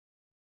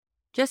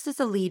Justice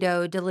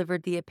Alito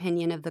delivered the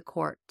opinion of the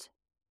court.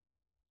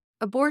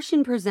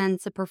 Abortion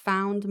presents a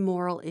profound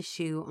moral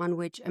issue on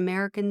which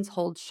Americans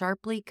hold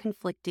sharply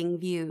conflicting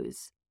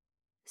views.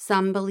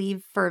 Some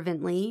believe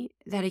fervently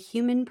that a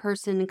human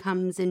person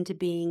comes into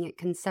being at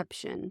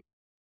conception,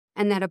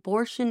 and that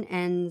abortion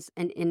ends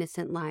an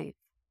innocent life.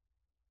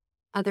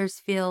 Others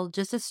feel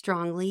just as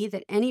strongly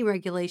that any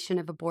regulation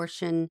of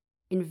abortion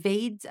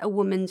invades a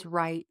woman's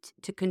right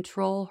to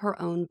control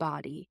her own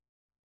body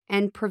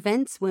and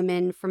prevents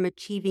women from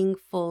achieving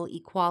full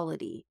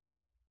equality.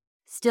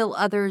 Still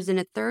others in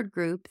a third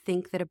group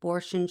think that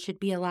abortion should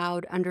be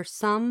allowed under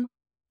some,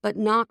 but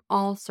not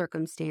all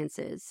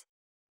circumstances.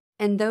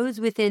 And those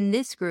within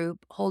this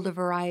group hold a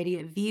variety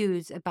of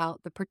views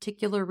about the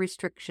particular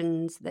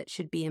restrictions that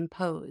should be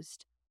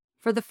imposed.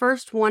 For the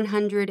first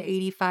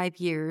 185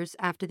 years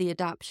after the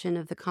adoption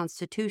of the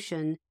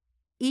Constitution,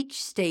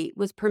 each state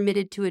was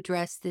permitted to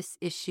address this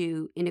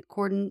issue in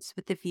accordance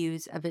with the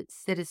views of its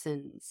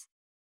citizens.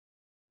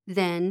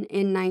 Then,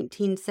 in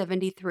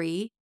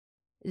 1973,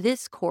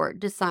 this court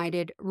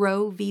decided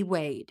Roe v.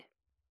 Wade.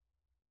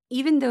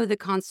 Even though the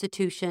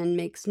Constitution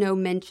makes no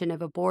mention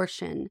of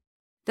abortion,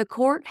 the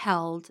court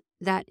held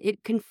that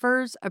it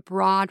confers a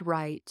broad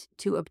right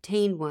to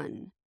obtain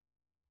one.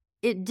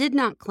 It did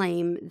not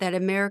claim that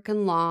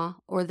American law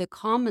or the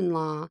common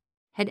law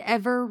had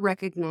ever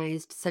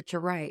recognized such a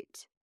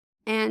right,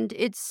 and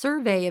its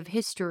survey of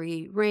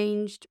history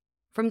ranged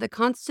from the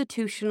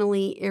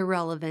constitutionally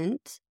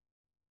irrelevant,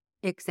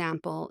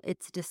 example,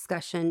 its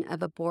discussion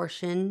of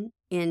abortion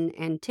in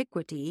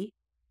antiquity,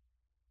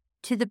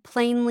 to the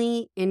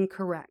plainly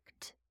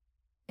incorrect,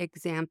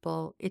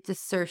 example, its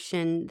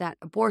assertion that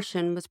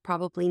abortion was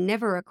probably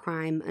never a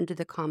crime under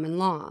the common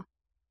law.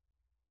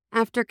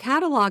 After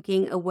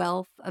cataloging a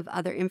wealth of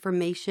other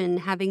information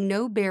having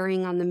no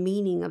bearing on the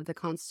meaning of the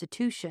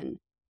Constitution,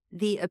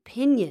 the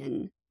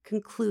opinion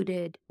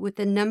concluded with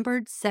a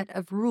numbered set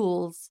of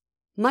rules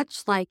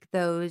much like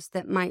those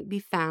that might be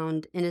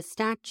found in a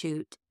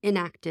statute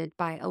enacted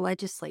by a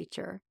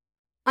legislature.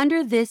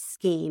 Under this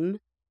scheme,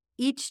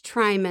 each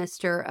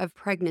trimester of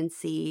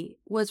pregnancy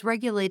was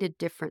regulated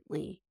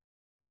differently,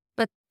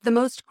 but the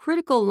most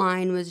critical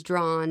line was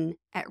drawn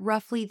at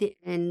roughly the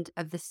end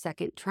of the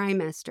second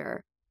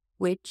trimester,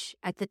 which,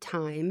 at the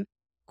time,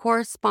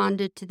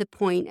 corresponded to the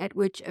point at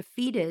which a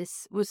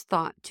fetus was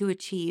thought to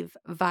achieve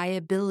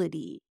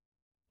viability,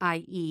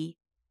 i.e.,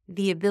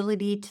 the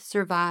ability to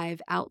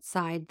survive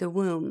outside the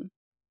womb.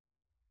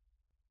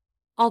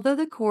 Although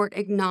the court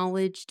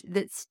acknowledged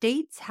that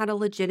states had a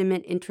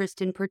legitimate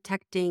interest in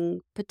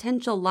protecting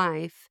potential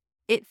life,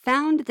 it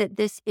found that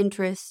this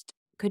interest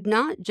could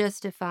not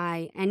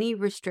justify any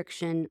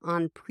restriction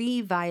on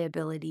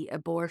pre-viability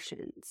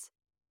abortions.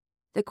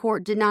 The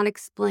court did not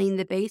explain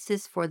the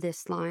basis for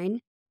this line,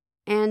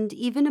 and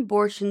even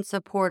abortion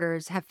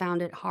supporters have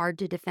found it hard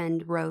to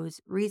defend Roe's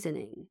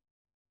reasoning.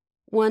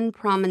 One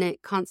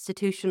prominent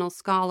constitutional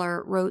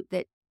scholar wrote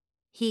that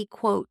he,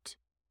 quote,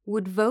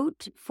 would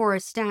vote for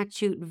a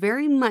statute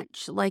very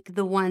much like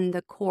the one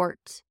the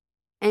court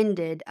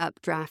ended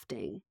up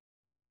drafting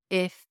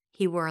if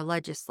he were a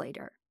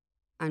legislator,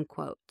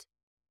 unquote.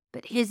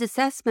 But his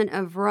assessment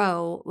of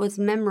Roe was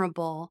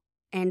memorable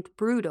and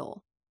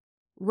brutal.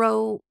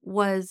 Roe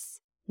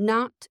was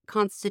not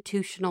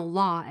constitutional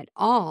law at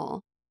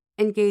all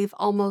and gave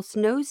almost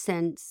no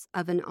sense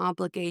of an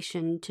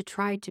obligation to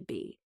try to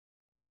be.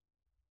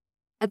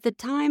 At the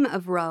time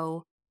of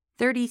Roe,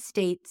 30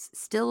 states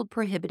still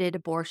prohibited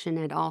abortion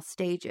at all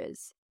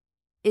stages.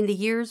 In the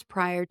years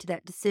prior to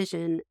that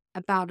decision,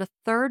 about a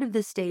third of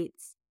the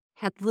states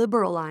had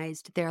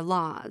liberalized their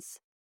laws,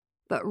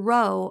 but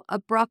Roe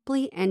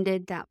abruptly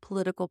ended that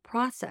political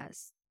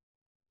process.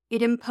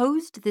 It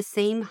imposed the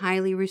same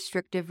highly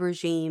restrictive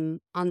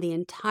regime on the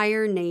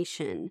entire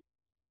nation,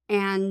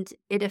 and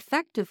it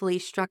effectively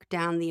struck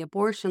down the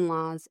abortion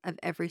laws of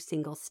every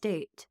single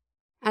state.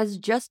 As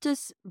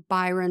Justice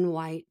Byron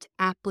White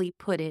aptly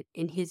put it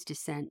in his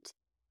dissent,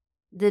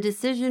 the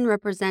decision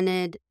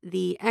represented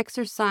the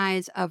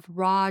exercise of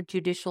raw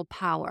judicial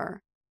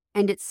power,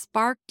 and it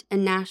sparked a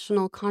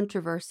national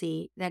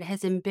controversy that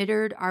has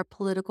embittered our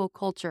political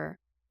culture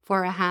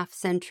for a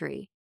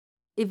half-century.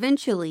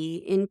 Eventually,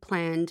 in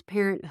Planned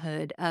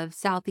Parenthood of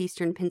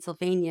Southeastern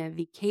Pennsylvania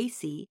v.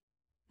 Casey,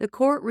 the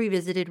court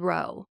revisited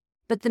Roe,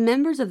 but the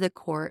members of the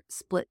court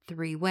split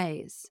three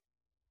ways.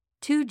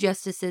 2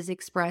 justices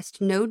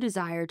expressed no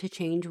desire to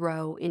change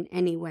Roe in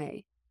any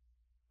way.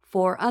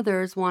 4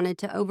 others wanted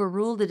to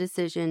overrule the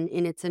decision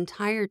in its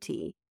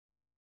entirety,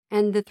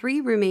 and the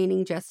 3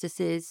 remaining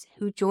justices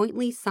who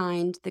jointly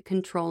signed the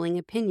controlling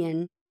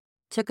opinion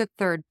took a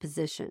third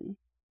position.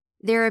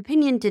 Their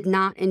opinion did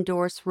not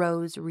endorse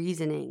Roe's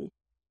reasoning,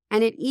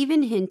 and it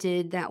even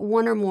hinted that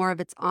one or more of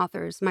its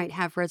authors might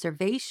have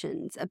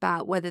reservations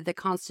about whether the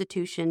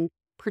Constitution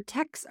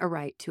protects a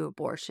right to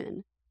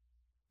abortion.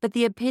 But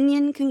the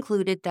opinion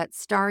concluded that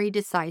stare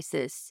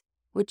decisis,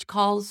 which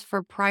calls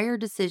for prior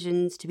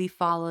decisions to be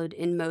followed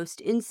in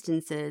most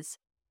instances,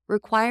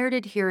 required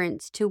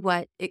adherence to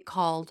what it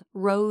called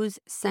Roe's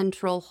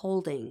central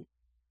holding,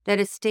 that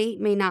a state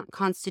may not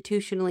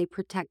constitutionally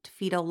protect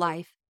fetal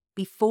life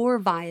before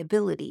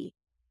viability,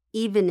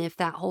 even if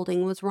that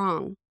holding was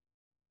wrong.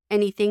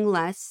 Anything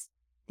less,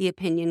 the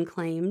opinion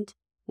claimed,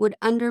 would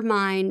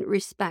undermine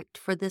respect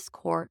for this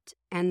court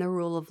and the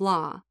rule of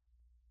law.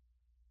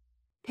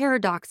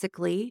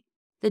 Paradoxically,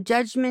 the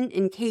judgment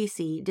in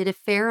Casey did a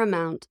fair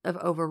amount of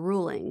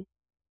overruling.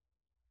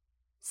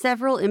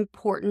 Several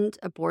important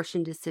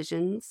abortion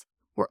decisions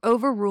were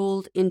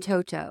overruled in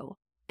toto,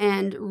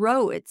 and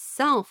Roe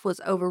itself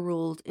was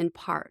overruled in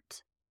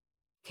part.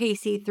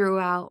 Casey threw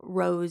out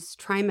Roe's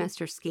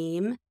trimester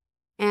scheme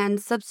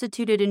and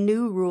substituted a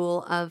new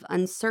rule of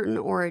uncertain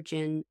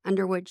origin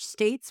under which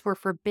states were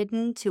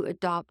forbidden to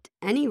adopt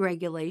any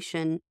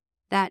regulation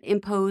that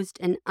imposed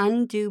an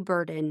undue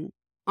burden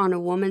on a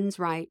woman's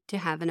right to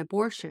have an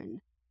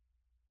abortion.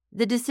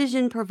 The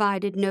decision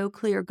provided no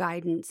clear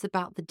guidance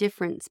about the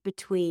difference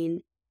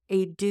between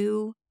a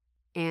due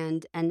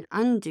and an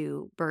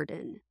undue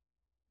burden,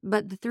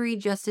 but the three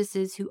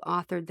justices who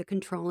authored the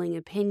controlling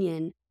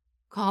opinion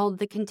called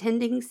the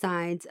contending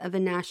sides of a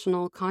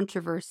national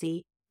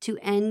controversy to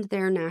end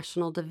their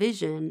national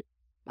division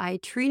by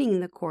treating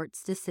the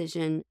court's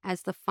decision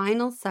as the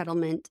final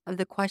settlement of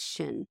the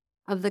question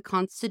of the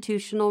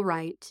constitutional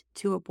right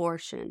to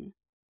abortion.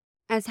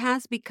 As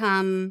has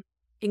become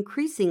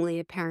increasingly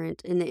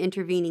apparent in the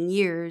intervening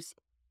years,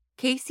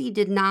 Casey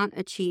did not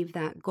achieve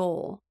that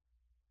goal.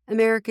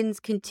 Americans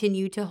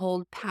continue to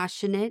hold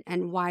passionate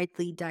and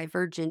widely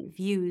divergent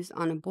views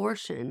on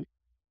abortion,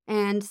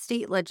 and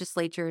state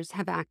legislatures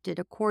have acted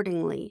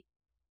accordingly.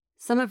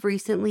 Some have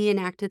recently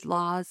enacted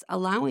laws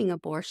allowing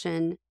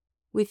abortion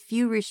with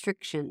few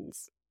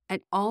restrictions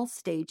at all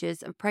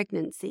stages of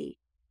pregnancy.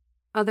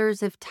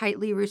 Others have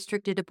tightly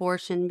restricted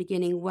abortion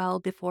beginning well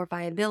before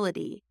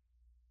viability.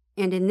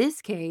 And in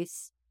this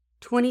case,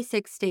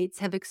 26 states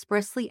have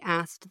expressly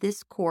asked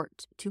this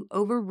court to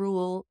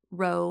overrule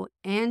Roe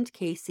and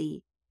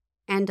Casey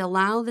and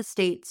allow the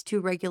states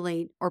to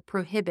regulate or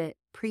prohibit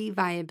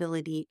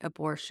pre-viability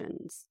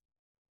abortions.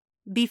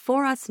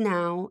 Before us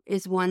now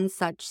is one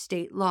such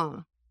state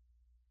law.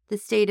 The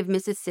state of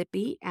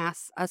Mississippi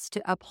asks us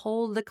to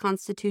uphold the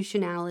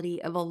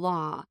constitutionality of a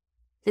law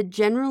that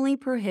generally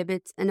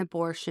prohibits an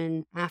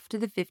abortion after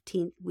the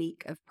 15th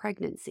week of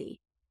pregnancy,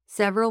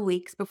 several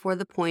weeks before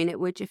the point at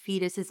which a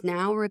fetus is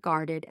now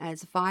regarded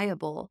as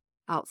viable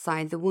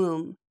outside the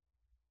womb.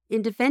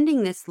 In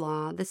defending this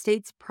law, the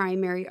state's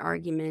primary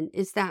argument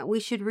is that we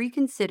should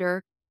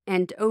reconsider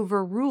and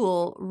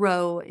overrule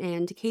Roe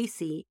and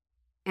Casey,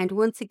 and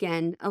once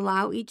again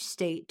allow each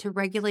state to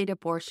regulate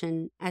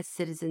abortion as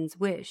citizens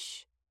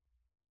wish.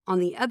 On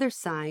the other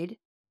side,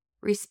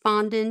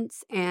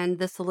 respondents and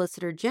the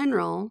Solicitor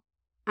General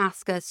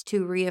ask us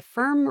to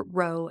reaffirm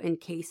Roe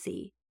and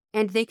Casey,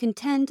 and they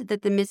contend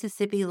that the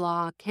Mississippi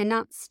law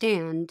cannot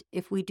stand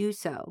if we do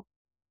so.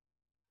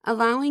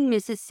 Allowing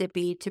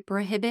Mississippi to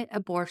prohibit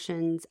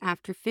abortions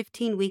after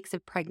 15 weeks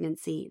of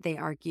pregnancy, they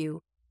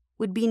argue,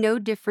 would be no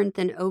different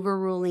than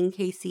overruling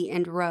Casey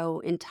and Roe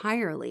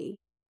entirely.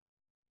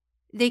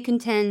 They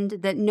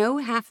contend that no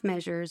half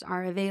measures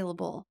are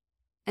available,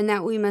 and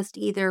that we must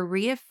either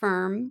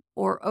reaffirm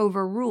or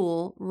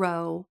overrule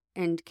Roe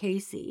and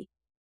Casey.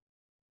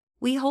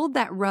 We hold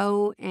that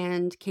Roe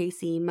and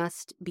Casey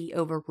must be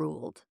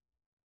overruled.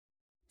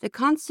 The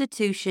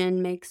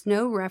Constitution makes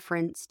no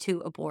reference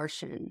to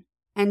abortion,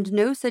 and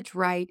no such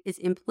right is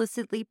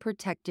implicitly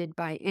protected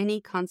by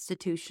any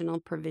constitutional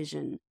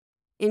provision,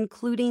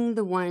 including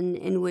the one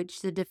in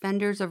which the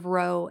defenders of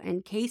Roe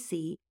and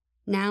Casey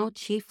now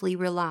chiefly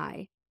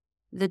rely,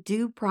 the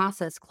Due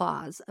Process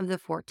Clause of the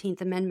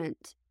 14th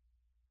Amendment.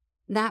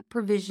 That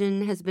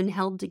provision has been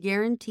held to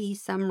guarantee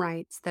some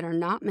rights that are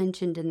not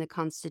mentioned in the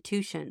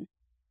Constitution,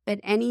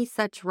 but any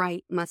such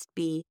right must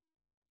be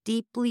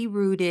deeply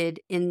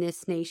rooted in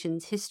this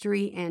nation's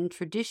history and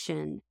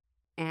tradition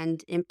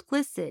and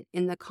implicit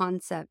in the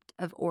concept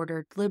of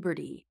ordered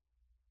liberty.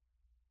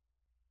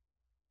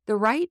 The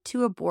right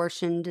to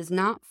abortion does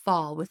not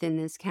fall within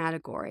this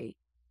category.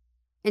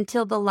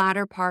 Until the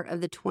latter part of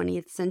the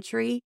 20th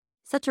century,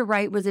 such a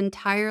right was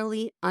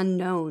entirely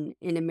unknown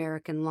in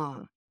American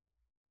law.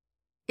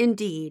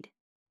 Indeed,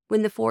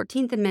 when the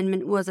 14th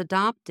Amendment was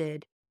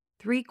adopted,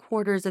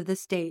 3/4 of the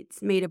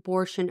states made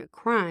abortion a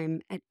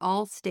crime at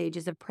all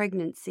stages of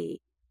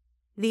pregnancy.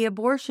 The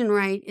abortion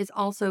right is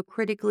also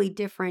critically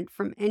different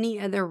from any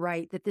other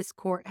right that this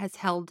court has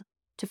held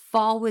to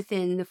fall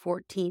within the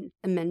 14th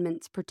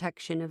Amendment's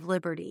protection of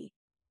liberty.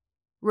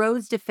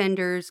 Roe's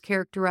defenders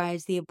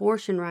characterize the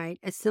abortion right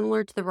as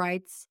similar to the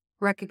rights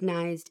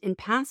recognized in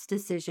past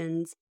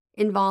decisions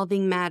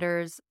involving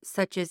matters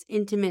such as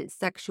intimate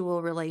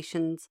sexual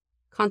relations,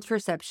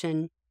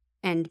 contraception,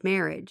 and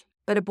marriage.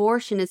 But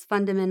abortion is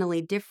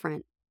fundamentally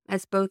different,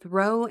 as both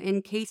Roe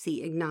and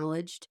Casey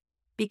acknowledged,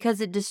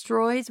 because it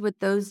destroys what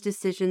those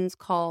decisions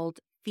called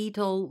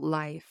fetal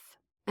life,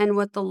 and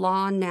what the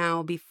law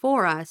now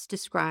before us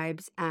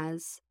describes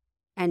as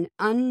an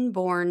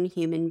unborn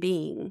human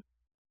being.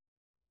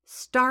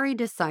 Stare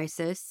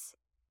decisis,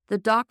 The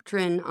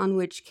doctrine on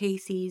which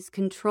Casey's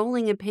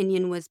controlling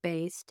opinion was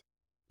based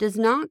does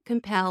not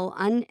compel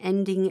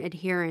unending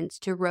adherence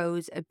to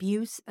Roe's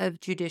abuse of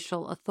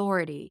judicial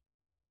authority.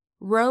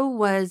 Roe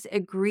was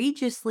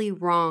egregiously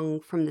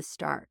wrong from the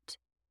start.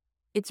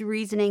 Its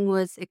reasoning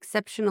was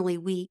exceptionally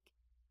weak,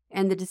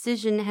 and the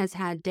decision has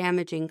had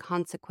damaging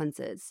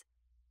consequences.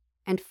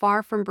 And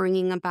far from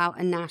bringing about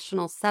a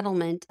national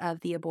settlement of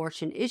the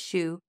abortion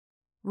issue,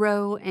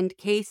 Roe and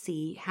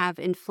Casey have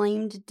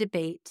inflamed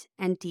debate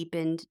and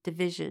deepened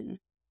division.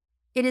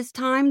 It is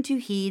time to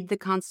heed the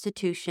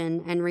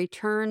Constitution and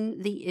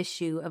return the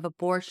issue of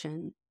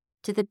abortion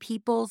to the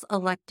people's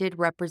elected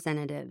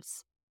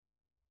representatives.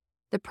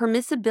 The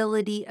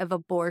permissibility of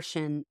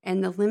abortion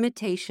and the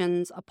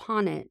limitations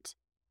upon it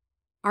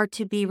are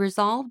to be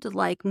resolved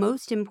like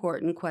most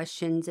important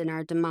questions in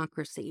our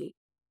democracy,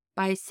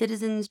 by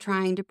citizens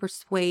trying to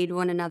persuade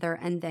one another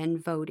and then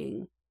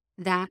voting.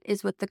 That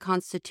is what the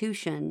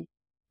Constitution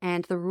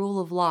and the rule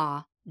of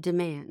law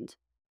demand.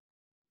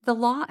 The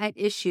law at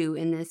issue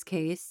in this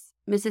case,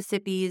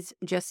 Mississippi's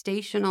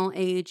Gestational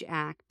Age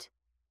Act,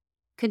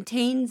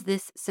 contains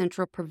this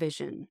central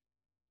provision,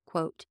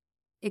 quote,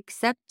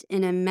 "Except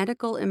in a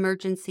medical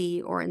emergency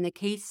or in the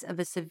case of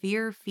a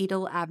severe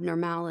fetal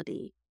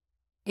abnormality,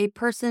 a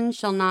person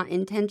shall not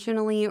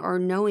intentionally or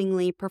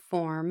knowingly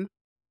perform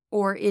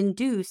or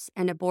induce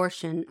an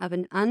abortion of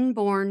an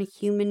unborn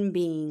human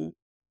being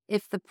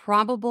if the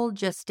probable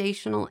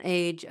gestational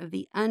age of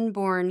the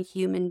unborn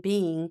human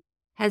being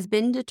has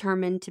been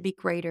determined to be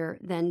greater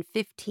than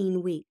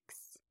 15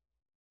 weeks.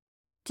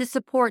 To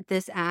support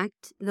this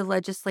act, the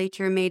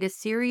legislature made a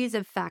series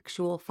of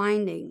factual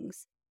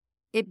findings.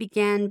 It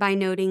began by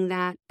noting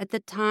that, at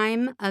the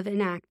time of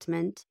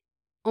enactment,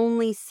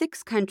 only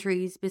 6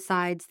 countries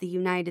besides the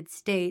United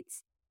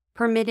States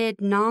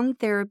permitted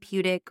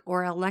non-therapeutic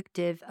or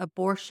elective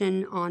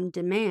abortion on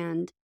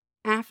demand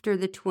after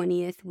the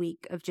 20th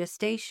week of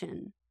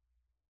gestation.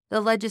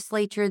 The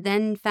legislature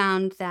then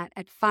found that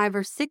at 5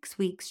 or 6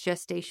 weeks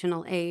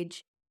gestational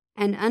age,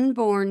 an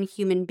unborn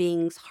human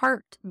being's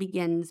heart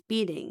begins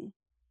beating.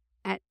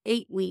 At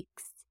 8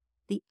 weeks,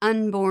 the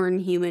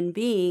unborn human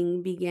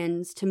being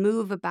begins to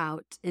move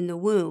about in the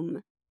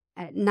womb.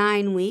 At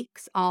 9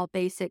 weeks, all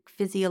basic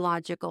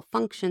physiological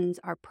functions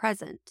are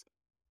present.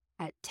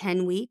 At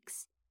 10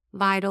 weeks,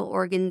 vital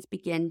organs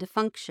begin to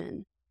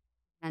function,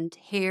 and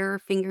hair,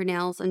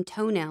 fingernails, and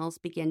toenails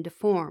begin to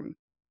form.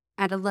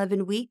 At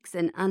 11 weeks,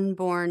 an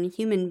unborn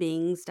human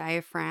being's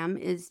diaphragm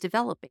is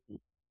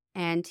developing,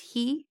 and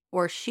he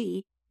or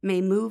she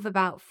may move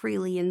about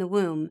freely in the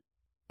womb.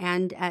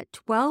 And at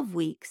 12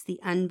 weeks, the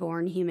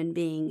unborn human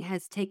being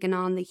has taken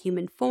on the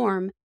human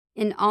form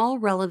in all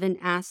relevant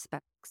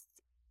aspects.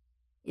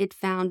 It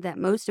found that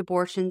most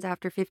abortions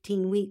after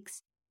 15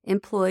 weeks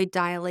employed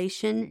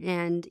dilation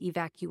and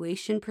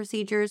evacuation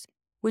procedures,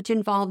 which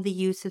involved the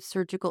use of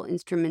surgical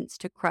instruments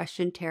to crush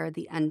and tear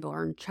the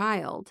unborn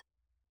child.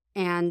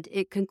 And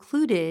it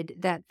concluded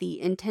that the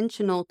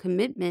intentional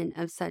commitment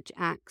of such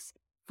acts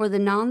for the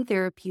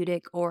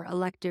non-therapeutic or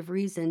elective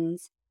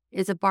reasons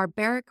is a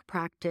barbaric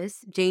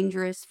practice,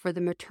 dangerous for the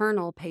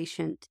maternal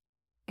patient,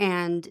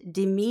 and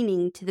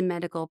demeaning to the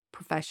medical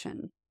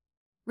profession.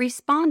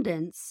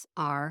 Respondents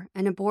are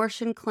an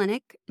abortion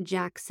clinic,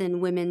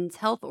 Jackson Women's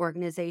Health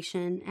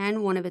Organization,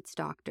 and one of its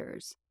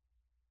doctors.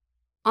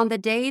 On the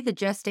day the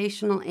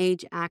Gestational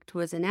Age Act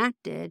was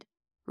enacted,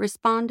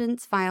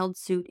 respondents filed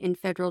suit in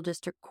federal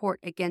district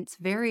court against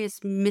various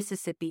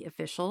Mississippi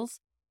officials,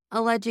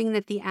 alleging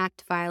that the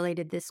act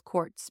violated this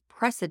court's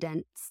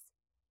precedents,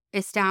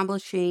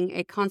 establishing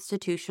a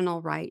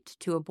constitutional right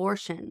to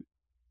abortion.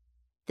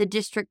 The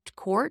district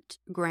court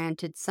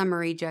granted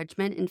summary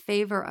judgment in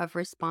favor of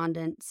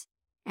respondents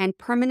and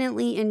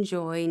permanently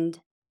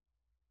enjoined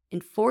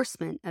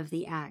enforcement of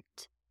the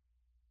act,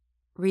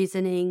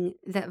 reasoning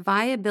that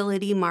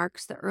viability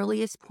marks the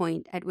earliest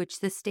point at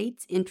which the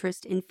state's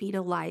interest in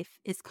fetal life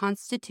is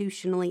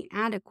constitutionally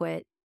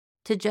adequate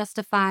to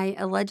justify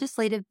a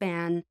legislative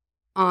ban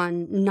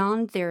on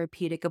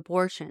non-therapeutic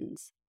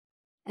abortions,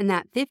 and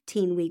that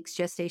 15 weeks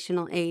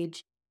gestational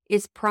age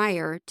is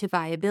prior to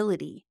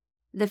viability.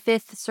 The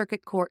Fifth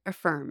Circuit Court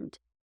affirmed.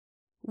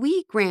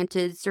 We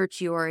granted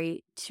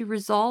certiorari to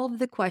resolve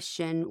the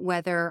question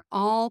whether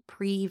all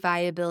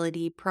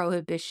pre-viability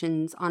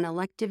prohibitions on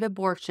elective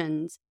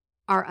abortions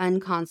are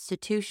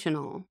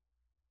unconstitutional.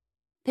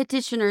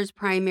 Petitioners'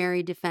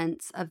 primary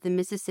defense of the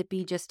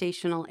Mississippi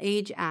Gestational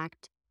Age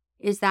Act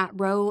is that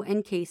Roe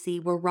and Casey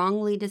were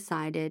wrongly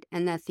decided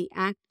and that the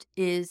act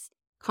is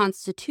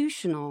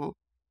constitutional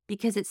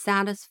because it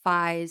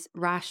satisfies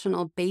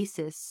rational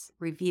basis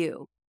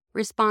review.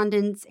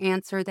 Respondents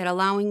answer that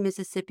allowing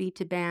Mississippi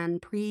to ban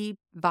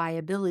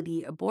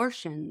pre-viability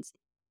abortions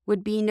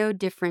would be no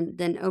different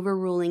than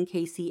overruling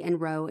Casey and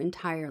Roe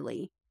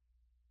entirely.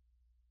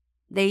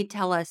 They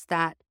tell us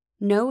that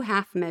no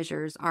half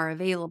measures are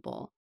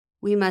available.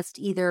 We must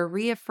either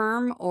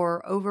reaffirm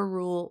or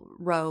overrule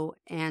Roe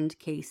and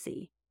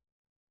Casey.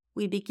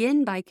 We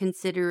begin by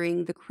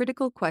considering the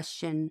critical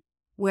question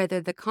whether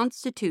the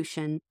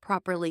Constitution,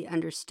 properly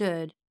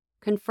understood,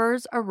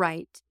 confers a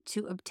right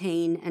to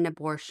obtain an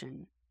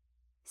abortion.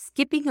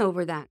 Skipping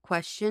over that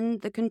question,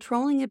 the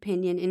controlling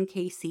opinion in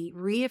Casey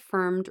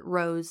reaffirmed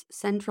Roe's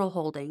central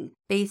holding,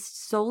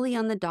 based solely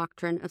on the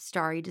doctrine of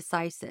stare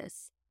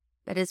decisis.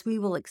 But as we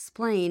will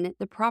explain,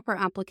 the proper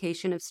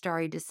application of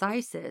stare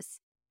decisis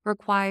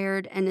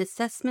required an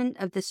assessment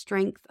of the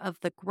strength of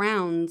the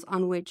grounds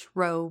on which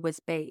Roe was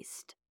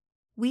based.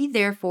 We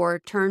therefore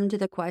turn to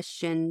the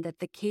question that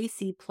the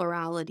Casey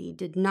plurality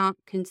did not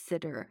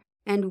consider,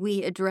 and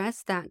we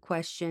address that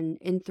question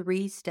in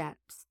 3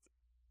 steps.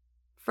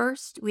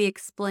 First, we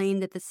explain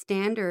that the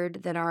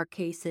standard that our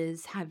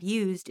cases have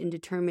used in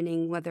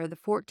determining whether the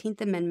 14th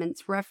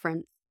Amendment's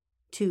reference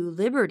to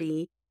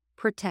liberty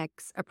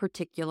protects a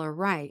particular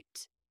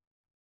right.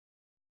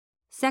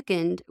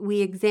 Second, we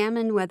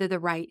examine whether the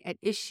right at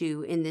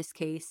issue in this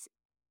case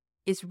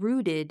is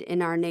rooted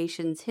in our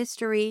nation's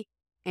history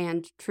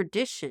and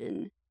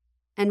tradition,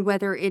 and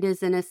whether it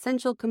is an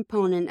essential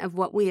component of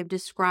what we have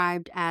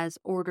described as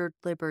ordered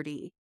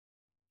liberty.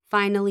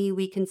 Finally,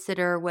 we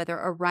consider whether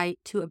a right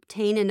to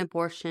obtain an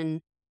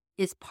abortion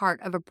is part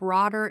of a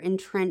broader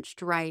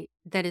entrenched right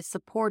that is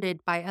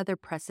supported by other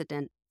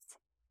precedents.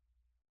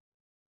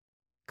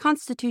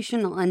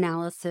 Constitutional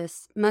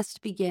analysis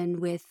must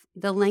begin with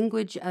the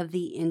language of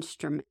the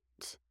instrument,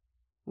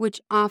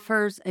 which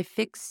offers a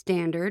fixed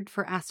standard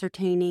for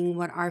ascertaining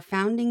what our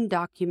founding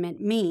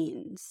document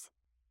means.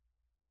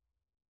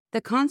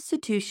 The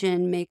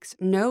Constitution makes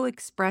no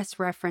express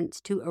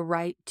reference to a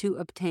right to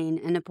obtain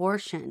an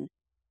abortion,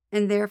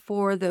 and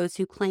therefore those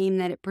who claim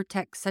that it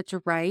protects such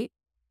a right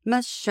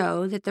must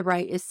show that the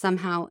right is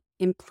somehow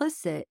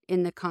implicit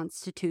in the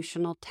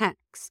constitutional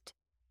text.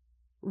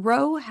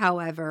 Roe,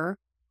 however,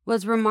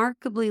 was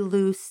remarkably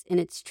loose in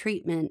its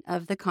treatment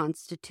of the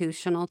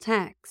constitutional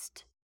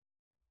text.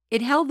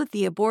 It held that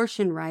the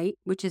abortion right,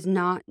 which is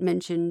not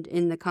mentioned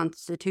in the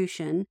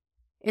Constitution,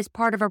 is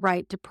part of a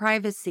right to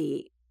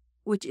privacy,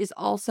 which is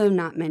also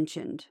not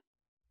mentioned.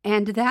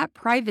 And that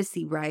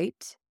privacy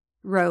right,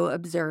 Roe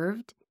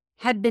observed,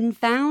 had been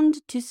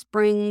found to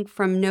spring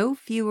from no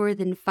fewer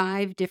than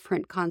 5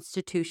 different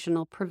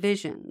constitutional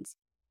provisions: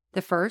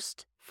 the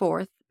 1st,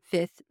 4th,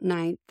 5th,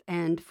 9th,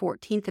 and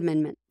 14th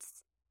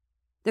Amendments.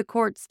 The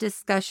court's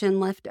discussion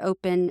left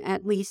open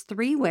at least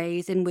 3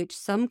 ways in which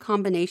some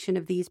combination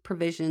of these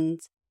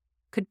provisions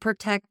could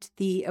protect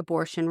the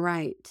abortion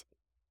right.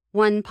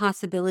 One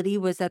possibility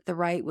was that the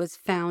right was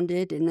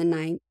founded in the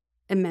 9th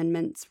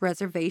Amendment's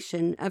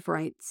reservation of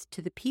rights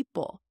to the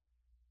people.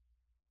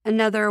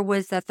 Another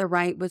was that the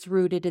right was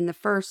rooted in the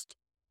 1st,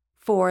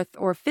 4th,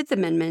 or 5th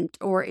Amendment,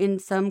 or in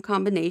some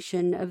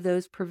combination of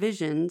those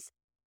provisions,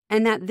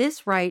 and that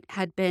this right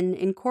had been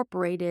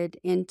incorporated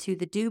into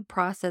the Due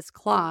Process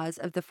Clause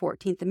of the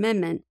 14th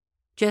Amendment,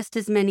 just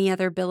as many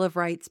other Bill of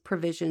Rights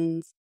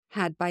provisions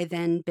had by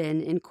then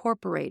been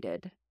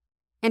incorporated.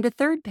 And a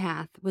third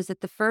path was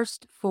that the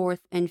 1st,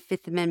 4th, and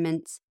 5th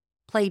Amendments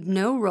played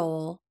no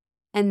role,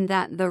 and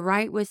that the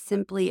right was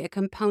simply a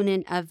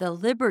component of the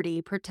liberty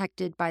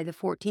protected by the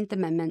 14th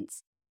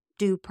Amendment's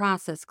Due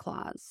Process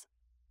Clause.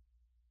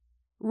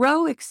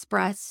 Roe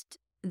expressed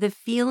the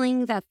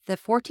feeling that the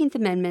 14th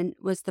Amendment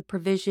was the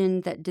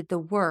provision that did the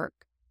work,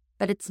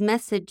 but its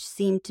message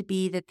seemed to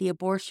be that the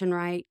abortion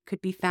right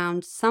could be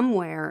found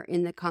somewhere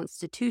in the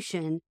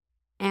Constitution,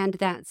 and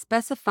that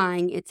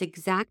specifying its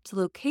exact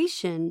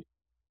location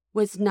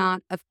was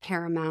not of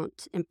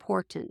paramount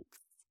importance.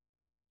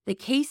 The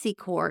Casey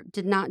court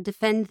did not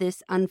defend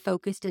this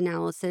unfocused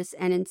analysis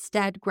and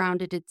instead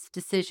grounded its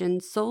decision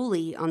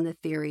solely on the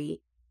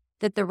theory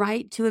that the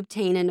right to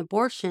obtain an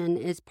abortion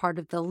is part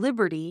of the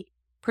liberty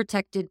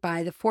protected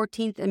by the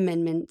 14th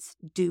Amendment's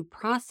Due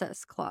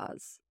Process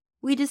Clause.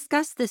 We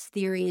discuss this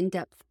theory in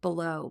depth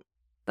below,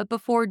 but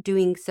before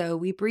doing so,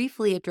 we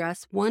briefly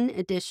address one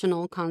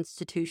additional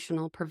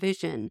constitutional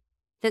provision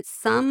that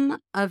some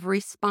of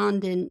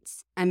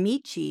respondents'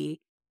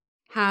 amici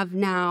have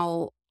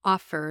now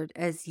offered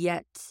as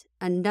yet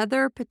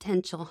another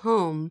potential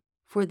home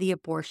for the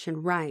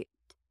abortion right: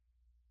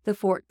 the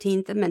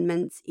 14th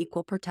Amendment's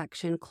Equal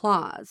Protection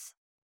Clause.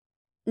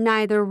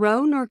 Neither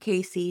Roe nor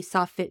Casey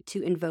saw fit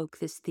to invoke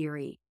this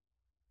theory,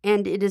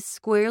 and it is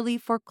squarely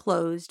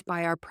foreclosed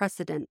by our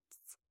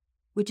precedents,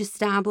 which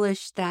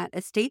establish that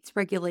a state's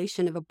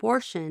regulation of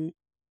abortion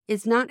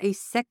is not a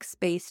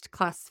sex-based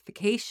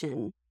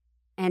classification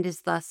and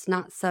is thus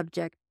not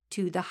subject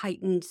to the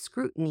heightened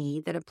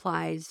scrutiny that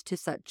applies to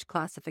such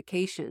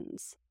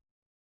classifications.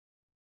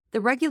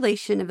 The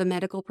regulation of a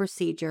medical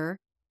procedure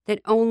that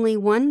only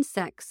one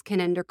sex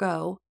can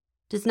undergo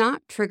does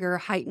not trigger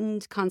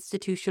heightened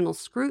constitutional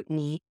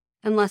scrutiny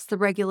unless the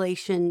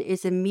regulation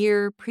is a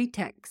mere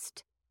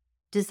pretext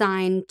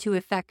designed to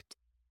effect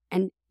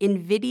an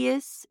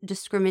invidious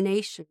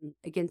discrimination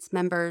against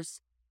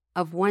members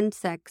of one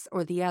sex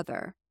or the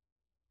other.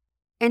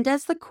 And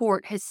as the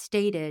court has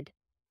stated,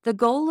 the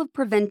goal of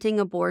preventing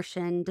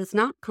abortion does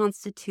not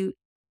constitute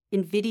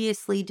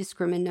invidiously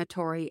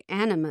discriminatory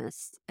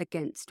animus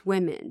against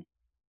women.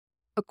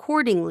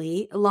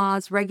 Accordingly,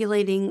 laws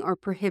regulating or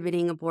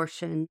prohibiting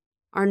abortion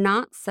are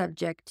not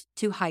subject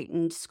to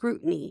heightened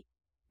scrutiny.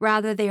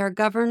 Rather, they are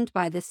governed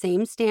by the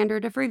same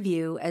standard of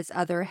review as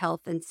other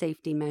health and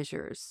safety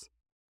measures.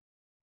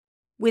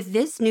 With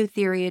this new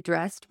theory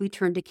addressed, we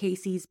turn to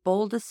Casey's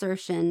bold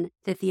assertion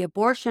that the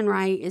abortion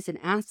right is an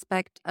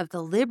aspect of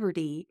the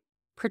liberty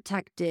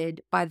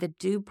protected by the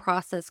Due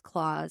Process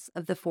Clause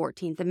of the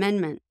 14th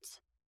Amendment.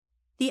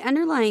 The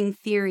underlying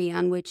theory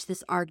on which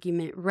this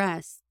argument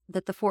rests,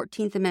 that the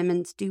 14th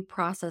Amendment's Due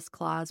Process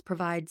Clause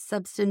provides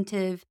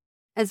substantive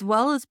as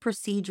well as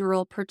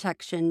procedural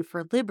protection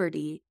for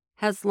liberty,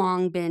 has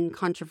long been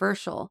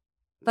controversial,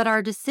 but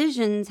our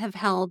decisions have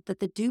held that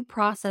the Due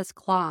Process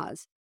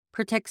Clause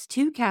protects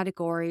two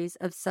categories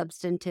of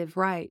substantive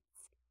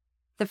rights.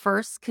 The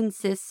first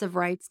consists of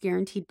rights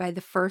guaranteed by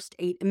the first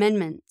 8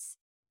 amendments.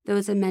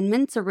 Those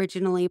amendments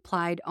originally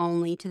applied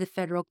only to the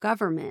federal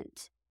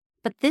government,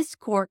 but this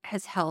court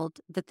has held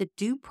that the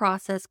Due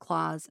Process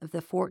Clause of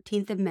the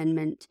 14th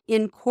Amendment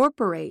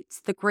incorporates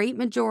the great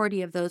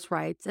majority of those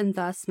rights and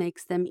thus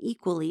makes them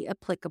equally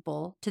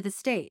applicable to the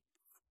state.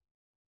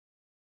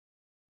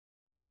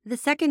 The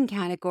second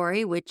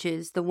category, which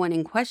is the one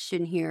in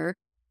question here,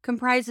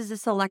 comprises a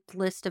select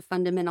list of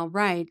fundamental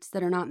rights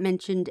that are not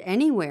mentioned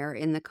anywhere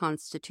in the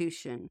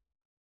Constitution.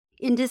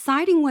 In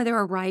deciding whether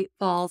a right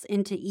falls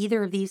into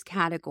either of these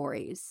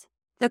categories,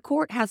 the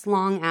court has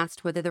long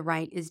asked whether the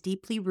right is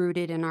deeply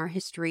rooted in our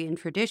history and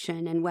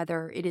tradition and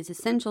whether it is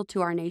essential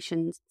to our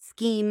nation's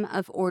scheme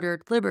of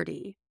ordered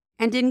liberty.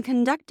 And in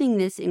conducting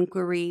this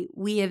inquiry,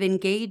 we have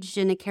engaged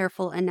in a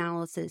careful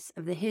analysis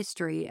of the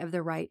history of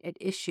the right at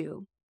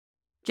issue.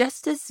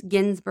 Justice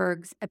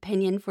Ginsburg's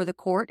opinion for the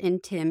court in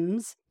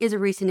Timms is a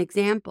recent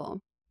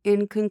example.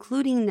 In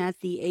concluding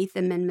that the Eighth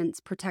Amendment's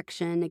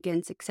protection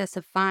against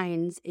excessive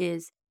fines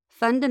is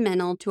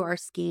fundamental to our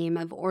scheme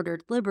of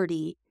ordered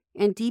liberty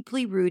and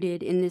deeply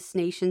rooted in this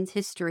nation's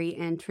history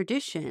and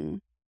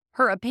tradition,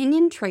 her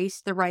opinion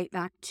traced the right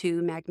back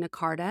to Magna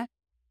Carta,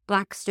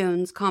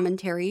 Blackstone's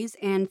commentaries,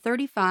 and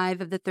 35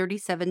 of the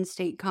 37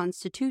 state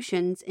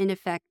constitutions in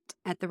effect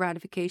at the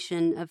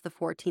ratification of the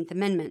 14th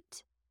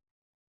Amendment.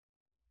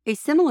 A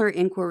similar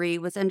inquiry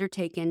was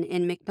undertaken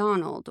in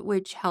McDonald,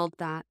 which held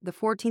that the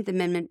 14th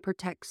Amendment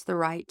protects the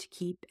right to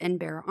keep and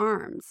bear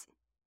arms.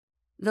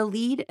 The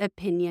lead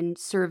opinion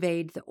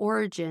surveyed the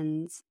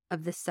origins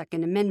of the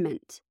Second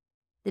Amendment,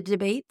 the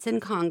debates in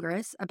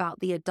Congress about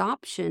the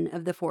adoption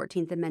of the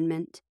 14th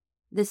Amendment,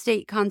 the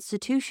state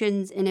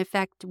constitutions in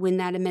effect when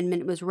that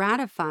amendment was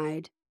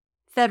ratified,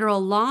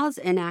 federal laws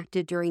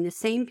enacted during the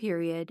same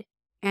period,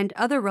 and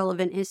other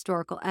relevant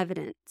historical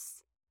evidence.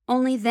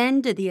 Only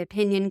then did the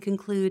opinion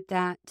conclude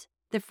that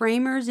the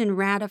framers and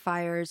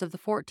ratifiers of the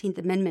 14th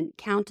Amendment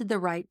counted the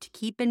right to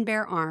keep and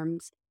bear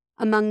arms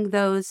among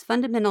those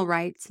fundamental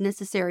rights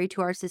necessary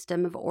to our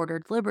system of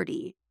ordered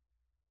liberty.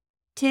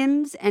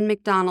 Timms and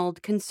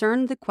McDonald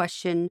concerned the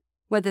question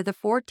whether the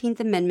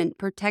 14th Amendment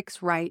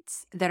protects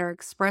rights that are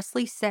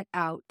expressly set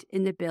out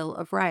in the Bill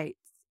of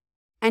Rights,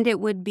 and it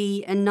would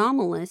be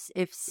anomalous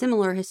if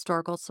similar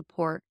historical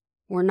support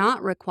were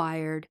not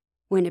required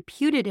when a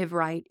putative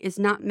right is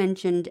not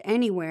mentioned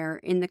anywhere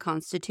in the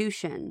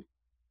Constitution.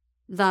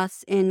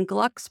 Thus, in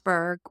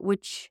Glucksberg,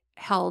 which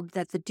held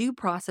that the Due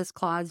Process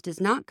Clause does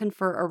not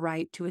confer a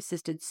right to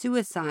assisted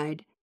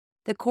suicide,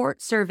 the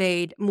court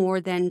surveyed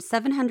more than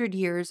 700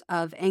 years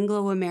of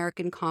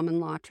Anglo-American common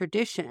law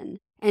tradition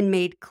and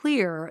made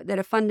clear that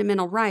a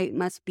fundamental right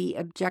must be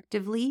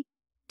objectively,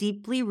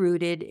 deeply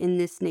rooted in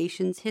this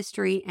nation's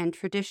history and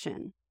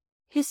tradition.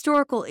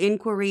 Historical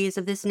inquiries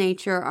of this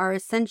nature are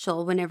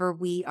essential whenever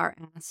we are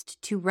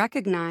asked to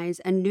recognize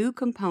a new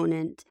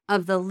component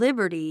of the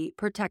liberty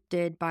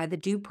protected by the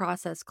Due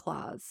Process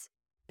Clause,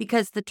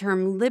 because the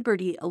term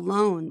liberty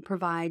alone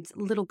provides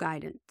little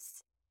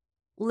guidance.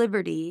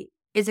 Liberty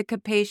is a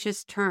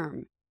capacious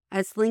term.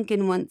 As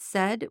Lincoln once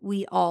said,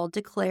 we all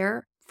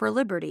declare for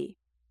liberty.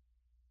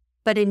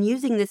 But in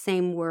using the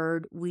same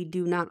word, we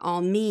do not all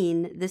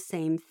mean the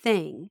same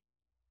thing.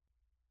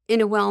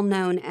 In a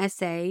well-known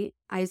essay,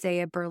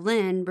 Isaiah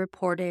Berlin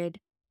reported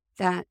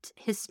that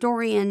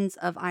historians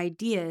of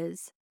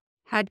ideas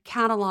had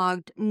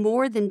cataloged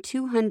more than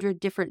 200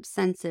 different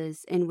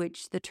senses in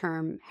which the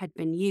term had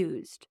been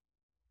used.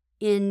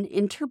 In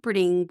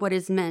interpreting what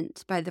is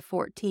meant by the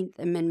 14th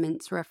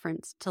Amendment's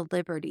reference to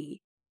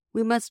liberty,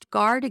 we must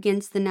guard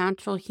against the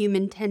natural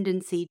human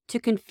tendency to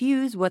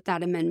confuse what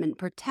that amendment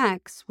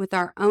protects with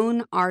our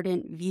own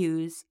ardent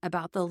views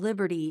about the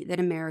liberty that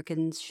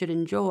Americans should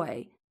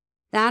enjoy.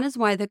 That is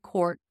why the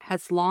court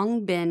has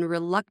long been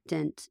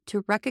reluctant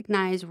to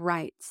recognize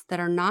rights that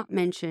are not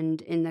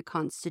mentioned in the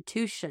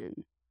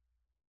Constitution.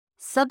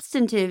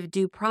 Substantive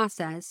due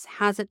process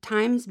has at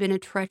times been a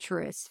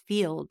treacherous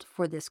field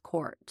for this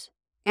court,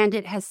 and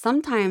it has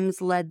sometimes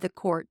led the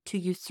court to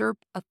usurp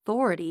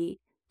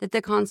authority that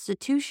the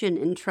Constitution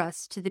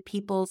entrusts to the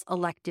people's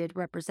elected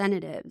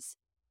representatives.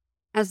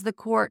 As the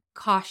court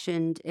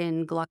cautioned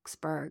in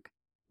Glucksberg,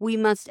 we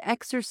must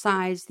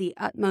exercise the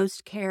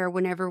utmost care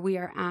whenever we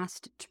are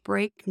asked to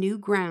break new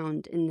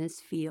ground in this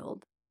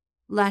field,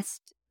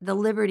 lest the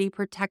liberty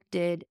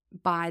protected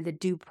by the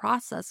Due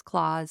Process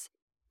Clause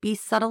be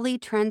subtly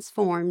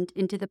transformed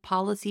into the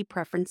policy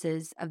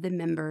preferences of the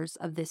members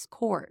of this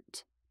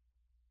court.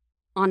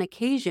 On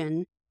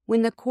occasion,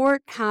 when the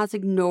court has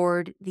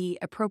ignored the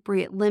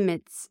appropriate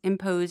limits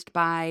imposed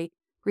by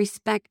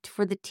respect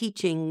for the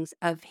teachings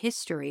of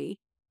history,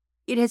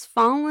 it has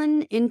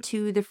fallen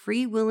into the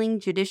free-willing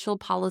judicial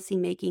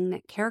policymaking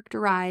that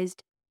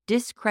characterized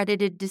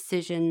discredited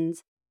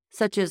decisions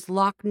such as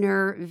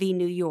Lochner v.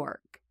 New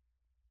York.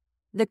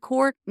 The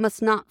court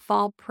must not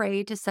fall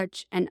prey to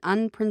such an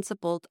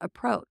unprincipled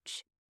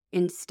approach.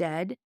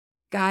 Instead,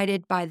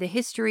 guided by the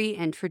history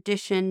and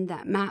tradition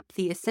that map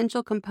the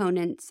essential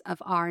components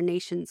of our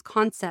nation's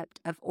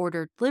concept of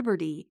ordered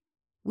liberty,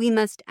 we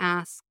must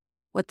ask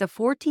what the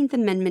 14th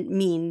Amendment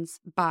means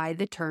by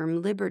the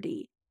term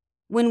liberty.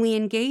 When we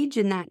engage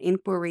in that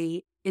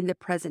inquiry in the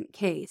present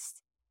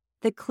case,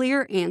 the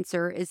clear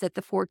answer is that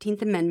the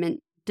 14th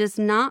Amendment does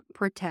not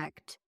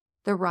protect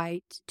the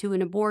right to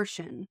an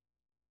abortion.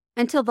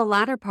 Until the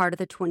latter part of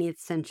the 20th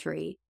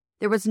century,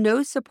 there was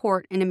no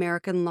support in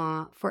American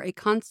law for a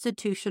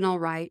constitutional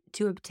right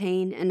to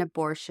obtain an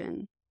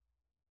abortion.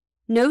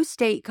 No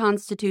state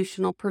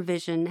constitutional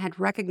provision had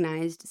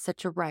recognized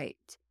such a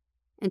right.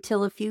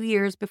 Until a few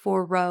years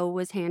before Roe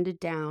was handed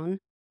down,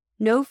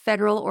 no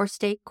federal or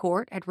state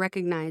court had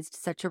recognized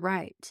such a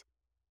right,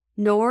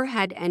 nor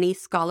had any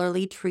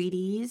scholarly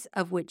treatise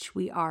of which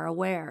we are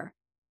aware.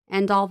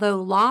 And although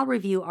law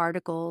review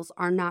articles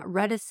are not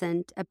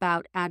reticent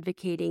about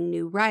advocating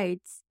new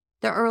rights,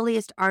 the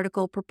earliest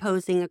article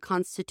proposing a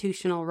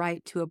constitutional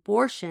right to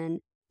abortion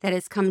that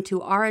has come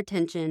to our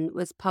attention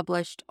was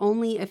published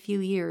only a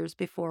few years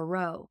before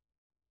Roe.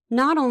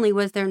 Not only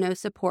was there no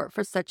support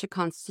for such a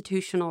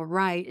constitutional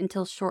right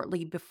until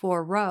shortly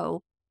before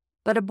Roe,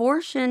 but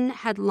abortion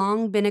had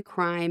long been a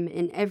crime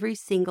in every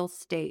single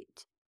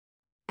state.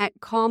 At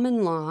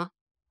common law,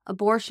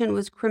 abortion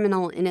was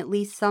criminal in at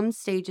least some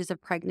stages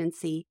of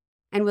pregnancy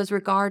and was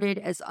regarded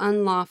as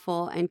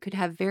unlawful and could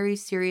have very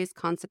serious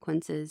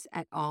consequences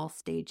at all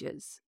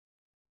stages.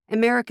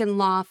 American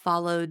law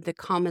followed the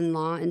common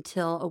law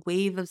until a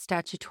wave of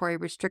statutory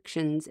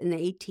restrictions in the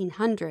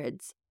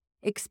 1800s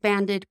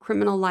expanded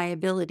criminal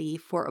liability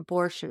for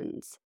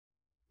abortions.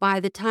 By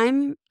the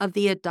time of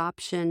the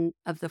adoption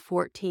of the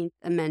 14th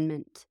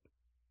Amendment,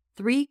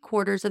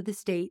 3/4 of the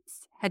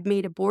states had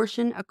made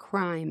abortion a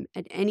crime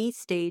at any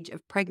stage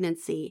of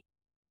pregnancy,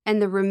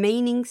 and the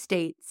remaining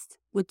states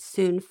would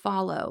soon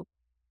follow.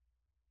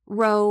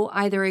 Roe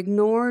either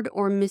ignored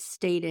or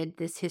misstated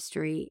this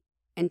history,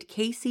 and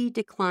Casey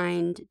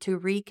declined to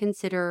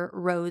reconsider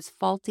Roe's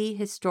faulty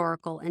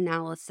historical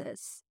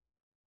analysis.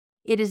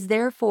 It is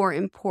therefore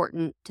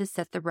important to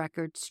set the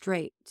record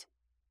straight.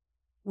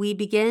 We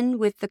begin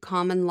with the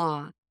common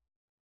law,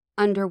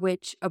 under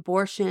which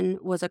abortion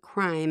was a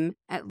crime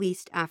at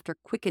least after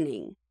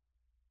quickening,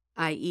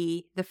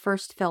 i.e., the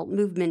first felt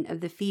movement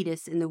of the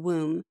fetus in the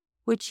womb,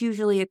 which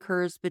usually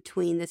occurs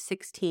between the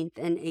 16th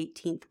and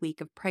 18th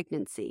week of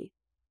pregnancy.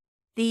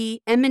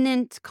 The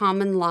eminent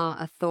common law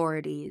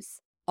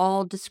authorities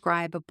all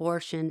describe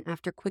abortion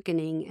after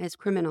quickening as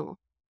criminal.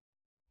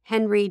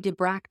 Henry de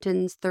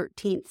Bracton's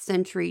 13th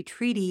century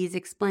treatise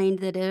explained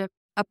that if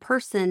a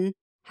person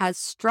has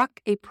struck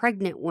a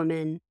pregnant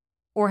woman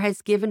or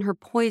has given her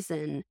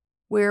poison,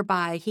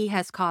 whereby he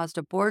has caused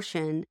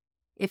abortion,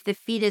 if the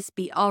fetus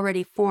be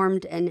already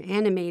formed and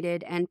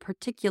animated, and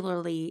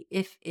particularly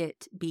if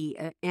it be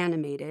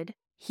animated,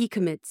 he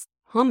commits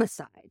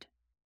homicide.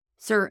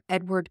 Sir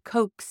Edward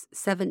Coke's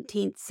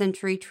 17th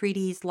century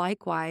treatise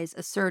likewise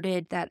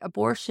asserted that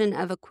abortion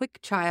of a quick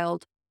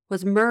child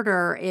was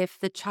murder if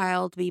the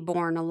child be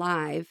born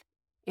alive,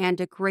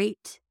 and a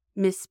great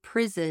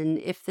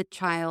misprison if the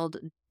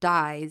child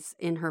dies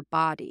in her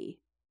body.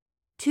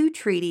 2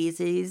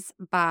 treatises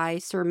by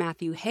Sir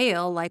Matthew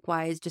Hale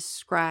likewise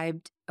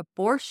described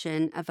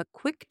abortion of a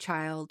quick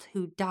child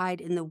who died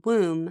in the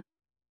womb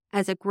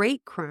as a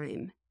great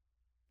crime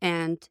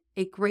and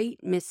a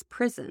great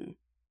misprison.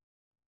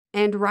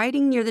 And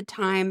writing near the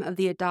time of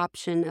the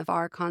adoption of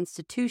our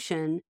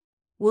Constitution,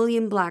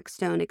 William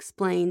Blackstone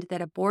explained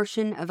that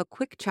abortion of a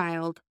quick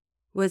child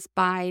was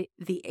by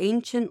the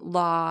ancient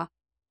law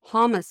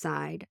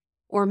homicide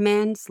or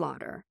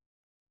manslaughter,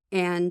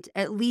 and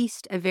at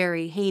least a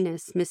very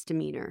heinous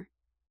misdemeanor.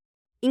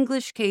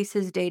 English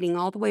cases dating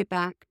all the way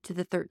back to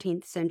the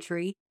 13th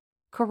century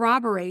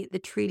corroborate the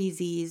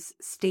treatise's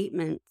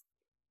statement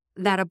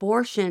that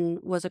abortion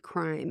was a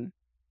crime.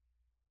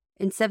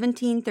 In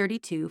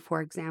 1732,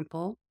 for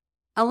example,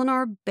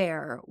 Eleanor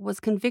Baer was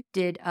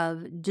convicted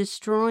of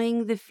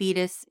destroying the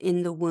fetus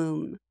in the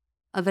womb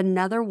of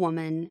another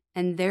woman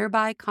and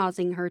thereby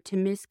causing her to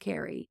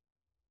miscarry.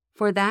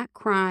 For that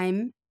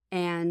crime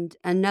and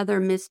another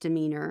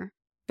misdemeanor,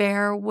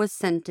 Baer was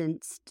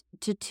sentenced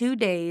to 2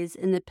 days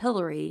in the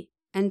pillory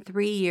and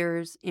 3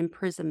 years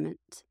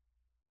imprisonment.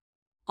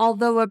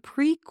 Although a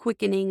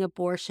pre-quickening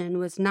abortion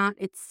was not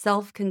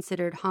itself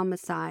considered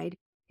homicide,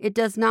 it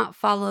does not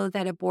follow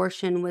that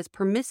abortion was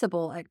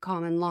permissible at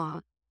common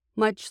law,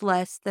 much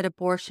less that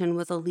abortion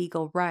was a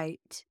legal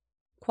right.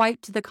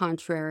 Quite to the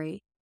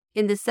contrary.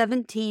 In the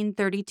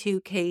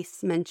 1732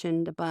 case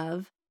mentioned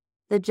above,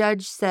 the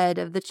judge said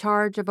of the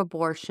charge of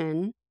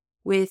abortion,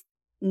 with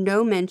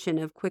no mention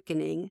of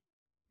quickening,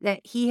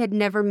 that he had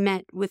never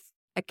met with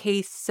a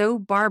case so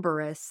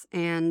barbarous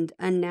and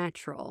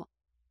unnatural.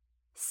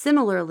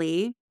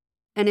 Similarly,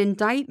 an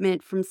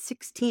indictment from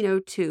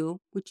 1602,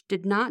 which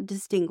did not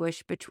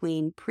distinguish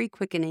between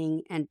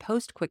pre-quickening and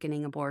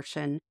post-quickening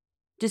abortion,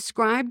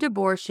 described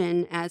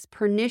abortion as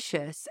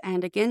pernicious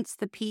and against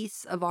the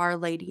peace of Our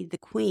Lady the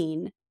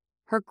Queen,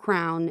 her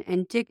crown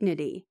and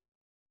dignity.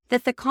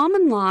 That the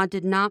common law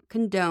did not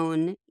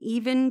condone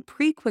even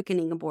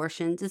pre-quickening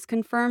abortions is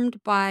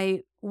confirmed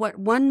by what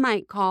one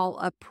might call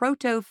a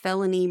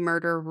proto-felony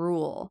murder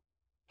rule.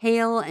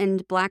 Hale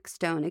and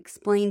Blackstone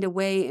explained a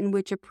way in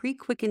which a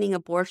pre-quickening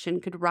abortion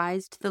could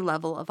rise to the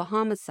level of a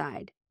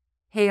homicide.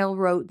 Hale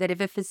wrote that if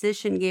a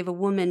physician gave a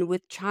woman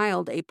with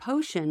child a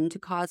potion to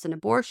cause an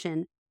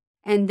abortion,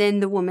 and then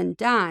the woman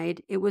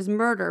died, it was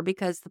murder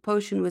because the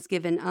potion was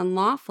given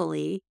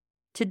unlawfully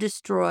to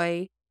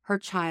destroy her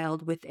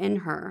child within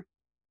her.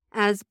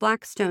 As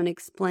Blackstone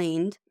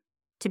explained,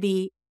 to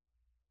be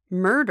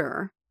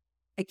murder,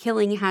 a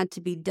killing had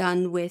to be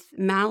done with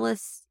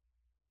malice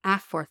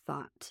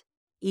aforethought,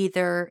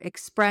 either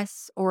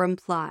express or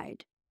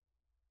implied.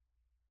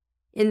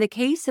 In the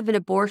case of an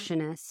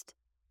abortionist,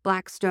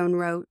 Blackstone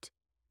wrote,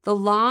 the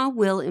law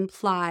will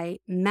imply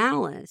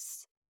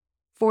malice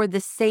for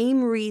the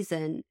same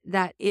reason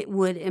that it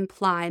would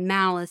imply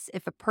malice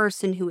if a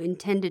person who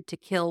intended to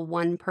kill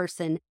one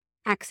person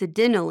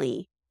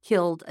accidentally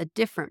killed a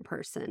different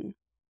person.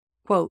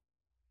 Quote,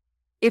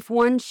 if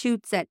one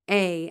shoots at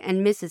A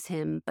and misses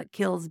him but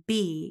kills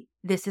B,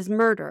 this is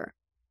murder,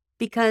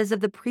 because of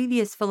the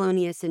previous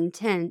felonious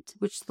intent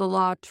which the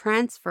law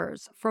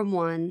transfers from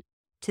one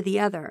to the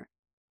other.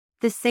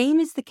 The same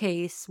is the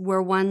case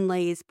where one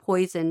lays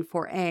poison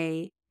for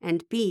A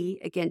and B,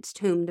 against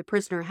whom the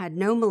prisoner had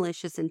no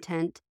malicious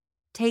intent,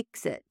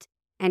 takes it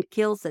and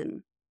kills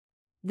him.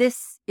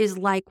 This is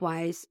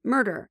likewise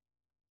murder.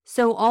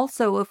 So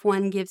also if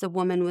one gives a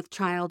woman with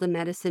child a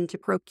medicine to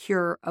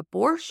procure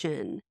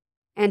abortion,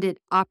 and it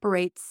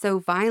operates so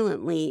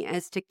violently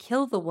as to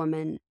kill the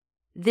woman,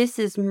 this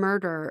is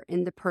murder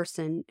in the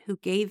person who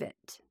gave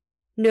it.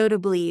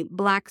 Notably,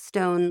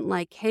 Blackstone,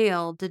 like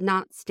Hale, did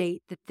not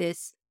state that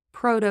this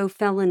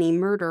proto-felony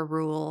murder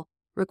rule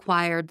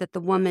required that the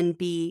woman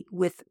be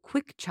with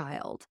quick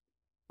child,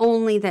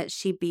 only that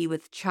she be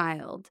with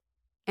child.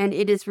 And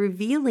it is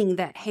revealing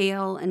that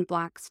Hale and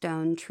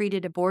Blackstone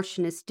treated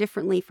abortionists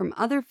differently from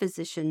other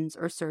physicians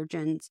or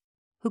surgeons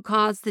who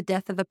caused the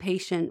death of a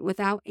patient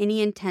without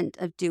any intent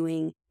of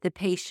doing the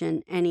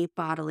patient any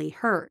bodily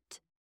hurt.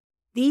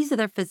 These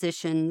other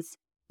physicians,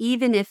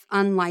 even if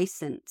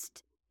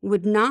unlicensed,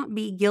 would not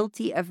be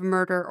guilty of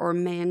murder or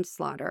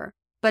manslaughter,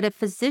 but a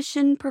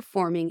physician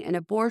performing an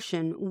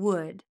abortion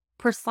would,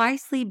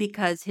 precisely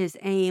because his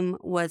aim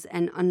was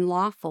an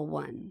unlawful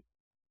one.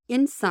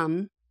 In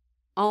sum,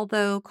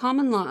 although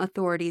common law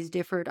authorities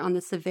differed on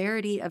the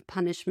severity of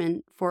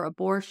punishment for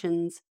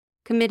abortions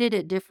committed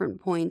at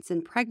different points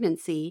in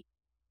pregnancy,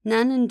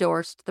 none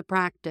endorsed the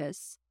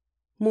practice.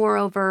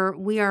 Moreover,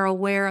 we are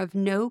aware of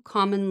no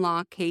common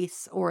law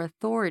case or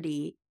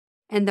authority,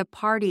 and the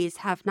parties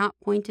have not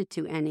pointed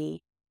to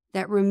any,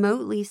 that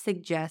remotely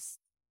suggests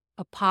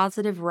a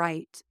positive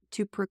right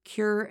to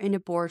procure an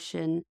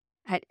abortion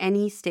at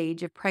any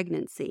stage of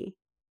pregnancy.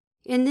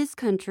 In this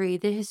country,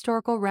 the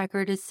historical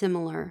record is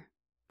similar.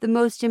 The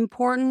most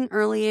important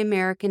early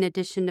American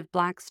edition of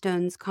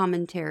Blackstone's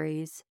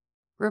Commentaries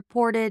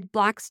reported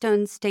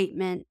Blackstone's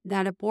statement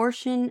that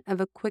abortion of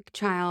a quick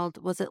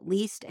child was at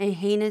least a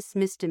heinous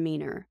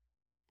misdemeanor,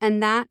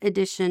 and that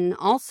edition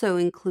also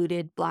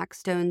included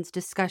Blackstone's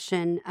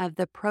discussion of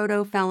the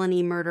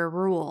proto-felony murder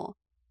rule.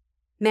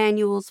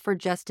 Manuals for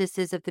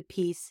justices of the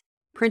peace,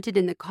 printed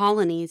in the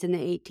colonies in the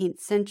 18th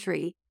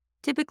century,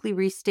 typically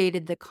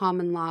restated the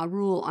common law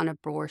rule on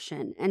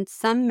abortion, and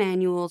some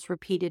manuals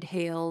repeated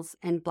Hale's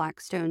and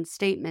Blackstone's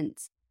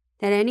statements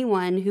that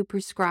anyone who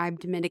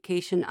prescribed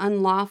medication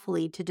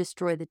unlawfully to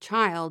destroy the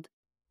child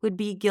would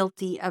be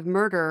guilty of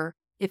murder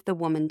if the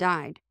woman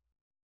died.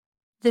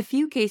 The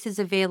few cases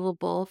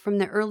available from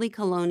the early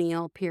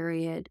colonial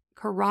period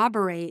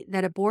corroborate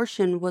that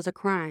abortion was a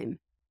crime.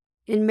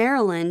 In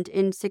Maryland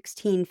in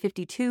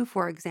 1652,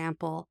 for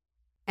example,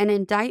 an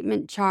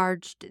indictment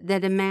charged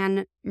that a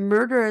man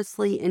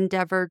murderously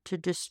endeavored to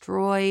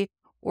destroy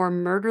or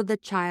murder the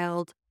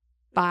child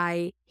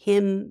by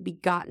him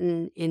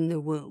begotten in the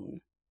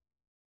womb.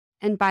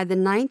 And by the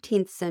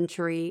 19th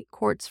century,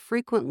 courts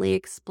frequently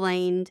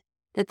explained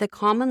that the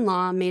common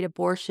law made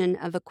abortion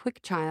of a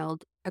quick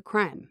child a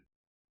crime.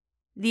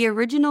 The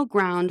original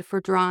ground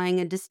for drawing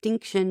a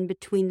distinction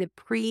between the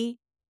pre-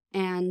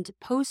 and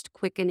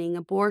post-quickening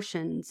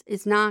abortions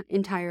is not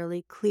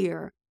entirely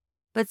clear,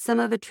 but some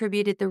have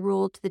attributed the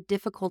rule to the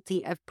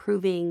difficulty of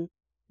proving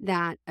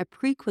that a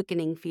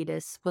pre-quickening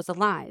fetus was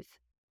alive.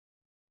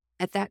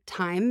 At that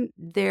time,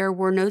 there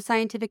were no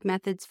scientific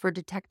methods for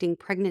detecting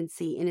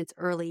pregnancy in its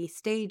early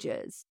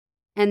stages,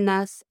 and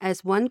thus,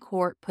 as one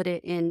court put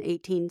it in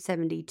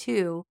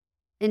 1872,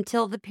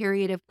 until the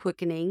period of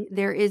quickening,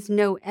 there is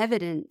no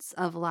evidence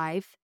of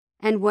life,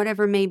 and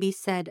whatever may be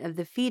said of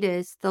the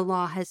fetus, the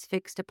law has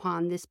fixed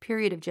upon this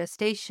period of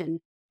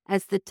gestation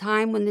as the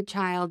time when the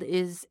child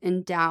is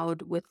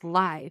endowed with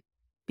life,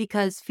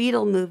 because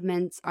fetal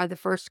movements are the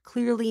first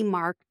clearly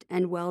marked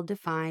and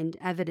well-defined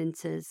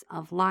evidences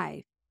of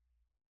life.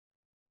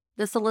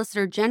 The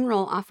Solicitor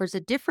General offers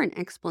a different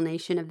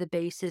explanation of the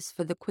basis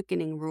for the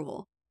quickening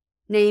rule,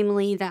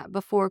 namely that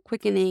before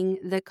quickening,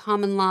 the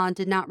common law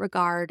did not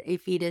regard a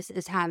fetus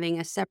as having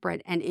a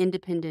separate and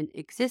independent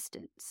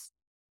existence.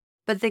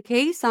 But the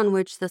case on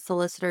which the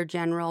Solicitor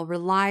General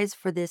relies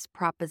for this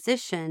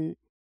proposition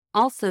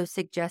also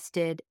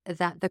suggested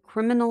that the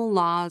criminal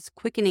law's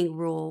quickening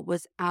rule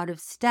was out of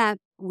step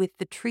with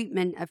the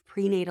treatment of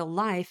prenatal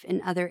life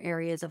in other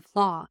areas of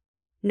law,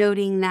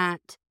 noting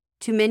that,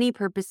 to many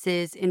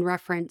purposes in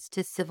reference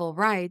to civil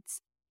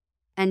rights,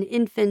 an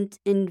infant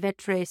in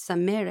vitro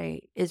samere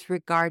is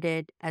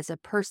regarded as a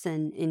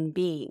person in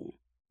being.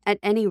 At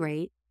any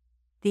rate,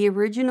 the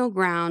original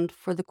ground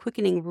for the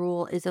quickening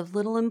rule is of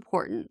little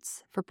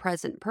importance for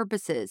present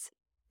purposes,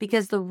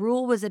 because the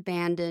rule was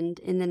abandoned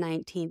in the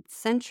 19th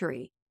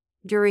century.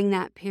 During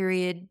that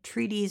period,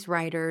 treatise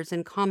writers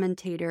and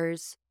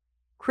commentators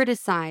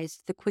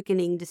criticized the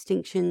quickening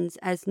distinctions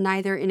as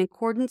neither in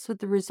accordance with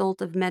the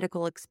result of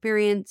medical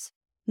experience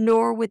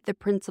nor with the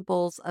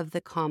principles of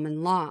the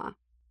common law.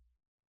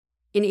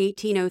 In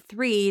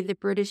 1803, the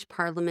British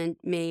Parliament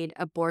made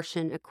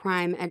abortion a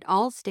crime at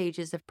all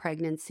stages of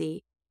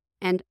pregnancy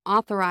and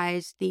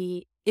authorized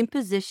the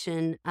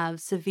imposition of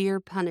severe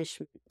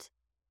punishment.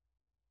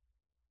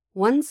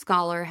 One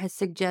scholar has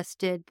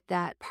suggested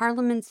that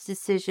Parliament's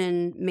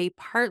decision may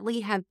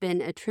partly have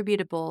been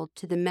attributable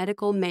to the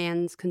medical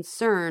man's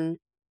concern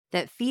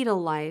that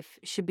fetal life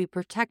should be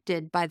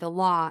protected by the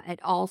law at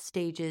all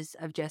stages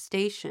of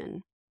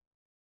gestation.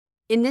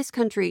 In this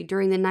country,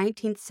 during the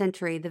 19th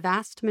century, the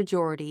vast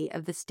majority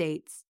of the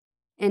states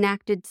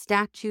enacted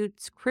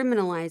statutes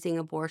criminalizing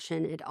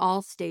abortion at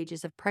all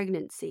stages of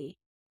pregnancy.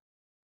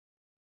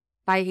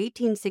 By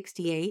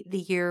 1868, the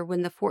year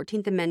when the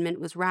 14th Amendment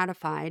was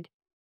ratified,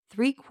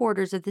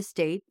 3/4 of the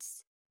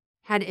states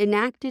had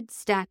enacted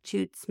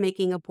statutes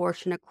making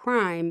abortion a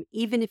crime,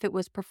 even if it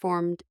was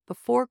performed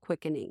before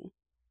quickening.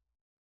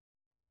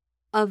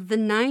 Of the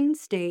 9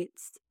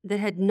 states that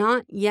had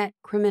not yet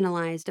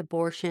criminalized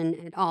abortion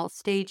at all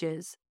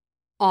stages,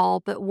 all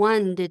but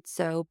one did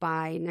so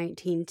by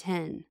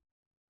 1910.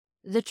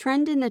 The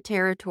trend in the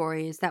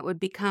territories that would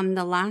become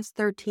the last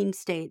 13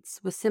 states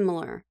was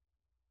similar.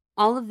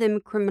 All of them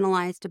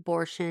criminalized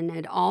abortion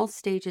at all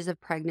stages of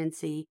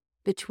pregnancy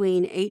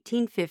between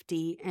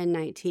 1850 and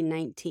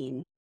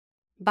 1919.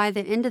 By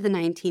the end of the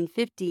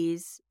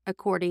 1950s,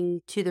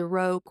 according to the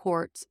Roe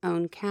Court's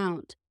own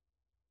count,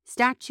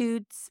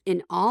 statutes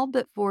in all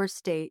but 4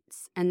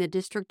 states and the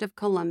District of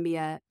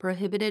Columbia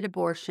prohibited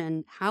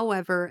abortion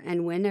however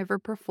and whenever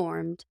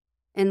performed,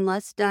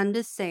 unless done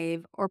to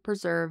save or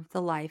preserve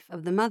the life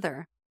of the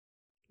mother.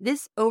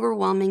 This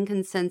overwhelming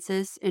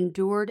consensus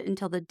endured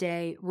until the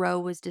day Roe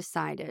was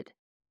decided.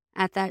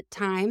 At that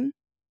time,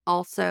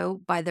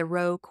 also by the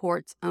Roe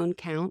Court's own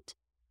count,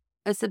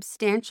 a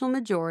substantial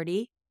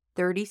majority,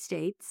 30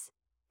 states,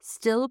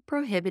 still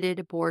prohibited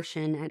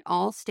abortion at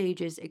all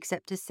stages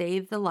except to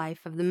save the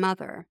life of the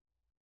mother.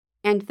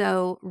 And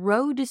though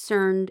Roe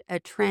discerned a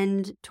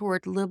trend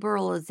toward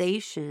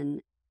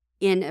liberalization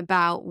in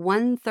about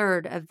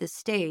 1/3 of the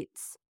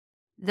states,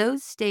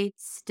 those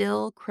states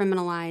still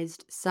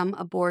criminalized some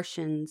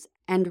abortions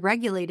and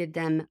regulated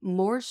them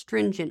more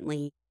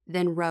stringently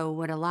than Roe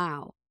would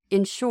allow.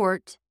 In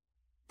short,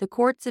 the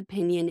court's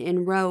opinion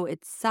in Roe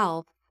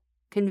itself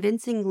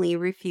convincingly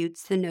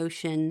refutes the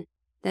notion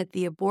that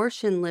the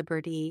abortion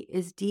liberty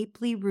is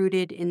deeply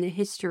rooted in the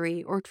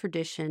history or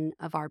tradition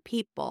of our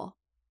people.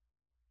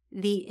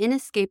 The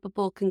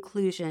inescapable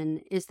conclusion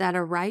is that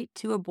a right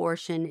to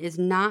abortion is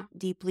not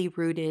deeply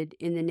rooted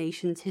in the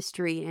nation's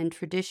history and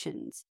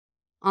traditions.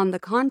 On the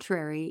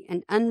contrary,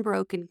 an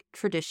unbroken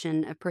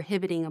tradition of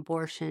prohibiting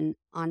abortion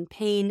on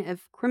pain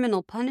of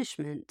criminal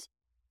punishment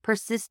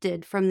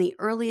persisted from the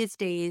earliest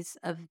days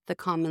of the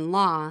common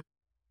law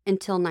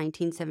until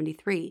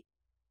 1973.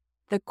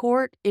 The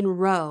court in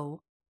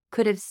Roe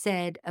could have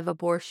said of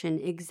abortion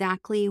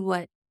exactly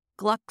what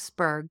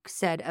Glucksberg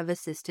said of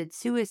assisted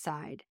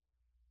suicide.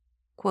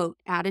 Quote,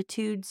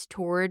 attitudes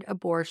toward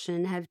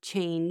abortion have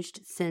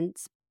changed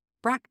since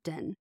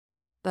Bracton,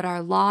 but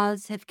our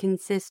laws have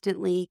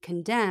consistently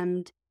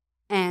condemned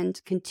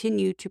and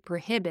continue to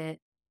prohibit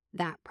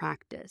that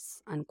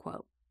practice,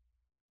 unquote.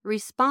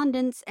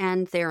 Respondents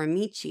and their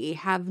amici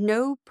have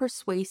no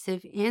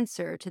persuasive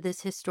answer to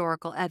this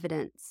historical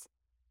evidence.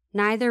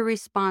 Neither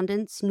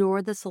respondents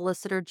nor the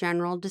Solicitor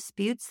General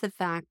disputes the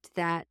fact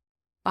that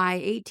by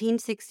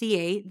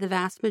 1868, the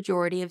vast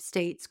majority of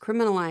states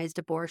criminalized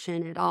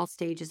abortion at all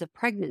stages of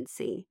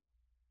pregnancy.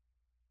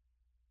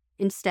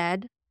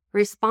 Instead,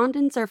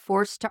 Respondents are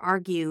forced to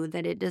argue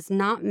that it does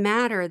not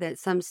matter that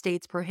some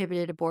states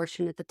prohibited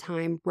abortion at the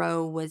time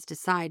Roe was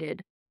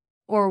decided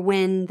or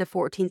when the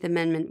 14th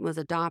Amendment was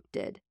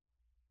adopted.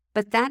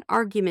 But that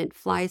argument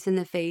flies in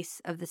the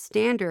face of the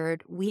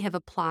standard we have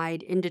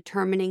applied in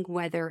determining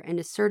whether an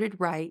asserted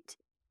right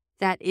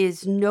that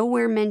is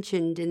nowhere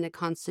mentioned in the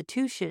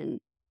Constitution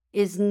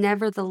is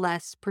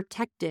nevertheless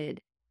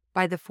protected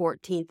by the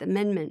 14th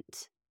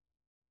Amendment.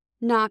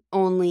 Not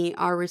only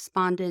are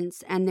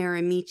respondents and their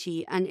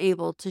amici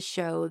unable to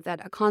show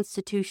that a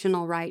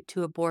constitutional right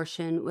to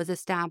abortion was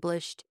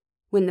established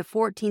when the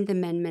 14th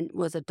Amendment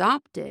was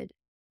adopted,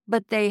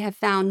 but they have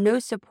found no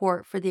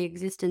support for the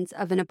existence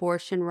of an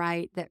abortion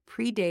right that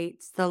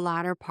predates the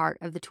latter part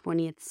of the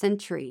 20th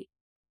century.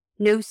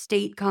 No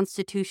state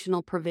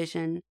constitutional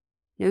provision,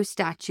 no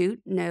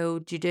statute, no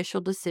judicial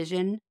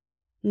decision,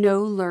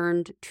 no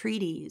learned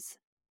treatise.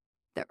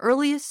 The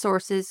earliest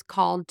sources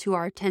called to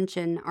our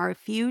attention are a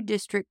few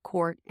district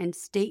court and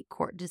state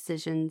court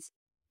decisions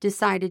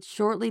decided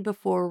shortly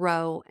before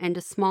Roe and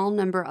a small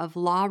number of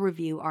law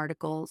review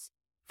articles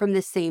from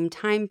the same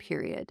time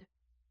period.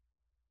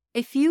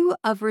 A few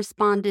of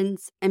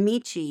respondents'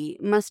 amici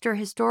muster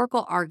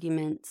historical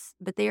arguments,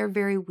 but they are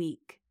very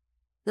weak.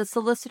 The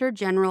Solicitor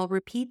General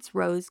repeats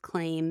Roe's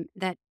claim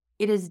that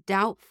it is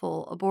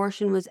doubtful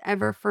abortion was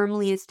ever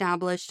firmly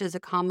established as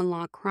a common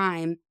law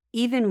crime,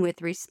 even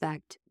with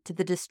respect to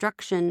the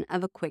destruction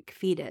of a quick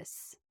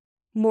fetus.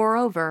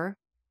 Moreover,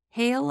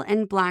 Hale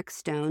and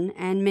Blackstone,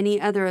 and many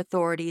other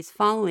authorities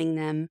following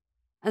them,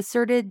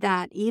 asserted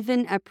that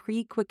even a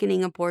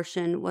pre-quickening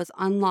abortion was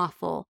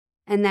unlawful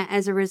and that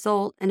as a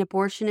result, an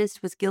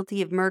abortionist was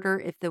guilty of murder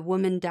if the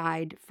woman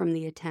died from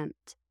the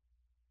attempt.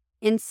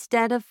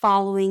 Instead of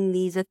following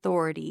these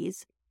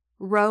authorities,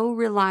 Roe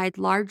relied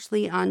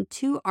largely on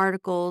two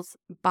articles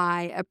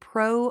by a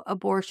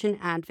pro-abortion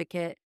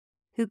advocate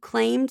who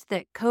claimed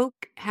that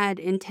Koch had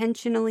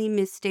intentionally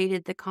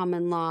misstated the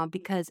common law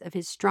because of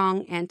his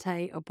strong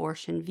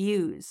anti-abortion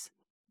views.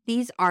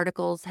 These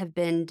articles have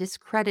been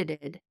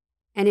discredited,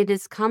 and it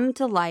has come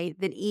to light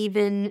that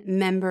even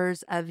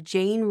members of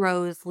Jane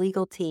Roe's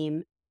legal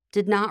team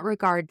did not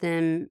regard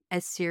them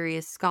as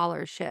serious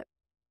scholarship.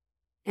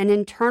 An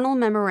internal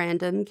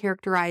memorandum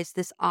characterized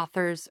this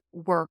author's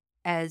work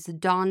as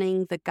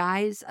donning the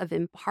guise of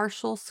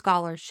impartial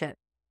scholarship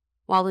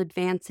while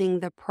advancing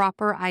the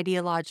proper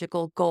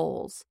ideological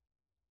goals.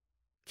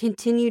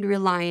 Continued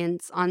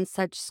reliance on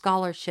such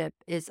scholarship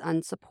is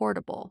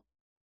unsupportable.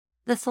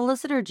 The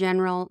Solicitor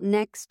General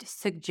next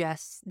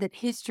suggests that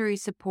history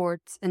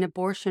supports an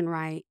abortion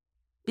right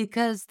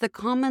because the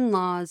common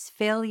law's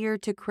failure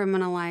to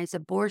criminalize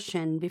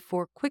abortion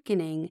before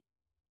quickening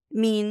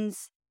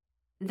means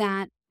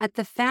that at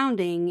the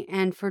founding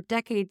and for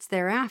decades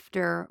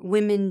thereafter,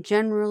 women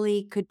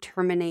generally could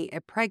terminate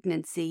a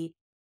pregnancy,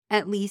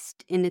 at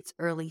least in its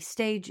early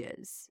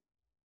stages.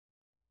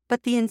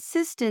 But the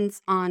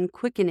insistence on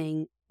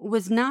quickening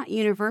was not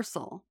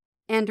universal,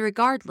 and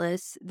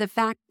regardless, the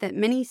fact that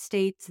many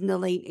states in the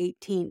late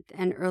 18th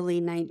and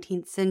early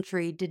 19th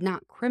century did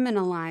not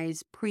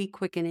criminalize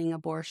pre-quickening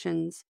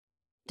abortions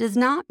does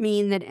not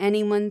mean that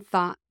anyone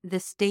thought the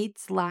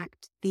states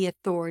lacked the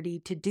authority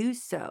to do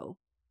so.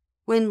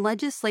 When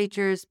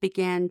legislatures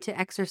began to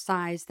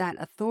exercise that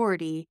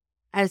authority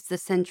as the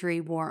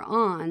century wore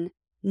on,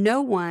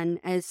 no one,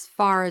 as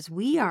far as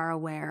we are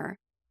aware,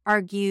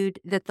 argued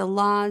that the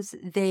laws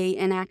they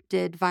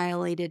enacted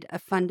violated a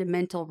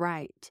fundamental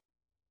right.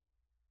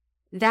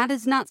 That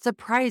is not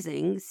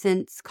surprising,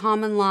 since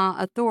common law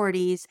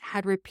authorities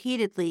had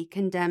repeatedly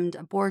condemned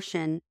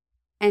abortion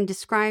and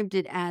described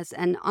it as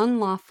an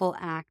unlawful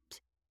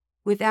act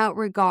without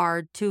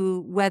regard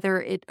to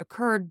whether it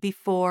occurred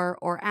before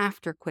or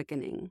after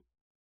quickening.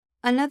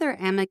 Another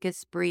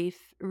amicus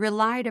brief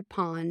relied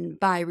upon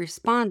by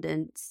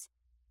respondents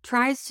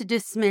tries to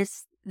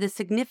dismiss the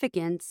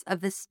significance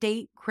of the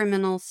state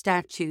criminal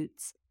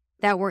statutes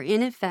that were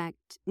in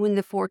effect when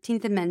the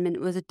 14th Amendment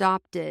was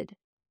adopted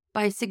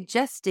by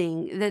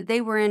suggesting that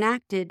they were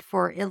enacted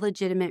for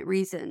illegitimate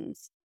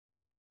reasons.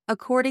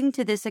 According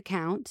to this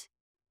account,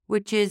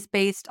 which is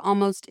based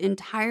almost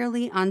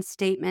entirely on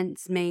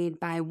statements made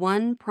by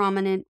one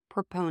prominent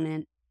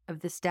proponent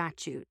of the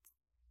statute,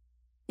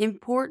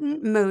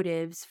 important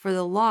motives for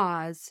the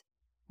laws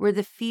were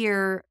the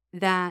fear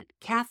that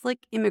Catholic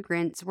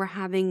immigrants were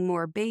having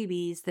more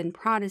babies than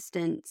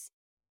Protestants,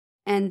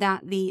 and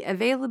that the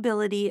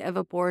availability of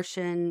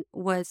abortion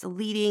was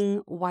leading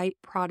white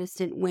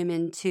Protestant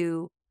women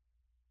to,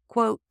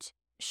 quote,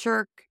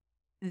 shirk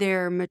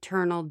their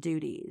maternal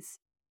duties.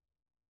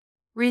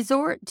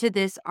 Resort to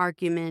this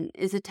argument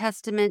is a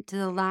testament to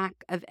the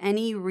lack of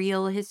any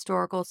real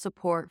historical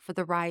support for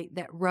the right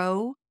that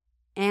Roe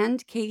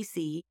and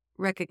Casey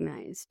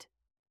recognized.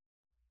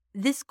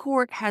 This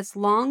court has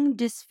long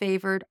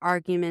disfavored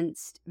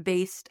arguments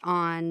based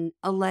on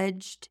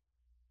alleged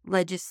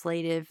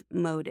legislative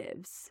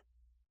motives.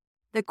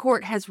 The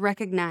court has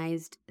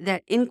recognized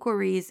that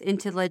inquiries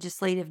into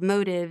legislative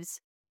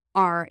motives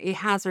are a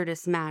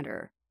hazardous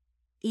matter,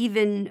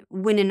 even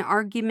when an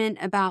argument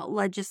about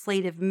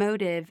legislative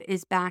motive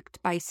is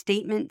backed by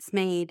statements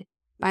made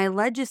by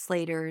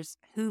legislators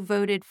who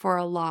voted for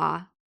a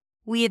law.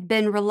 We have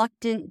been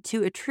reluctant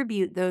to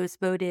attribute those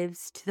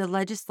motives to the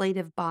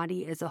legislative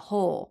body as a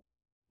whole.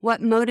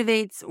 What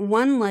motivates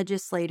one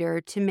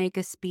legislator to make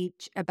a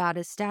speech about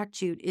a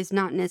statute is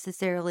not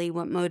necessarily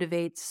what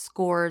motivates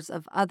scores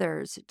of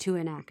others to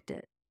enact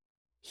it.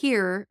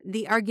 Here,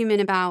 the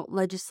argument about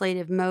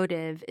legislative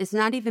motive is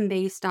not even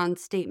based on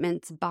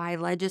statements by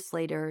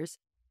legislators,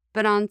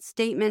 but on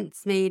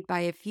statements made by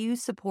a few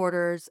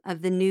supporters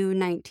of the new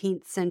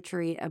 19th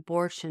century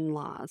abortion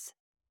laws.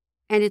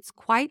 And it's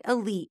quite a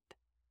leap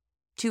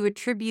to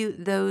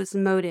attribute those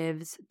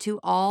motives to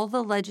all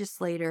the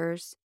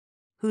legislators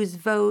whose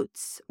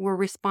votes were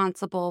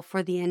responsible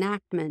for the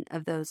enactment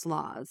of those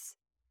laws.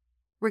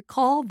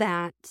 Recall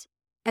that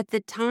at the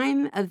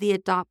time of the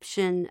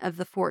adoption of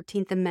the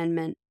 14th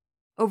Amendment,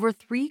 over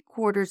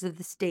 3/4 of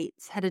the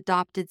states had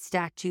adopted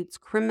statutes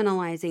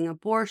criminalizing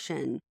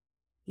abortion,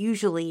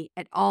 usually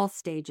at all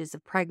stages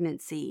of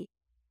pregnancy,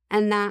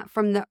 and that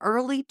from the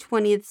early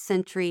 20th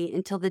century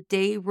until the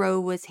day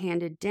Roe was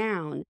handed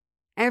down,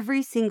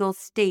 every single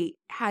state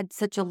had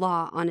such a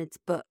law on its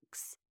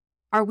books.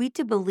 Are we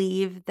to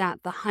believe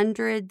that the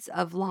hundreds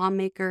of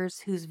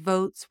lawmakers whose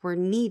votes were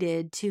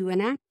needed to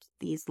enact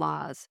these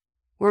laws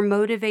were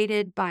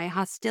motivated by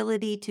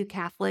hostility to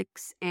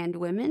Catholics and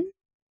women?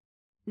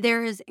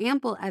 There is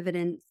ample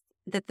evidence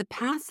that the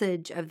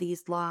passage of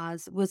these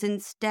laws was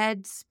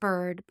instead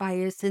spurred by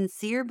a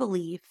sincere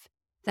belief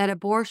that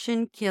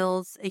abortion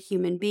kills a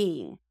human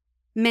being.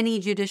 Many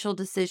judicial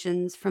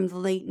decisions from the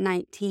late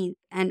 19th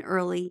and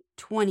early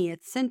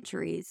 20th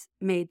centuries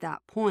made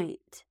that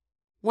point.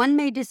 One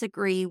may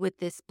disagree with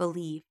this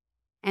belief,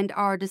 and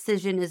our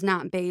decision is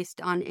not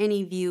based on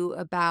any view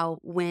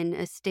about when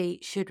a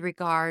state should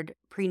regard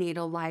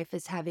prenatal life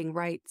as having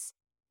rights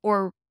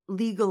or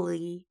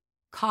legally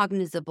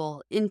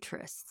cognizable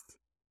interests.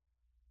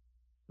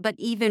 But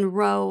even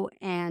Roe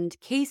and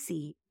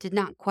Casey did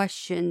not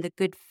question the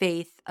good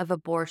faith of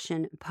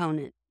abortion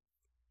opponents.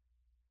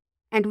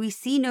 And we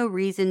see no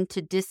reason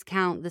to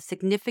discount the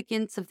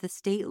significance of the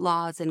state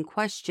laws in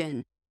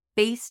question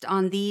based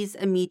on these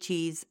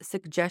amici's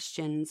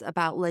suggestions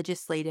about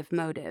legislative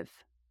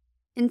motive.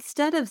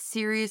 Instead of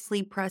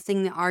seriously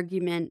pressing the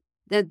argument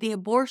that the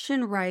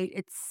abortion right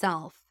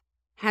itself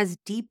has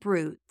deep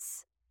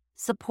roots,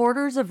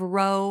 supporters of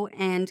Roe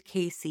and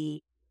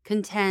Casey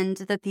contend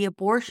that the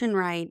abortion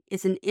right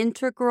is an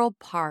integral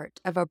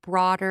part of a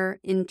broader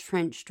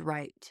entrenched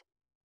right.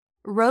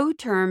 Roe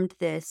termed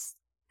this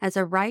as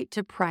a right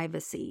to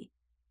privacy,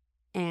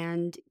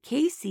 and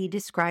Casey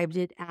described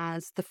it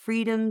as the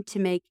freedom to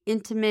make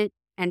intimate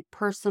and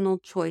personal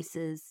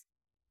choices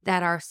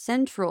that are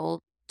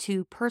central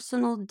to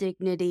personal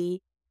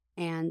dignity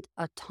and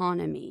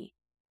autonomy.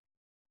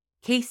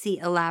 Casey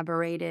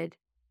elaborated,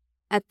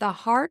 "At the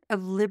heart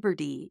of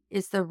liberty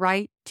is the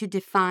right to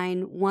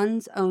define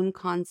one's own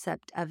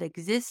concept of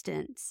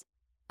existence,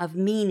 of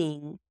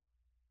meaning,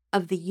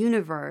 of the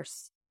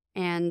universe,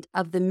 and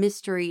of the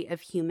mystery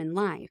of human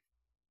life."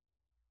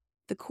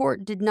 The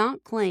court did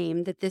not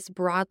claim that this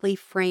broadly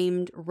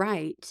framed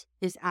right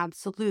is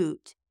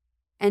absolute,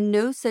 and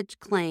no such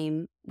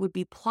claim would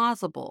be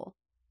plausible.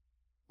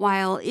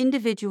 While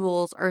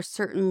individuals are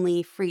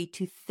certainly free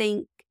to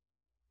think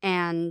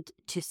and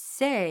to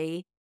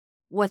say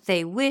what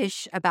they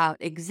wish about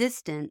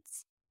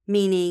existence,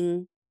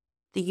 meaning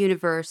the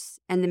universe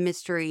and the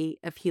mystery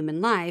of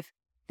human life,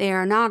 they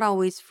are not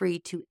always free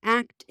to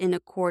act in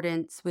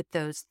accordance with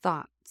those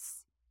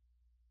thoughts.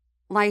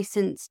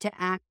 License to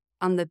act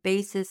on the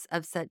basis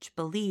of such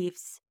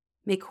beliefs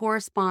may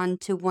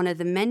correspond to one of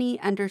the many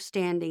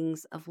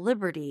understandings of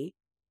liberty,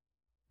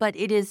 but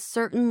it is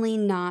certainly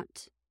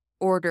not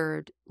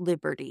ordered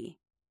liberty.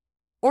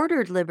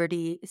 Ordered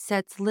liberty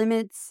sets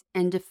limits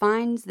and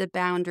defines the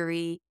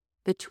boundary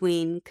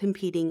between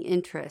competing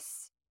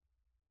interests.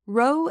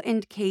 Roe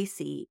and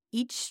Casey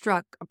each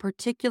struck a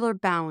particular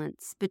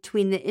balance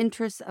between the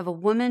interests of a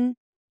woman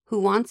who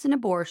wants an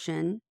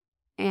abortion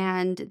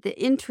and the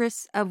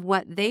interests of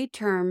what they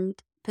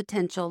termed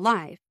potential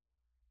life.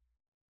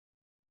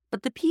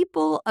 But the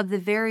people of the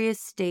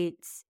various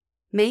states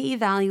may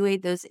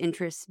evaluate those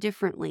interests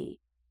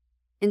differently.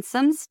 In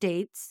some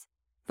states,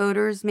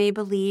 voters may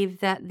believe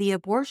that the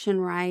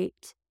abortion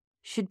right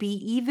should be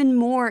even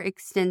more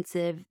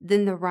extensive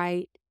than the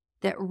right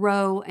that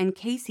Roe and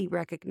Casey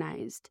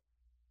recognized.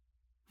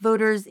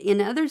 Voters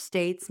in other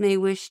states may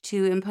wish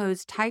to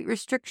impose tight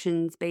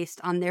restrictions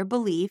based on their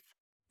belief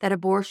that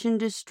abortion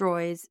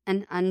destroys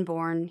an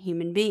unborn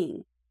human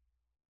being.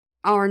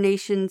 Our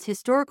nation's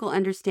historical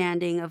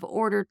understanding of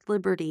ordered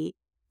liberty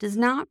does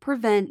not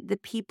prevent the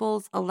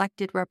people's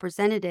elected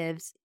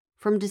representatives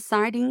from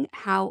deciding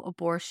how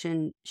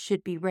abortion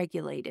should be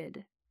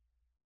regulated.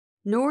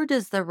 Nor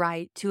does the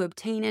right to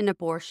obtain an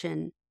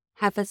abortion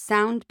have a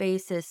sound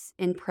basis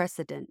in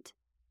precedent.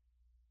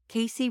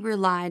 Casey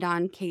relied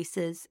on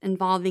cases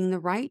involving the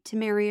right to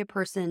marry a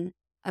person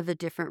of a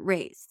different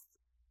race.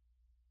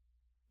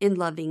 in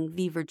Loving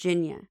v.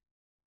 Virginia,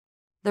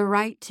 the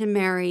right to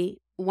marry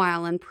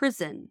while in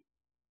prison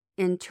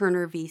in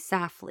Turner v.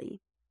 Safley,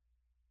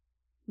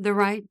 the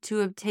right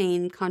to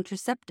obtain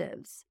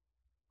contraceptives,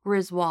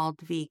 Griswold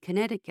v.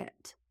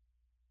 Connecticut,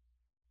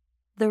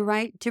 the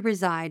right to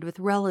reside with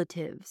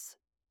relatives,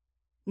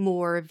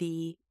 Moore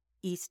v.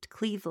 East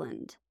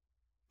Cleveland,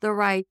 the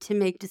right to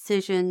make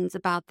decisions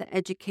about the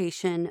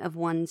education of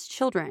one's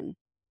children,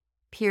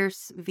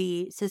 Pierce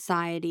v.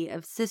 Society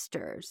of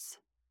Sisters,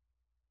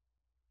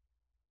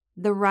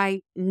 the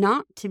right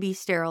not to be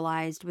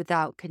sterilized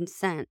without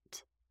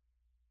consent,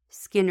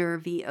 Skinner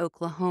v.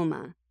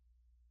 Oklahoma,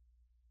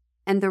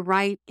 and the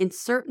right in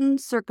certain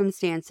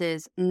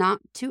circumstances not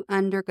to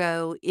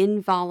undergo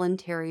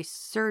involuntary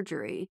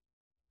surgery,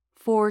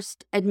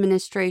 forced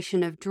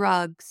administration of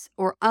drugs,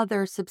 or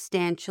other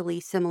substantially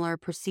similar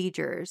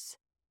procedures.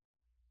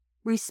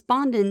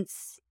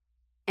 Respondents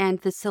and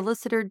the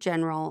Solicitor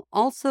General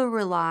also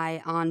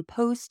rely on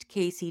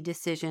post-Casey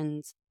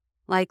decisions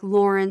like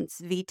Lawrence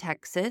v.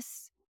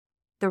 Texas,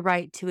 the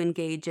right to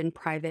engage in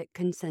private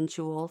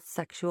consensual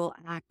sexual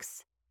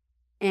acts,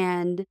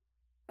 and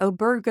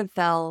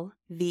Obergefell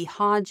v.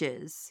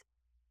 Hodges,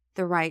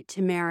 the right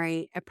to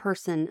marry a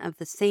person of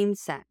the same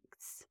sex.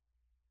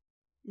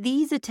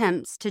 These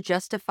attempts to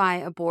justify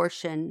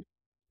abortion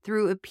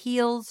through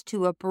appeals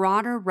to a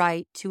broader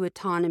right to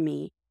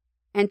autonomy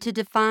and to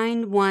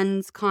define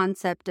one's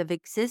concept of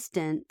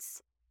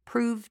existence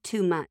prove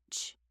too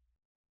much.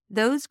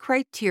 Those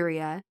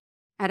criteria,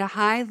 at a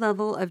high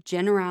level of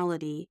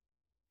generality,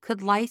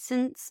 could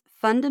license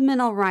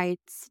fundamental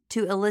rights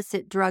to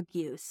illicit drug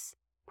use,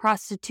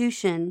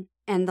 prostitution,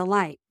 and the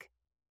like.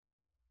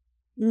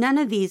 None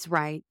of these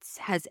rights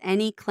has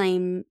any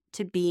claim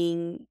to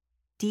being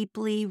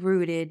deeply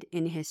rooted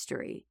in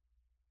history.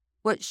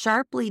 What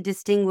sharply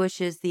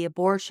distinguishes the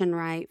abortion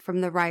right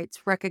from the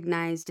rights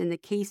recognized in the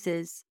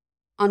cases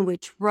on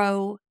which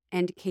Roe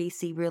and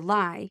Casey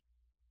rely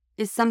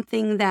is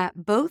something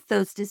that both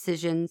those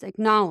decisions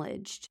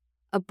acknowledged.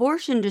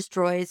 Abortion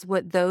destroys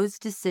what those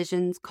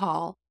decisions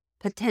call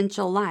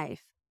potential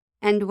life,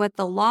 and what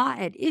the law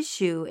at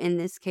issue in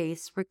this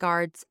case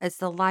regards as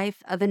the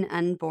life of an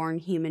unborn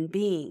human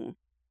being.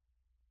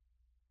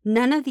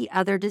 None of the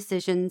other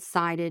decisions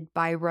cited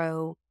by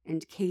Roe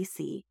and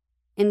Casey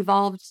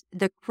involved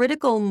the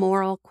critical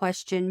moral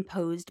question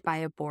posed by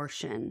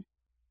abortion.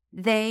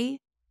 They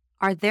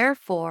are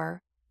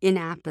therefore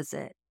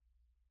inapposite.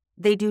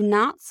 They do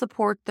not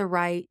support the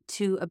right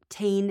to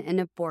obtain an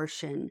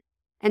abortion,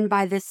 and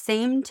by the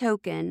same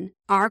token,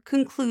 our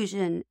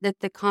conclusion that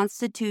the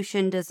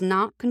Constitution does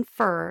not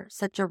confer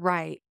such a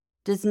right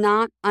does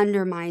not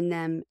undermine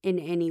them in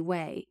any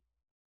way.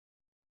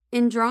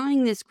 In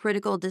drawing this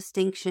critical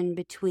distinction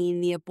between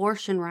the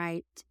abortion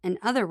right and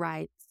other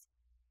rights,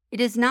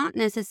 it is not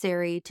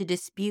necessary to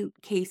dispute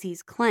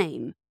Casey's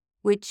claim,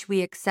 which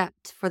we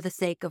accept for the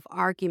sake of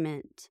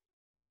argument,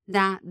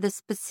 that the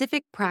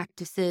specific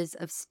practices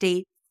of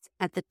states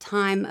at the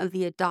time of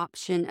the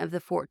adoption of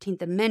the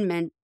 14th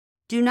Amendment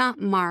do not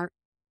mark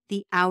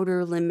the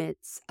outer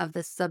limits of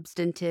the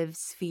substantive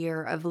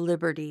sphere of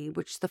liberty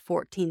which the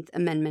 14th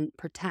Amendment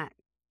protects.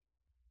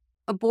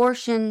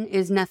 Abortion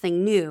is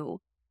nothing new.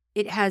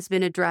 It has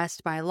been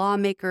addressed by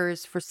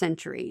lawmakers for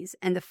centuries,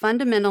 and the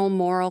fundamental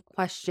moral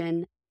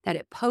question that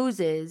it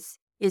poses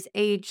is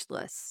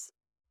ageless.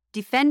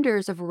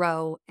 Defenders of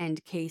Roe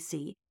and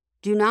Casey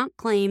do not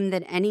claim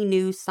that any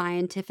new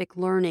scientific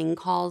learning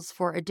calls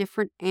for a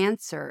different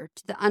answer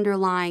to the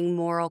underlying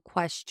moral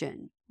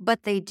question,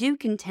 but they do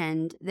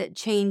contend that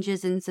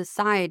changes in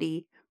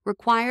society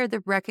require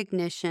the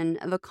recognition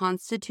of a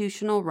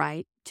constitutional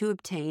right to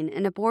obtain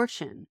an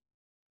abortion.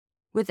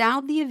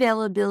 Without the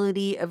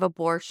availability of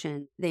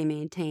abortion, they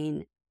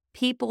maintain,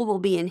 people will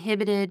be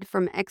inhibited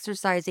from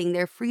exercising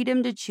their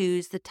freedom to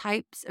choose the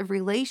types of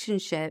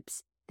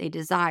relationships they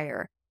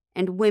desire,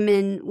 and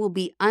women will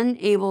be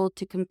unable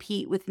to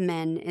compete with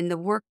men in the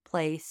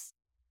workplace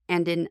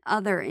and in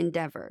other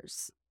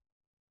endeavors.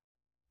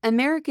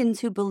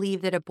 Americans who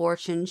believe that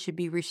abortion should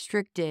be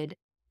restricted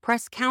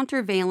press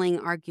countervailing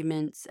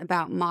arguments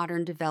about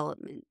modern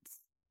developments.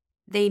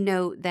 They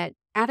note that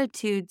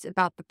attitudes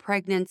about the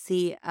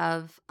pregnancy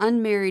of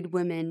unmarried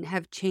women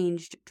have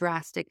changed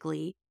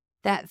drastically,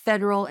 that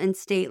federal and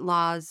state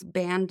laws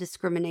ban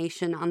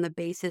discrimination on the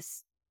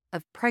basis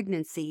of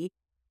pregnancy,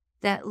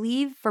 that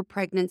leave for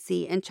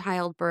pregnancy and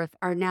childbirth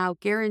are now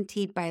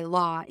guaranteed by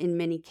law in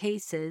many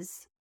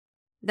cases,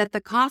 that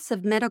the costs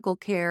of medical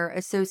care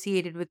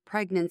associated with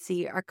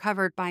pregnancy are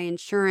covered by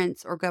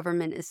insurance or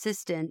government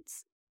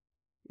assistance,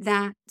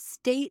 that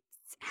states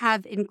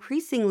have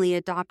increasingly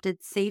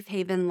adopted safe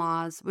haven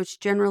laws which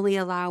generally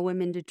allow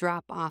women to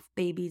drop off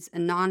babies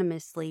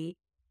anonymously,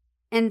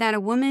 and that a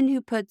woman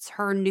who puts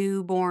her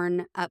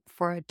newborn up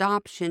for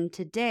adoption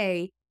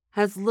today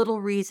has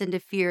little reason to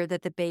fear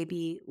that the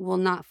baby will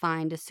not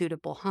find a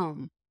suitable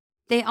home.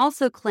 They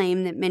also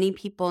claim that many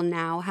people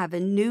now have a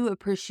new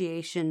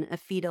appreciation of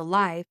fetal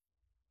life,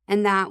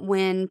 and that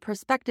when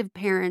prospective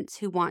parents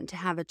who want to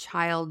have a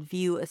child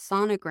view a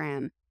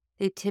sonogram,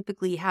 They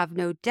typically have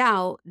no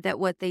doubt that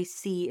what they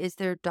see is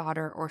their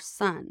daughter or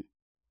son.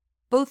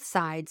 Both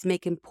sides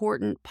make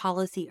important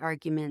policy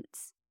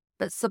arguments,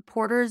 but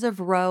supporters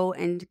of Roe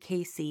and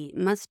Casey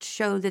must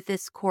show that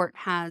this court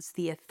has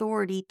the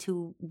authority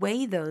to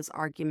weigh those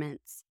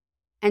arguments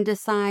and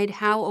decide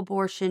how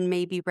abortion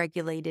may be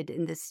regulated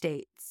in the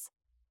states.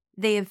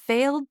 They have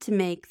failed to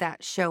make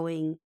that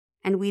showing,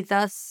 and we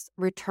thus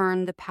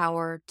return the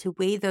power to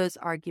weigh those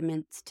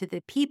arguments to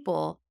the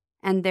people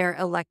and their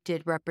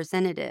elected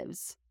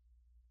representatives.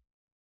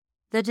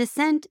 The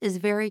dissent is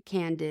very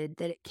candid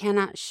that it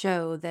cannot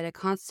show that a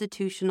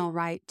constitutional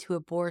right to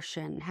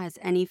abortion has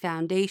any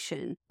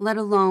foundation, let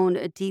alone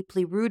a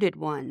deeply rooted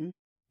one,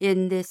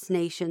 in this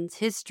nation's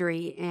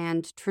history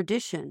and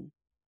tradition.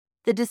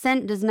 The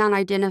dissent does not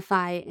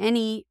identify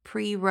any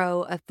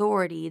pre-Roe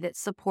authority that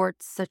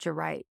supports such a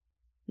right.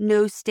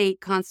 No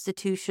state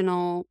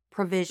constitutional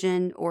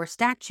provision or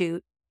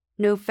statute,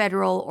 no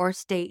federal or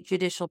state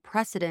judicial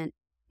precedent,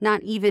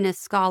 not even a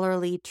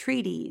scholarly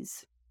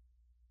treatise.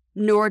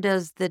 Nor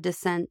does the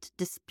dissent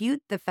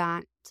dispute the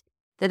fact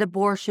that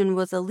abortion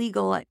was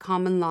illegal at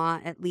common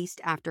law, at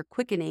least after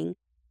quickening,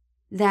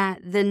 that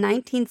the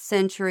 19th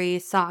century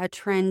saw a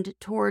trend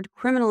toward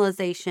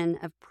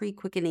criminalization of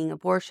pre-quickening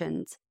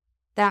abortions,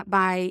 that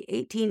by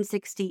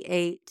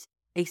 1868,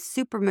 a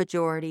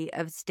supermajority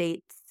of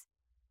states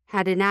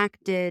had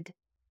enacted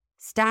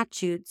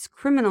statutes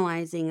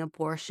criminalizing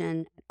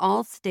abortion at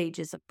all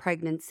stages of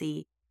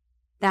pregnancy,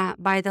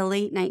 that by the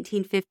late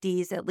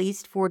 1950s, at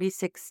least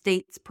 46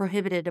 states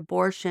prohibited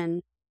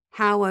abortion,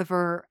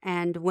 however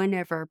and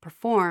whenever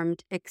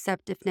performed,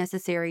 except if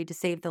necessary to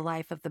save the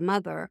life of the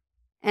mother,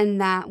 and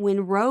that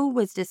when Roe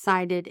was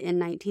decided in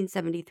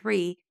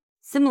 1973,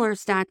 similar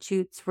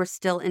statutes were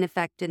still in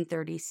effect in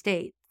 30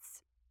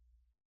 states.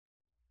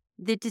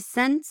 The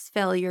dissent's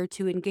failure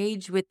to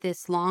engage with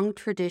this long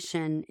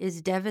tradition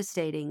is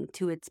devastating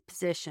to its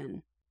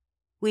position.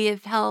 We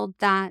have held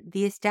that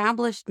the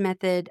established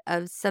method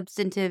of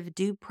substantive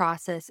due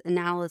process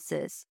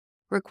analysis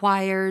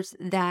requires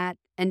that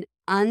an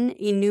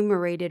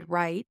unenumerated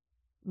right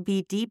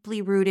be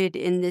deeply rooted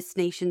in this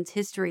nation's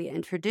history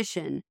and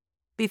tradition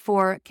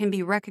before it can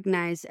be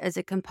recognized as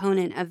a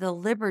component of the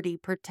liberty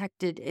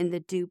protected in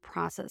the Due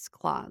Process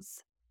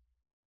Clause.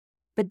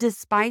 But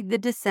despite the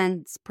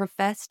dissent's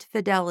professed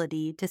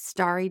fidelity to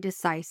stare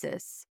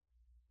decisis,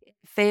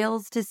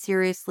 fails to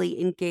seriously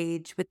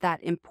engage with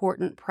that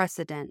important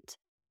precedent,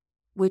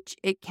 which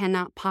it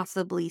cannot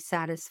possibly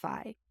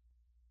satisfy.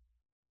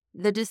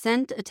 The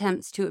dissent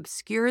attempts to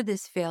obscure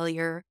this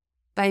failure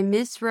by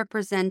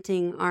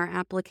misrepresenting our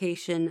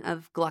application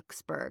of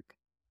Glucksberg.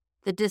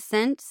 The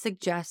dissent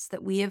suggests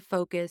that we have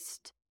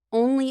focused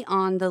only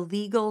on the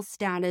legal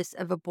status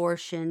of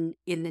abortion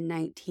in the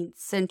 19th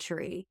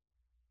century.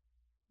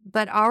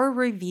 But our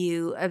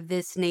review of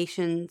this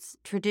nation's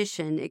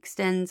tradition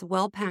extends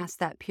well past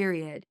that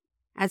period,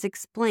 as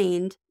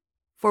explained,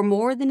 for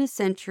more than a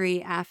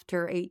century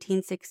after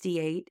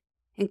 1868,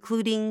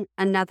 including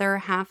another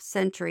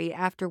half-century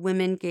after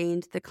women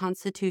gained the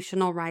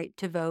constitutional right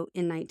to vote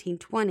in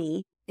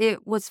 1920,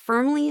 it was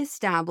firmly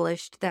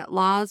established that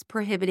laws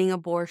prohibiting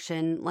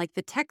abortion, like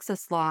the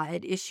Texas law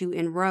at issue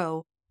in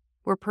Roe,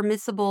 were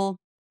permissible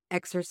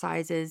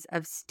exercises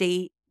of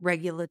state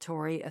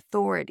regulatory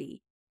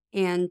authority.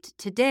 And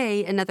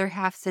today, another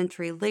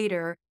half-century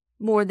later,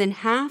 more than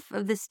half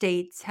of the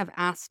states have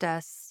asked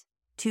us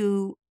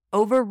to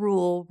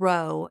overrule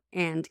Roe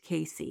and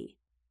Casey.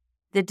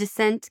 The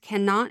dissent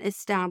cannot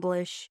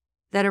establish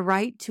that a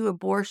right to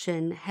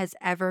abortion has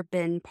ever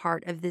been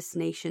part of this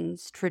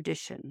nation's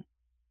tradition.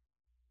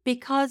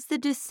 Because the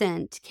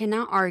dissent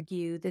cannot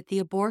argue that the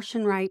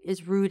abortion right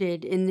is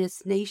rooted in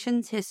this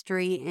nation's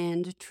history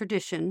and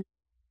tradition,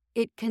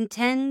 it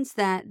contends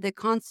that the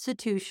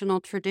constitutional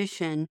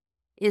tradition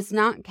is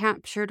not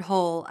captured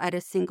whole at a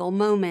single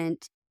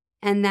moment,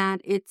 and that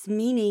its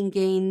meaning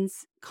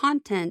gains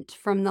content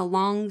from the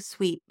long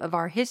sweep of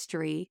our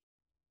history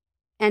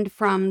and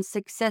from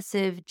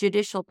successive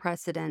judicial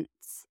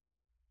precedents.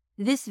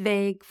 This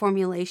vague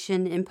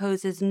formulation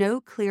imposes no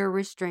clear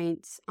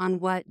restraints on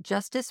what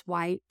Justice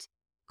White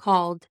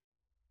called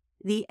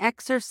the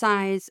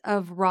exercise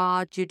of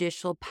raw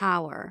judicial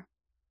power.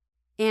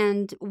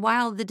 And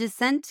while the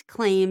dissent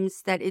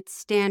claims that its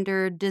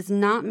standard does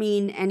not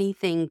mean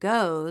anything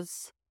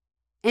goes,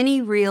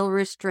 any real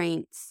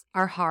restraints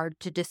are hard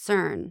to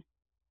discern.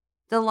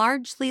 The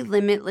largely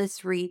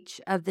limitless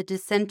reach of the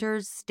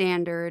dissenters'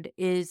 standard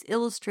is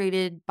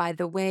illustrated by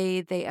the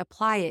way they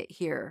apply it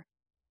here.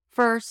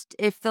 First,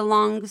 if the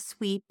long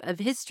sweep of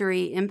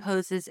history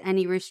imposes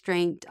any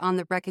restraint on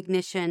the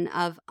recognition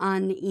of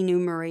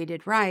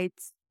unenumerated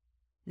rights,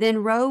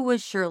 then Roe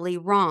was surely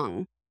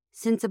wrong,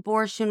 since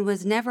abortion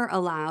was never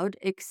allowed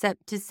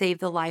except to save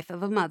the life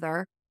of a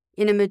mother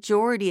in a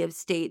majority of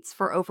states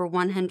for over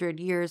 100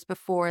 years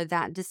before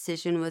that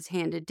decision was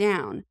handed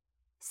down.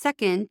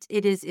 Second,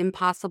 it is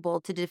impossible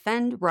to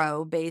defend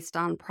Roe based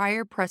on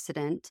prior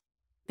precedent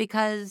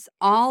because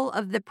all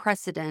of the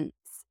precedents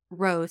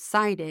Roe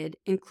cited,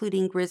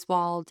 including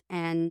Griswold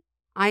and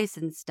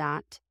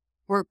Eisenstadt,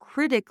 were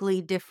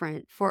critically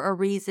different for a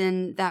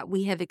reason that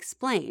we have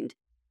explained.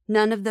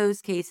 None of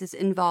those cases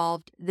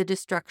involved the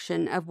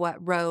destruction of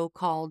what Roe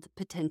called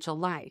potential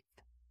life.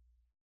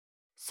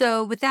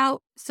 So,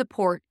 without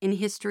support in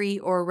history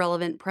or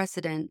relevant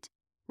precedent,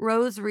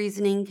 Roe's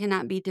reasoning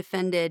cannot be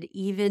defended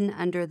even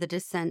under the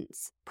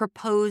dissent's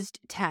proposed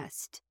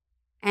test,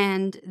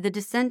 and the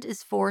dissent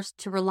is forced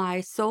to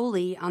rely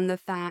solely on the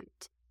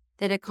fact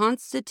that a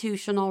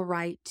constitutional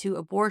right to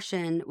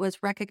abortion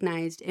was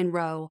recognized in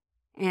Roe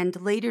and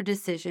later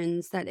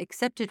decisions that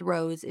accepted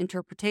Roe's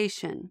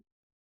interpretation.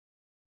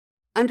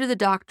 Under the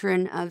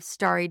doctrine of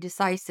stare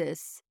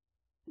decisis,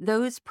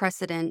 those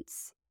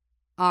precedents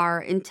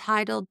are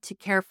entitled to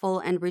careful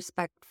and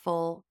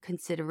respectful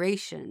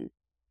consideration,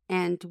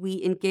 and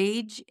we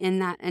engage in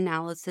that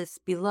analysis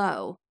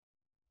below.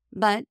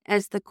 But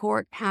as the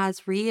court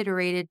has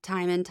reiterated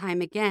time and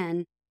time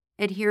again,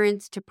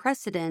 adherence to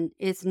precedent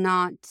is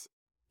not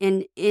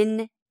an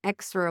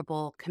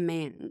inexorable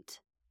command.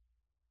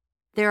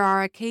 There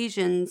are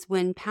occasions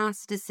when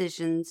past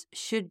decisions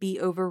should be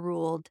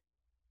overruled,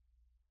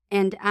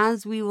 and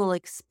as we will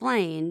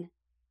explain,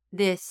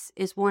 this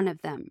is one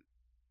of them.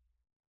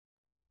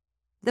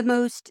 The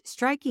most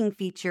striking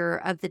feature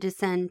of the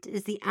dissent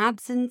is the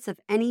absence of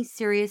any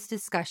serious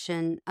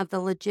discussion of the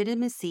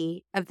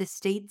legitimacy of the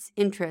state's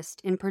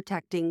interest in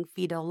protecting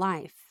fetal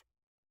life.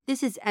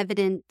 This is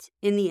evident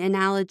in the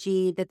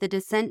analogy that the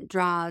dissent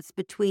draws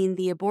between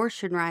the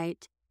abortion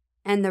right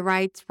and the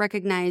rights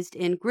recognized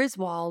in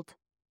Griswold,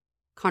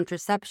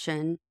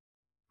 contraception,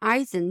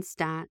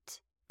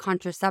 Eisenstadt,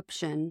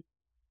 contraception,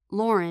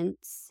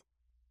 Lawrence,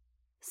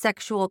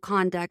 sexual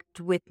conduct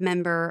with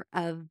member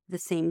of the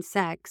same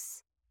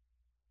sex,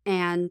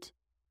 and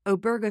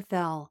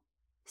Obergefell,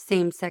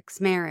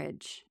 same-sex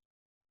marriage.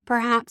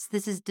 Perhaps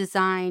this is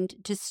designed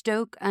to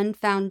stoke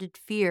unfounded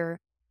fear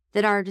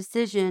that our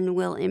decision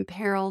will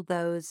imperil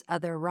those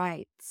other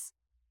rights.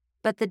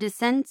 But the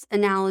dissent's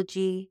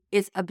analogy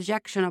is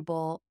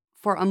objectionable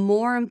for a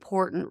more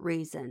important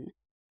reason.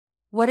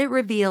 What it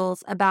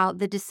reveals about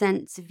the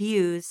dissent's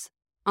views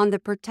on the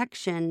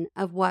protection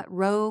of what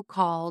Roe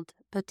called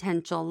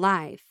potential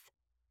life.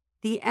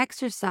 The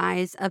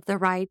exercise of the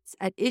rights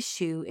at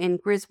issue in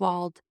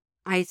Griswold,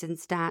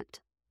 Eisenstadt,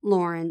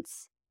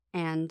 Lawrence,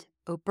 and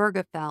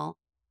Obergefell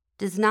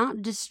does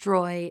not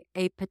destroy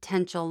a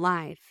potential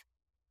life,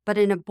 but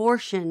an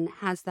abortion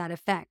has that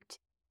effect.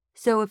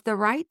 So if the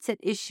rights at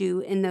issue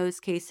in those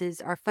cases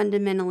are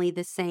fundamentally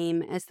the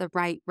same as the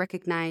right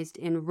recognized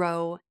in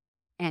Roe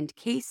and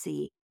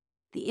Casey,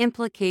 the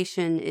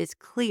implication is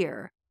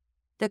clear.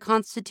 The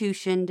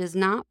Constitution does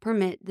not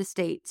permit the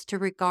states to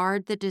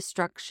regard the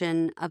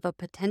destruction of a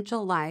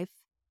potential life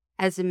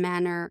as a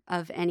matter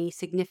of any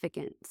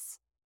significance.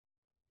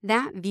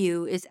 That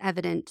view is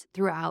evident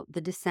throughout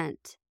the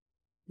dissent.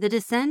 The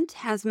dissent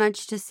has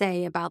much to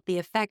say about the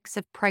effects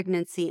of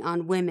pregnancy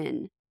on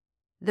women,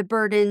 the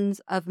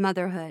burdens of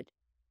motherhood,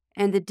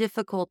 and the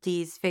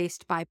difficulties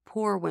faced by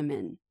poor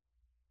women.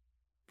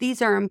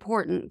 These are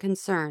important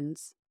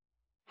concerns.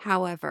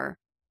 However,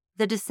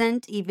 the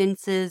dissent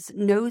evinces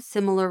no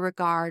similar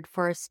regard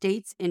for a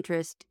state's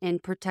interest in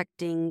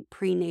protecting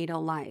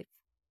prenatal life.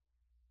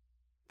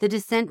 The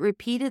dissent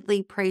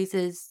repeatedly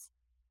praises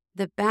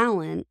the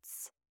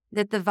balance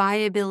that the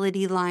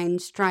viability line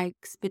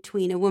strikes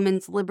between a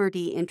woman's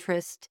liberty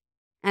interest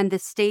and the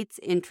state's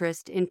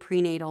interest in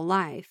prenatal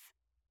life.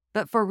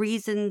 But for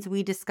reasons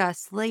we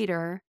discuss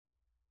later,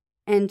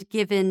 and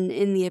given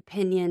in the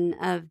opinion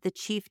of the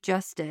Chief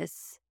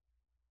Justice,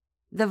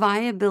 the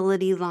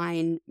viability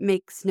line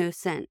makes no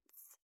sense.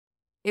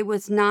 It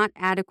was not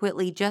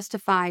adequately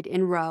justified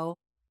in Roe,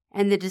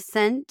 and the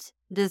dissent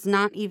does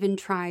not even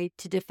try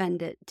to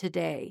defend it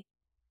today.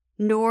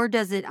 Nor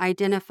does it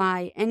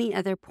identify any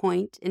other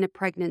point in a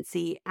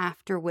pregnancy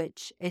after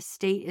which a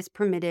state is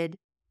permitted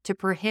to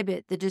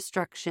prohibit the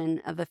destruction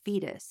of a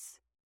fetus.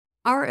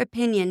 Our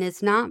opinion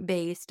is not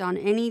based on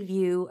any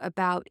view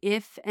about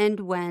if and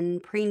when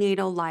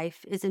prenatal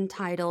life is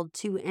entitled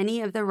to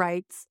any of the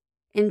rights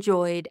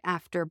enjoyed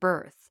after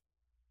birth.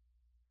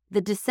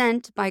 The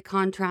dissent, by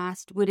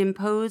contrast, would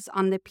impose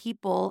on the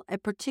people a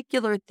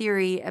particular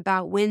theory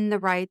about when the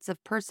rights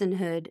of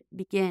personhood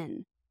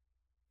begin.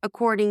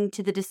 According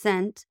to the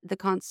dissent, the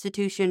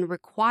Constitution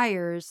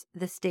requires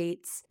the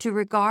states to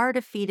regard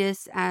a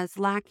fetus as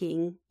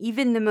lacking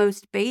even the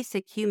most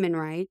basic human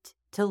right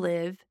to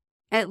live,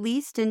 at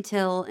least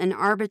until an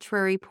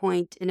arbitrary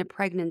point in a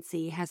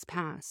pregnancy has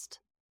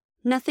passed.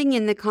 Nothing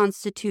in the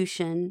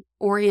Constitution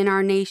or in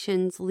our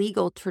nation's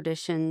legal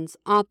traditions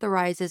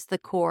authorizes the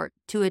court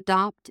to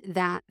adopt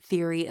that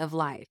theory of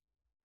life.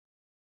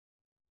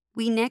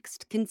 We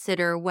next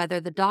consider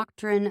whether the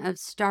doctrine of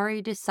stare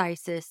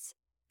decisis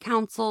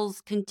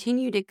counsels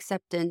continued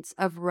acceptance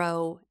of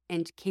Roe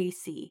and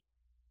Casey.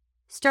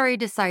 Stare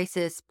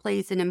decisis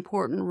plays an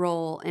important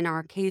role in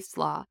our case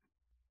law,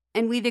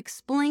 and we've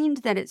explained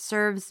that it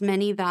serves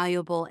many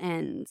valuable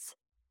ends.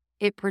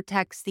 It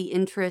protects the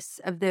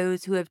interests of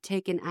those who have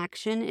taken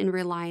action in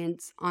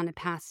reliance on a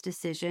past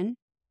decision.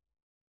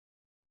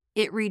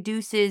 It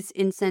reduces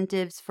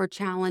incentives for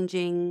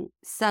challenging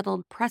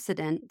settled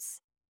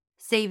precedents,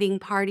 saving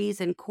parties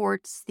and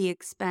courts the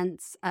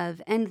expense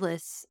of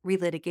endless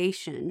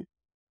relitigation.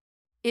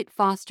 It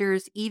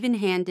fosters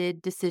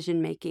even-handed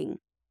decision-making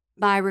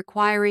by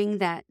requiring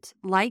that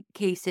like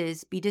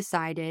cases be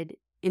decided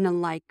in a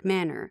like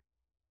manner.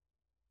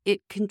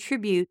 It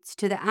contributes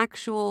to the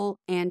actual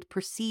and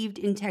perceived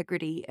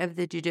integrity of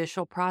the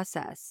judicial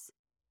process.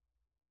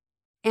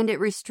 And it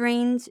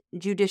restrains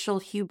judicial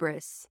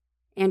hubris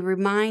and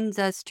reminds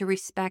us to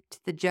respect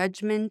the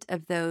judgment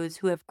of those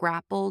who have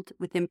grappled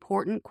with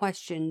important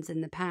questions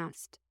in the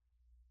past.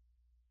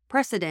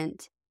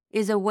 Precedent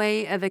is a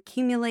way of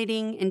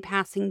accumulating and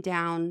passing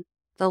down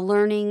the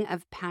learning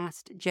of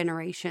past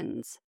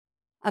generations,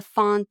 a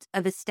font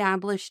of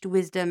established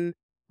wisdom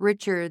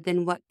richer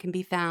than what can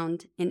be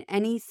found in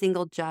any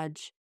single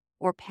judge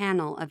or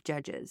panel of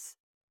judges.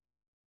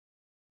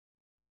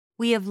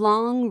 We have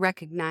long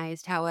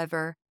recognized,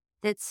 however,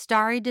 that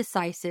stare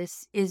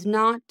decisis is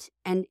not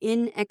an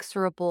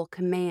inexorable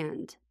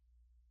command,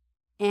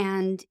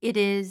 and it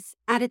is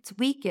at its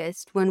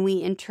weakest when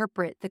we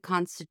interpret the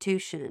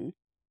Constitution.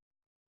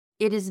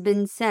 It has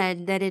been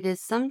said that it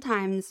is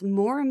sometimes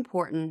more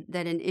important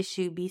that an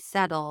issue be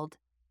settled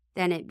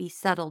than it be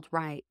settled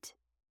right.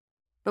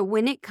 But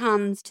when it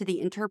comes to the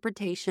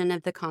interpretation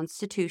of the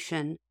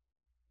Constitution,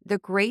 the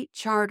great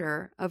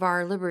charter of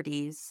our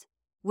liberties,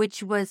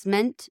 which was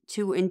meant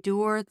to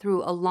endure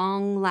through a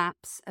long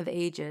lapse of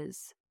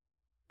ages,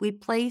 we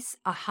place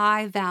a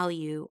high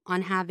value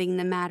on having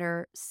the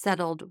matter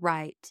settled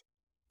right.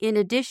 In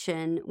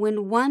addition,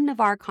 when one of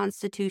our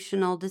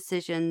constitutional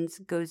decisions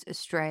goes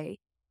astray,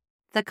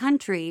 the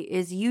country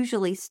is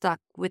usually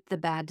stuck with the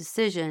bad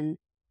decision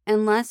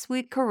unless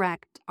we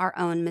correct our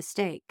own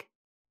mistake.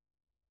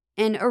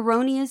 An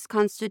erroneous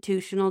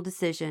constitutional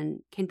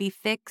decision can be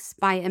fixed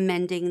by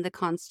amending the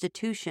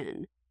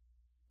Constitution,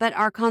 but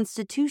our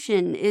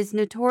Constitution is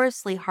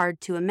notoriously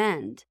hard to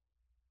amend.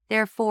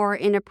 Therefore,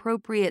 in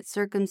appropriate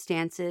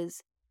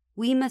circumstances,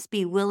 we must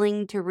be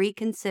willing to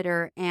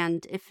reconsider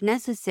and, if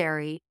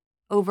necessary,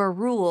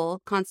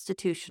 overrule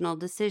constitutional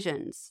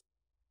decisions.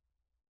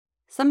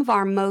 Some of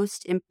our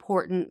most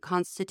important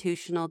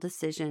constitutional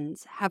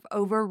decisions have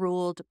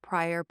overruled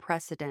prior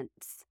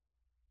precedents.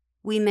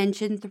 We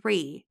mention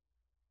 3.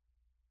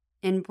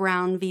 In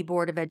Brown v.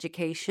 Board of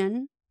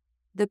Education,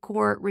 the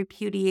court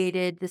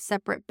repudiated the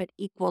separate but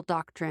equal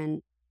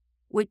doctrine,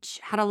 which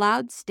had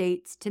allowed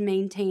states to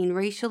maintain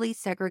racially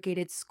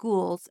segregated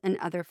schools and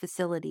other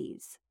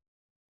facilities.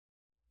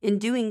 In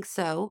doing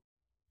so,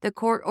 the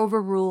court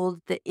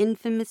overruled the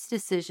infamous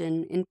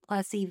decision in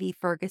Plessy v.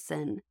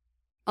 Ferguson,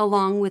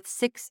 along with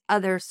 6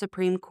 other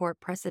Supreme Court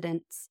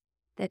precedents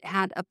that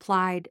had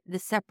applied the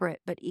separate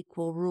but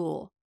equal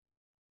rule.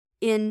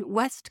 In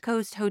West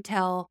Coast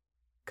Hotel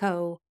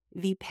Co.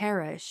 v.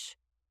 Parrish,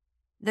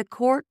 the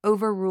court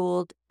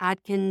overruled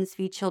Adkins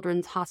v.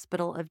 Children's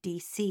Hospital of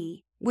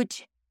D.C.,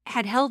 which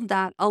had held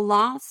that a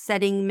law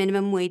setting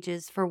minimum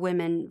wages for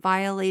women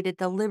violated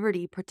the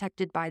liberty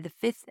protected by the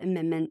Fifth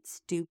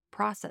Amendment's Due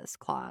Process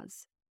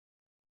Clause.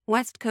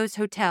 West Coast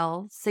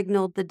Hotel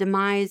signaled the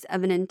demise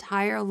of an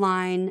entire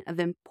line of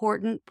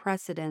important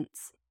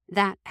precedents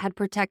that had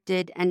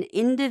protected an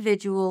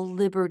individual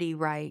liberty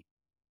right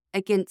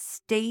against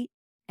state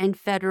and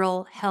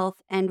federal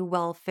health and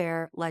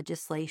welfare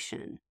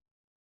legislation.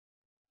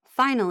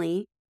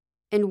 Finally,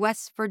 in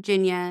West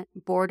Virginia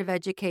Board of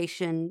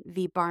Education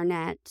v.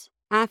 Barnett,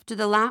 after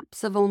the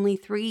lapse of only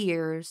 3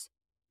 years,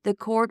 the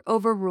court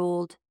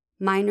overruled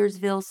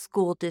Minersville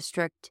School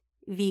District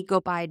v.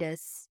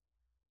 Gobitis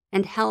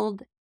and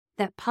held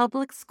that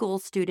public school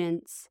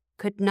students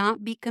could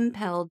not be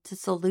compelled to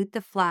salute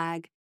the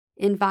flag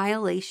in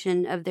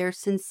violation of their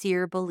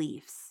sincere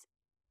beliefs.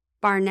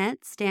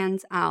 Barnett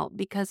stands out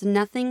because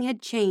nothing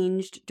had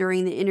changed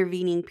during the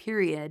intervening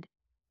period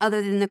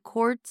other than the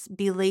court's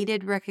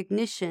belated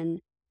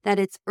recognition that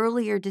its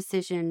earlier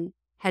decision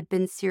had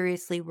been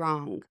seriously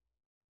wrong.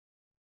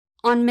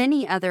 On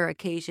many other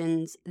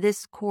occasions,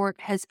 this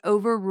court has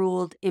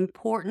overruled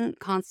important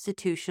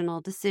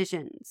constitutional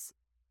decisions.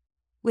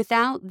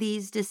 Without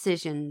these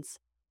decisions,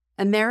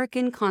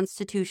 American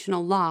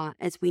constitutional law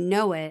as we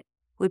know it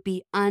would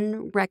be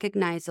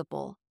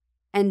unrecognizable,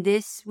 and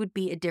this would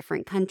be a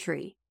different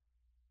country.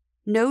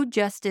 No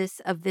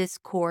justice of this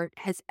court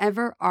has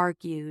ever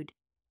argued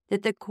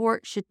that the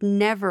court should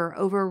never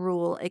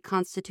overrule a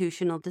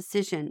constitutional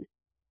decision,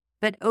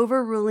 but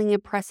overruling a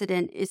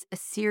precedent is a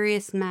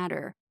serious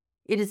matter.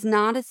 It is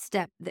not a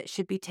step that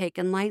should be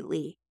taken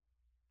lightly.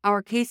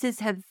 Our cases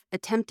have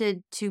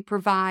attempted to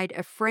provide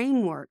a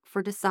framework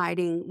for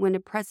deciding when a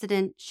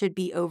precedent should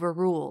be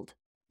overruled,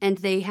 and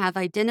they have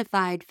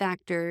identified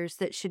factors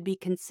that should be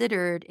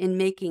considered in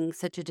making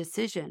such a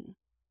decision.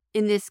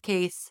 In this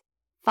case,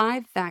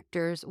 5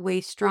 factors weigh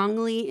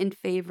strongly in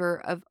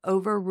favor of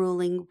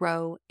overruling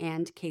Roe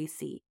and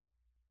Casey: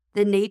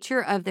 the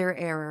nature of their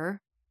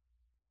error,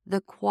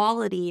 the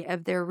quality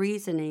of their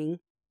reasoning,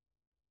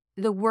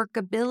 the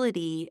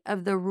workability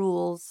of the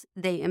rules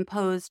they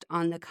imposed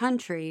on the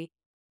country,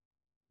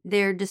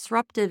 their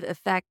disruptive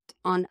effect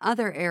on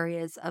other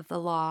areas of the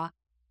law,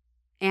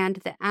 and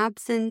the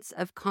absence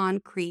of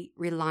concrete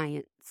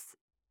reliance.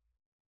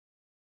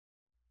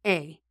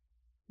 A.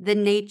 The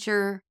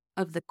nature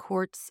of the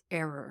court's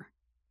error.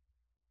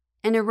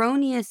 An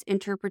erroneous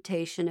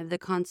interpretation of the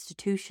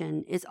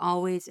Constitution is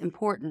always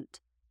important,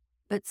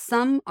 but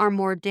some are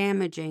more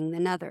damaging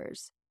than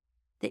others.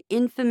 The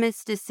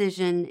infamous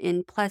decision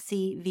in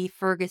Plessy v.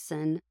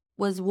 Ferguson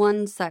was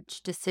one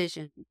such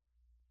decision.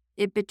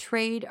 It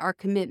betrayed our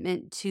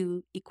commitment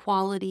to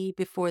equality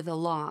before the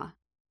law.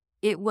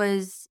 It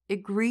was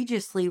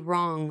egregiously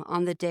wrong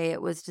on the day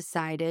it was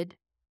decided,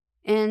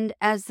 and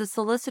as the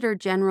Solicitor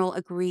General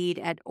agreed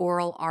at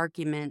oral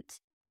argument,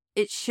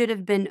 it should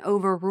have been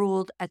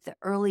overruled at the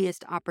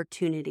earliest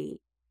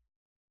opportunity.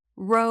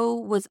 Roe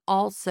was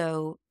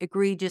also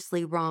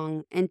egregiously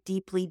wrong and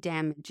deeply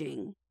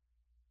damaging.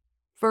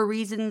 For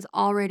reasons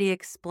already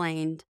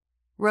explained,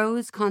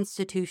 Roe's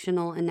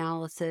constitutional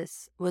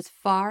analysis was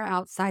far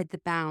outside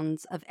the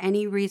bounds of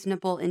any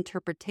reasonable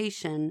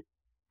interpretation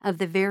of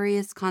the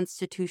various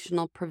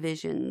constitutional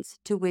provisions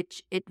to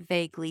which it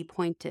vaguely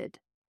pointed.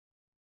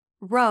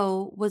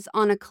 Roe was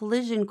on a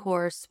collision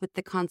course with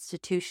the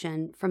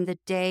Constitution from the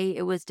day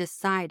it was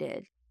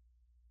decided.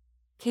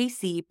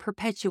 Casey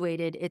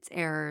perpetuated its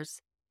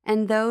errors,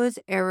 and those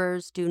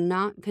errors do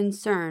not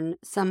concern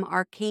some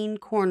arcane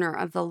corner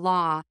of the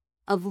law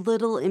of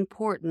little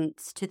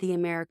importance to the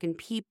American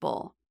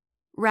people.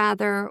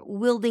 Rather,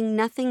 wielding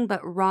nothing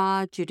but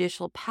raw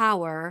judicial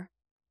power,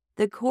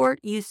 the court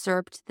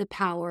usurped the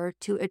power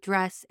to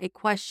address a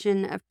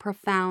question of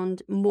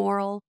profound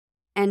moral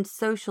and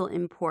social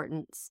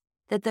importance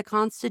that the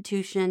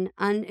Constitution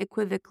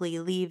unequivocally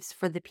leaves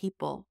for the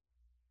people.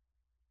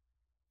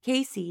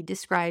 Casey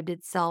described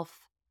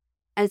itself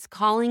as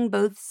calling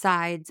both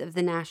sides of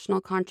the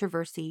national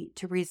controversy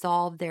to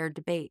resolve their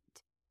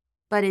debate,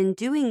 but in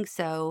doing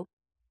so,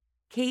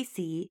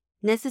 Casey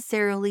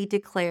necessarily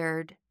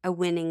declared a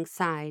winning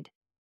side.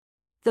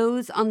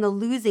 Those on the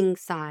losing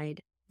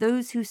side,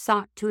 those who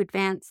sought to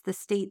advance the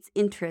state's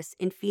interests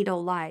in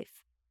fetal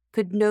life,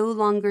 could no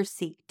longer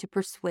seek to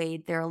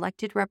persuade their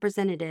elected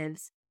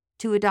representatives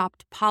to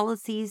adopt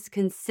policies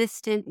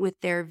consistent with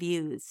their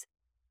views.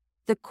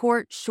 The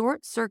court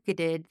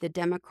short-circuited the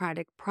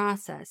democratic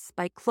process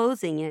by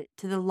closing it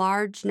to the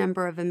large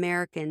number of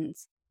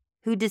Americans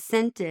who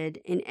dissented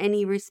in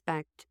any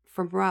respect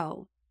from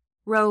Roe.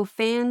 Roe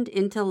fanned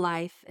into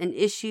life an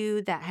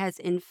issue that has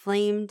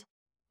inflamed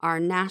our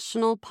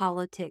national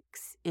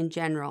politics in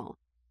general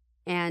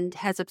and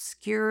has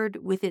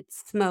obscured with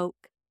its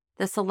smoke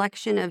the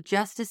selection of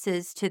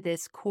justices to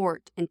this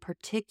court in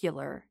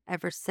particular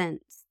ever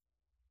since.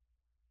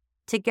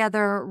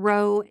 Together,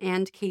 Roe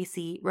and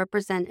Casey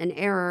represent an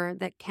error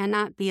that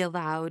cannot be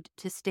allowed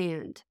to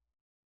stand.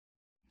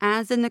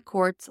 As in the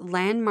court's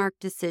landmark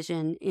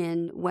decision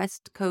in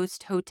West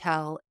Coast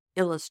Hotel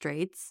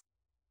illustrates,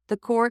 the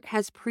court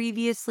has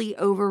previously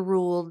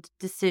overruled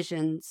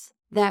decisions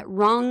that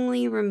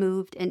wrongly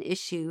removed an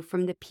issue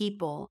from the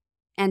people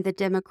and the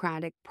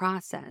democratic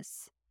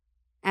process.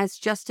 As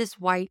Justice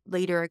White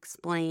later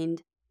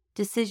explained,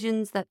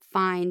 decisions that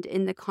find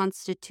in the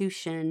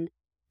Constitution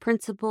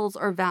principles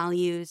or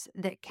values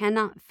that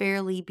cannot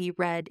fairly be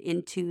read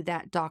into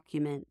that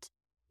document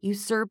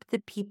usurp the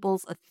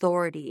people's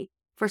authority,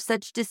 for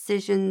such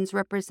decisions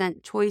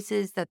represent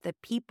choices that the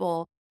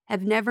people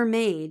have never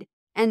made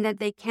and that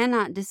they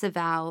cannot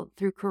disavow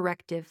through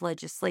corrective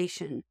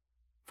legislation.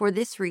 For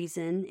this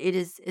reason, it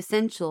is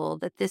essential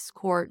that this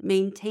court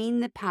maintain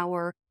the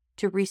power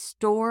to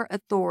restore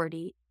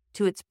authority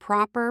to its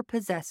proper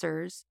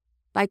possessors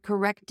by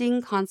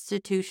correcting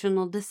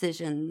constitutional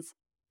decisions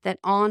that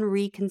on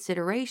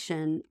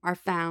reconsideration are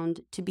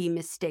found to be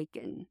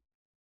mistaken.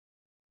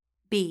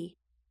 B.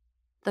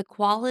 The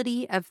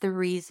quality of the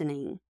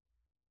reasoning.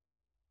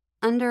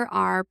 Under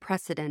our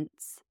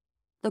precedents,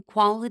 the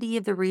quality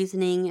of the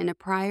reasoning in a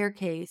prior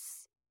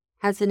case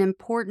has an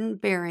important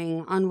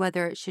bearing on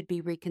whether it should be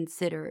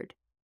reconsidered.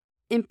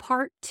 In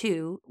Part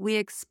 2, we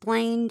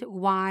explained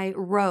why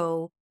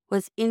Roe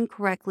was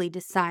incorrectly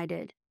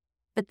decided,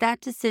 but that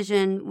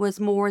decision was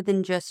more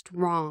than just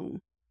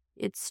wrong.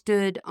 It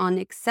stood on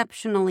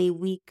exceptionally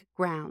weak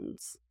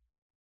grounds.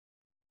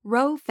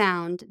 Roe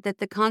found that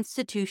the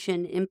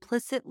Constitution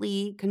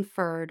implicitly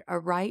conferred a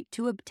right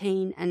to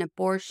obtain an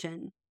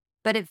abortion,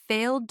 but it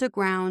failed to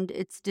ground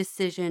its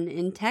decision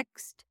in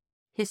text,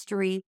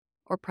 history,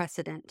 or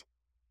precedent.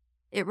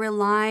 It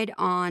relied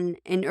on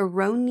an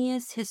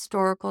erroneous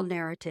historical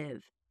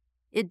narrative.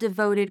 It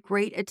devoted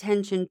great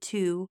attention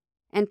to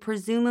and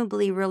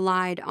presumably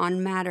relied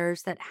on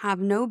matters that have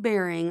no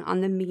bearing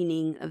on the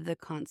meaning of the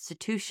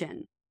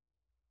Constitution.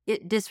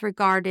 It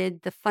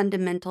disregarded the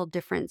fundamental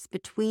difference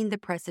between the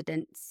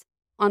precedents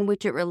on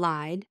which it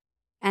relied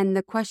and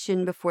the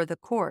question before the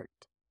court.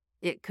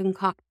 It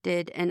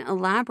concocted an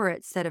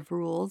elaborate set of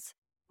rules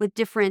with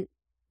different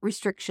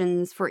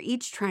restrictions for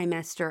each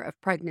trimester of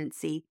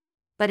pregnancy,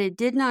 but it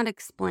did not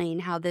explain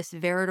how this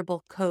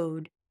veritable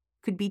code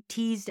could be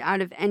teased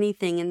out of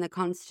anything in the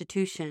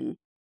Constitution,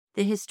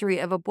 the history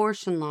of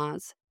abortion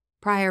laws,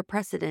 prior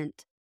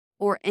precedent,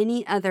 or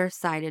any other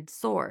cited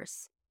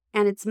source,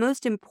 and its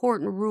most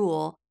important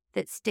rule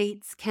that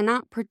states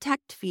cannot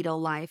protect fetal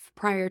life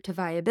prior to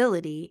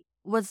viability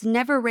was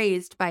never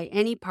raised by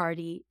any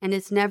party and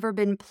has never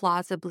been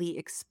plausibly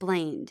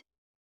explained.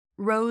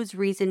 Roe's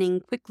reasoning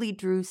quickly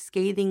drew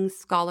scathing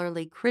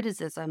scholarly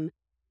criticism,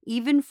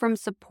 even from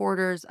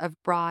supporters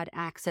of broad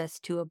access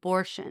to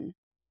abortion.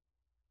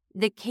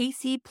 The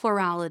Casey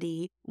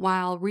plurality,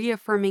 while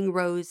reaffirming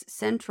Roe's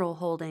central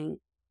holding,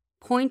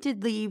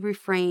 pointedly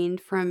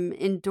refrained from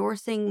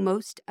endorsing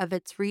most of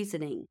its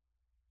reasoning.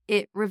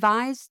 It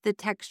revised the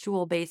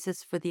textual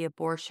basis for the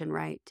abortion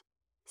right,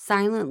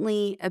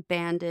 silently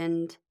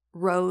abandoned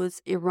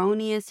Roe's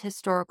erroneous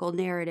historical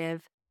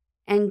narrative,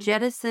 and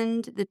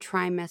jettisoned the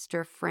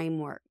trimester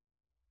framework.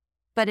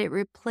 But it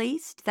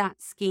replaced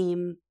that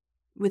scheme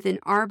with an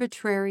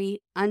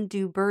arbitrary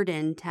undue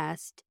burden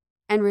test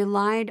and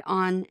relied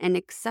on an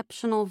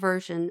exceptional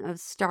version of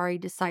stare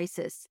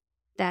decisis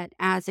that,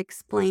 as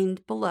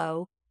explained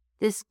below,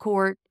 this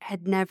court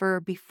had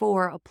never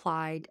before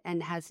applied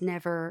and has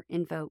never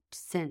invoked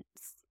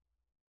since.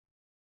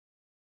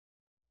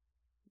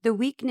 The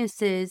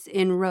weaknesses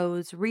in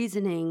Roe's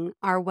reasoning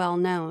are well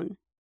known.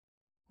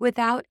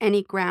 Without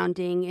any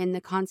grounding in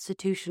the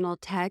constitutional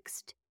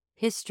text,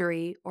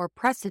 history, or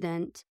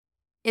precedent,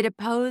 it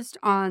imposed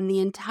on the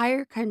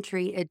entire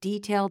country a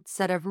detailed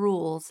set of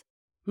rules,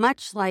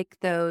 much like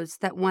those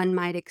that one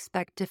might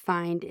expect to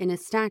find in a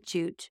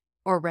statute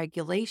or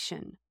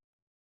regulation.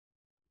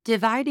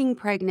 Dividing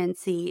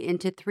pregnancy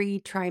into 3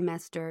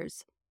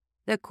 trimesters,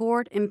 the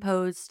court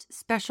imposed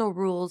special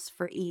rules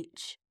for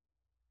each.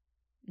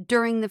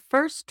 During the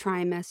first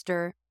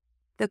trimester,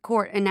 the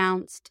court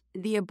announced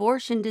the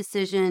abortion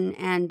decision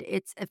and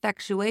its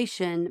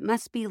effectuation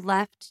must be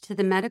left to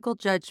the medical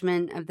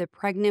judgment of the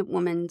pregnant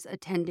woman's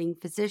attending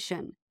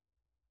physician.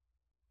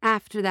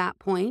 After that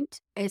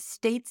point, a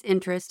state's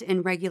interest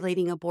in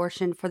regulating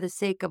abortion for the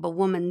sake of a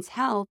woman's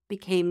health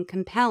became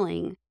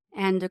compelling,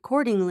 and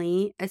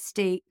accordingly, a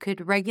state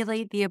could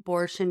regulate the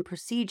abortion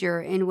procedure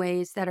in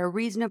ways that are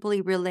reasonably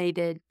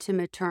related to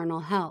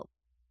maternal health.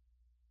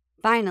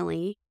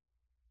 Finally,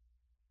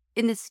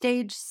 in the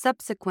stage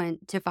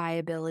subsequent to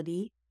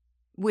viability,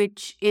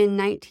 which in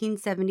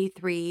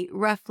 1973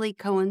 roughly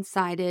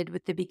coincided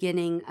with the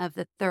beginning of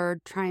the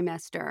 3rd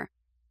trimester,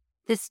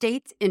 the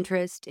state's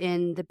interest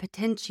in the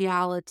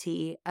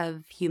potentiality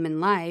of human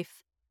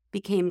life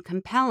became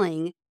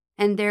compelling,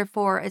 and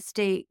therefore a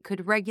state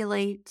could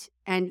regulate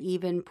and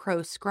even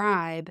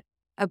proscribe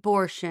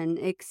abortion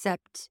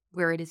except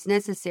where it is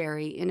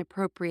necessary in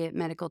appropriate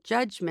medical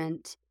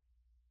judgment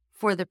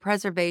for the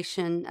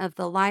preservation of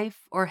the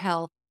life or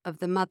health of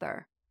the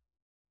mother.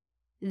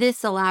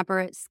 This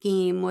elaborate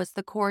scheme was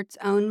the court's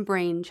own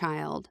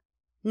brainchild.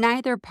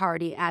 Neither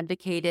party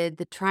advocated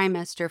the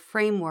trimester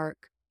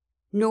framework,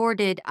 nor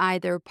did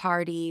either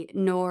party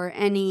nor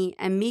any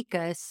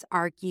amicus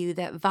argue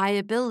that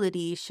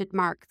viability should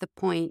mark the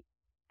point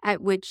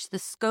at which the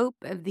scope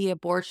of the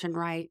abortion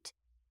right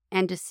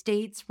and a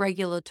state's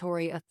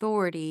regulatory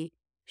authority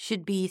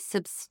should be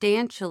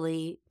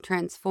substantially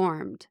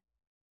transformed.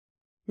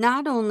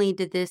 Not only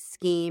did this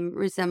scheme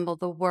resemble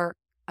the work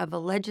of a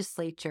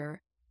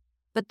legislature,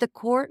 but the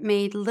court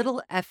made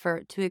little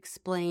effort to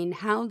explain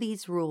how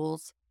these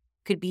rules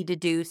could be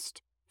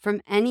deduced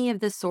from any of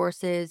the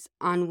sources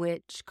on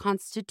which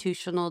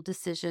constitutional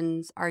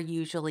decisions are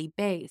usually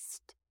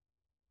based.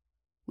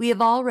 We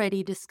have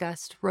already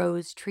discussed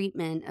Roe's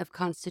treatment of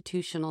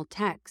constitutional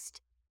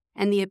text,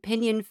 and the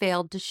opinion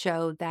failed to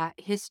show that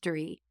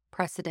history,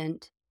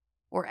 precedent,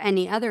 or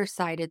any other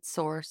cited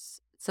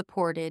source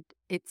supported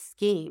its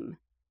scheme.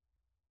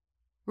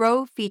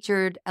 Roe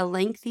featured a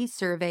lengthy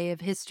survey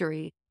of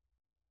history,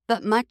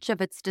 but much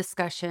of its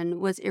discussion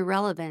was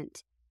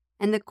irrelevant,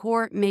 and the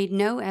court made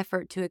no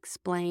effort to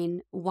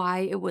explain why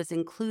it was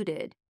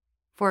included.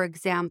 For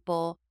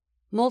example,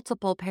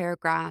 multiple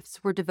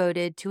paragraphs were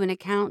devoted to an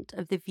account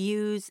of the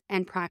views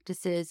and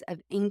practices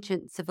of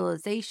ancient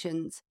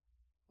civilizations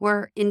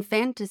where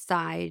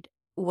infanticide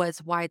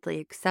was widely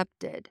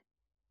accepted.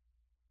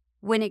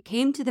 When it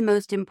came to the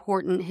most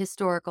important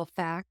historical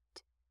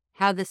fact,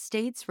 how the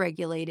states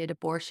regulated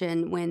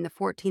abortion when the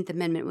 14th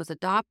Amendment was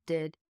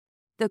adopted,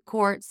 the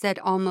court said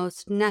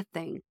almost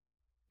nothing.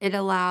 It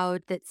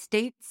allowed that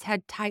states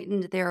had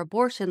tightened their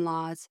abortion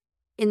laws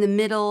in the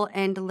middle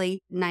and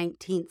late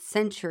 19th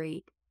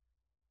century,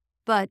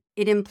 but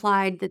it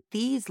implied that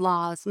these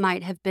laws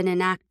might have been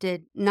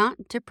enacted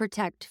not to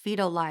protect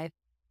fetal life,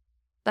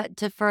 but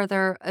to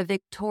further a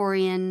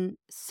Victorian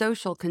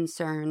social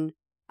concern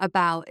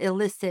about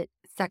illicit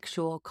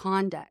sexual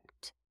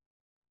conduct.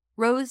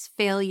 Roe's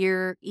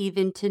failure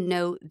even to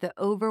note the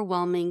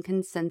overwhelming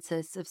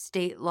consensus of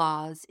state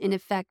laws in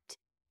effect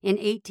in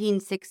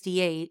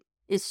 1868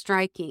 is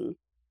striking,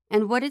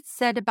 and what it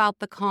said about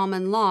the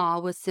common law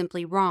was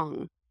simply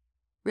wrong.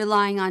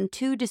 Relying on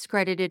 2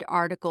 discredited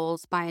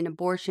articles by an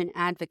abortion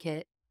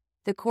advocate,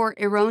 the court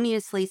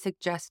erroneously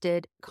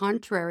suggested,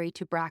 contrary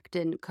to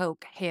Bracton,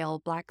 Coke,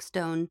 Hale,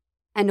 Blackstone,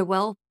 and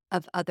a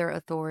of other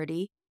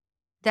authority,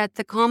 that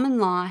the common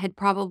law had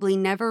probably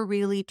never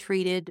really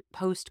treated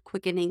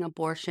post-quickening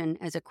abortion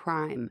as a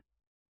crime.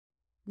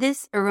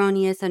 This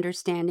erroneous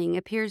understanding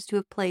appears to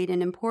have played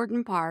an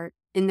important part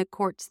in the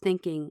court's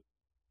thinking,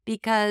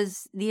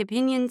 because the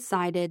opinion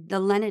cited the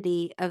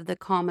lenity of the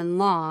common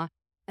law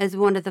as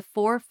one of the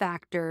 4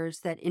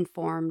 factors that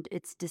informed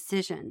its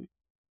decision.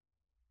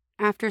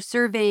 After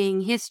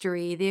surveying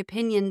history, the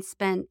opinion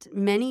spent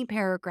many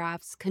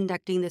paragraphs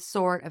conducting the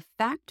sort of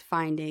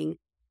fact-finding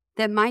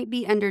that might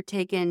be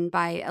undertaken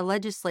by a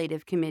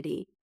legislative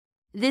committee.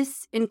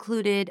 This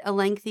included a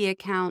lengthy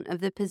account of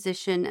the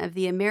position of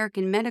the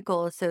American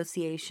Medical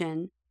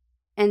Association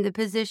and the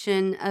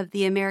position of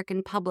the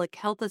American Public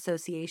Health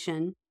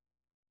Association,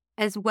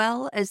 as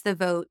well as the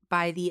vote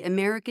by the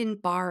American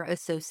Bar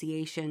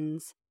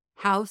Association's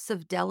House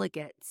of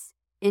Delegates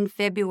in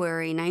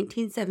February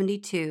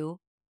 1972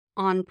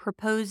 on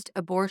proposed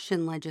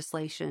abortion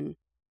legislation.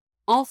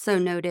 Also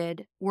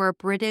noted were a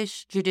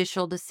British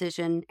judicial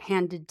decision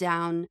handed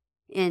down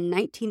in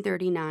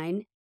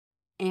 1939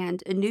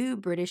 and a new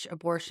British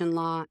abortion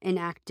law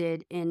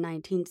enacted in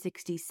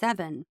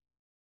 1967.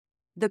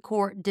 The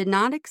court did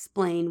not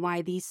explain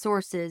why these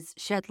sources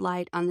shed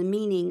light on the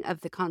meaning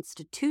of the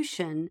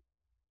Constitution,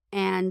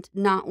 and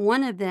not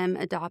one of them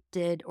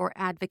adopted or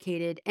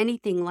advocated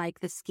anything like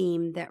the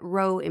scheme that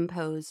Roe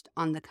imposed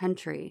on the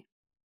country.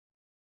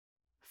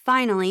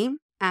 Finally,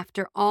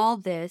 after all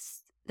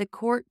this, the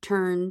court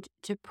turned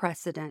to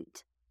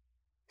precedent.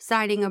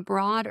 Citing a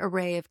broad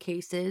array of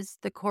cases,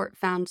 the court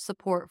found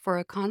support for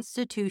a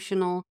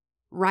constitutional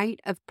right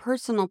of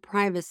personal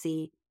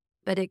privacy,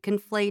 but it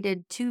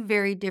conflated 2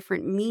 very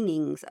different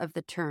meanings of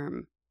the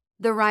term: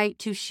 the right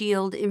to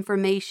shield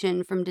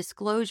information from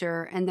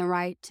disclosure and the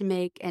right to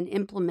make and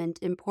implement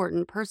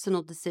important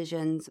personal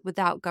decisions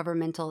without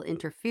governmental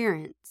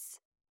interference.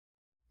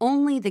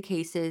 Only the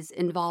cases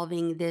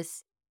involving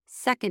this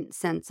second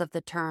sense of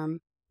the term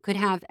could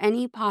have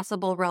any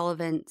possible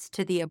relevance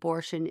to the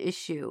abortion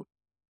issue,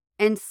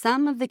 and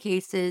some of the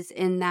cases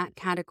in that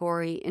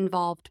category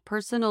involved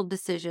personal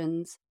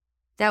decisions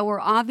that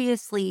were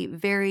obviously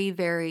very,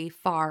 very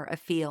far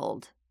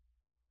afield.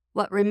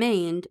 What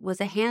remained was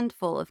a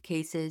handful of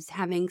cases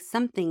having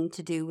something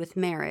to do with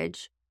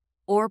marriage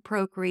or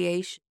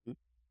procreation,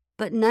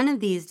 but none of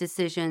these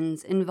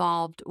decisions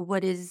involved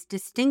what is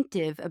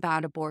distinctive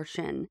about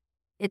abortion: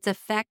 its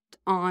effect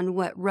on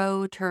what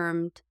Roe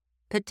termed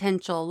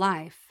potential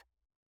life.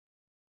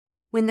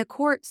 When the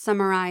court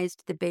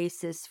summarized the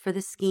basis for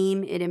the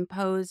scheme it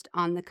imposed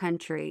on the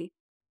country,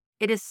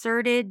 it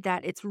asserted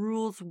that its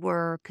rules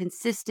were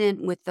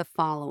consistent with the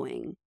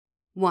following: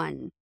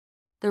 1.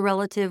 The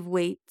relative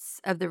weights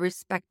of the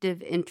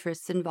respective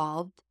interests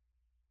involved;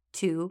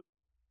 2.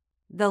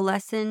 The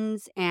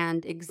lessons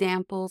and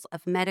examples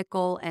of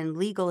medical and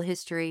legal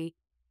history;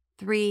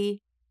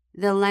 3.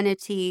 The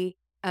lenity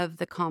of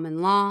the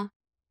common law;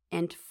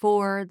 and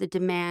 4. The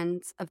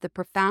demands of the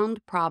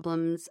profound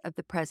problems of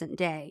the present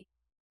day.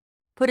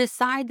 Put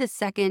aside the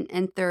second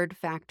and third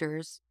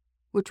factors,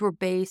 which were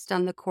based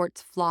on the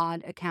court's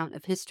flawed account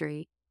of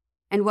history,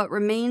 and what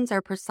remains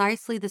are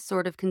precisely the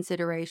sort of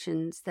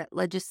considerations that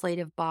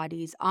legislative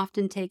bodies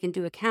often take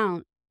into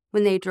account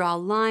when they draw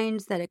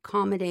lines that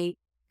accommodate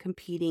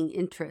competing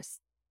interests.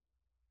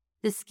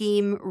 The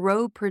scheme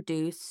Roe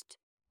produced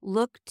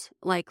looked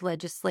like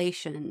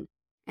legislation,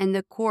 and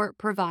the court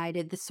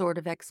provided the sort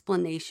of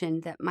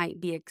explanation that might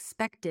be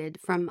expected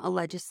from a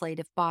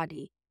legislative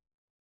body.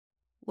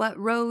 What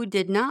Roe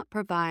did not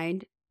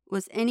provide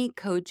was any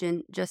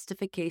cogent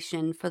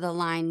justification for the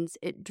lines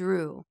it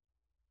drew.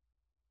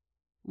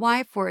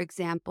 Why, for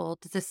example,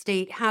 does a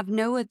state have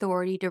no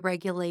authority to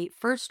regulate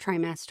first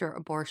trimester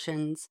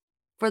abortions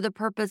for the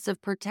purpose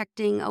of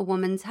protecting a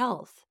woman's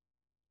health?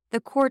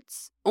 The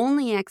court's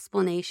only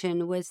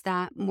explanation was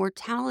that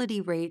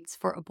mortality rates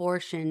for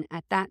abortion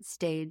at that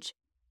stage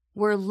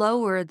were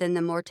lower than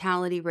the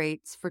mortality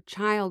rates for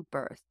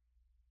childbirth.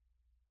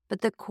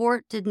 But the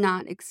court did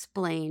not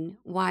explain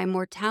why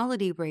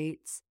mortality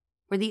rates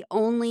were the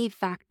only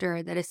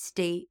factor that a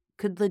state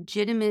could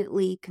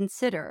legitimately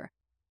consider.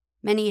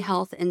 Many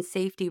health and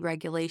safety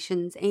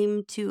regulations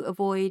aim to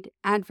avoid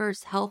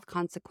adverse health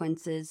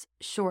consequences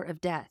short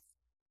of death.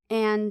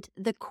 And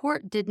the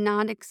court did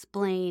not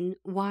explain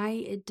why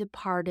it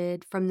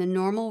departed from the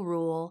normal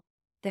rule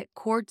that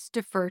courts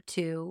defer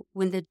to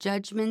when the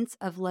judgments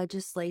of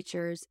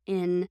legislatures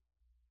in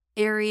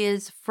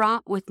areas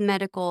fraught with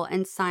medical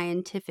and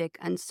scientific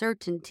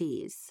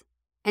uncertainties.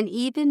 An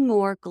even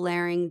more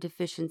glaring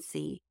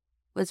deficiency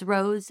was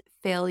Roe's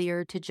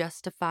failure to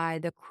justify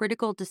the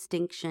critical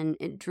distinction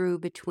it drew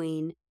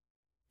between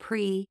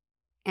pre-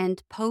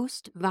 and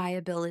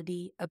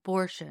post-viability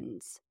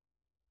abortions.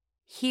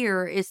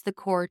 Here is the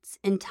court's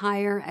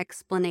entire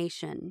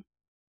explanation.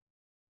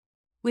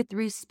 With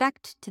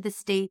respect to the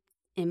state's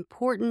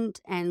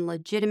important and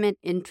legitimate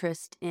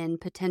interest in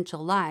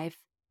potential life,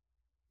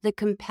 the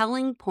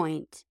compelling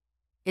point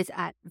is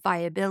at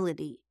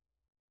viability.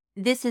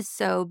 This is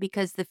so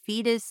because the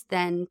fetus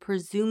then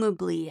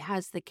presumably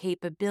has the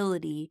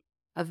capability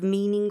of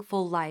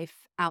meaningful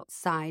life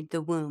outside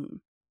the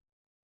womb.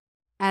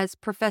 As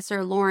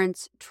Professor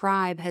Lawrence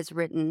Tribe has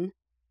written,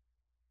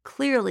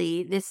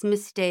 clearly this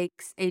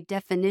mistakes a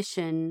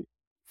definition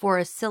for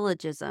a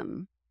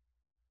syllogism.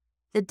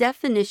 The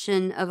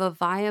definition of a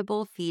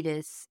viable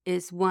fetus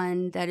is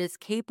one that is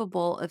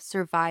capable of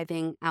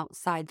surviving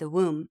outside the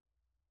womb.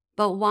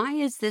 But why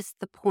is this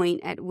the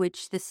point at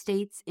which the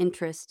state's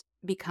interest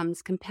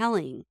becomes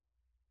compelling?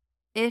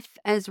 If,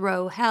 as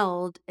Roe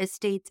held, a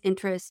state's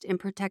interest in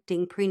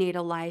protecting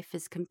prenatal life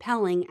is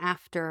compelling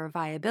after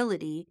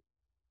viability,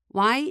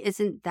 why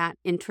isn't that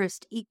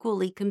interest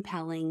equally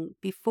compelling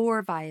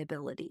before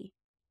viability?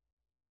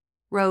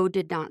 Roe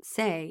did not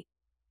say,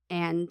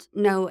 and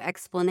no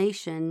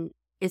explanation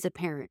is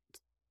apparent.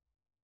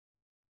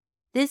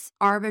 This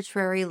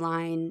arbitrary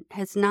line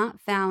has not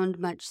found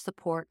much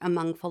support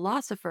among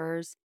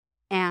philosophers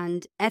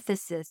and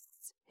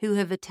ethicists who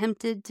have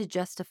attempted to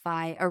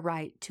justify a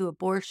right to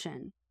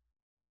abortion.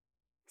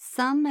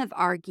 Some have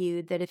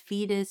argued that a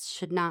fetus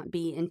should not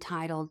be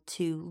entitled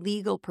to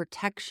legal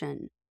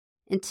protection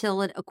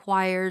until it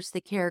acquires the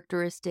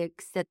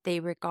characteristics that they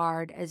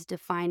regard as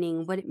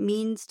defining what it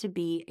means to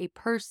be a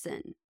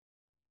person.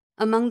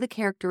 Among the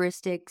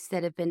characteristics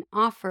that have been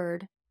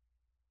offered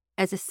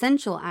as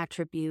essential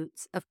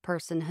attributes of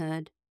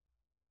personhood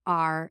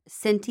are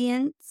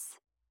sentience,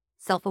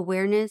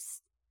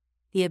 self-awareness,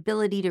 the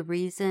ability to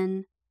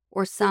reason,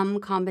 or some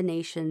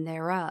combination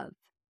thereof.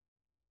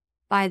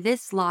 By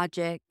this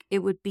logic, it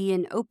would be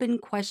an open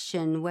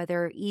question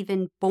whether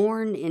even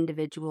born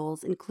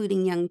individuals,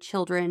 including young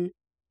children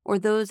or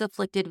those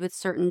afflicted with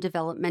certain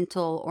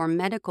developmental or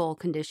medical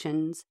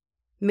conditions,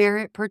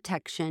 merit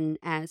protection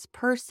as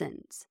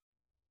persons.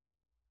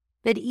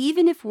 But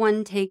even if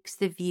one takes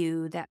the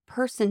view that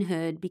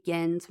personhood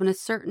begins when a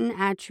certain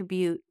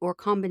attribute or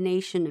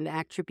combination of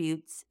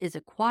attributes is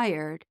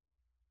acquired,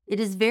 it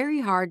is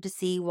very hard to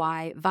see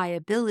why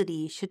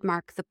viability should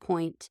mark the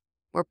point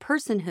where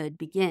personhood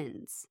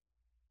begins.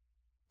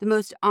 The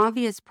most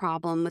obvious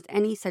problem with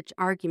any such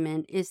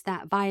argument is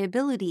that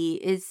viability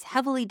is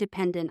heavily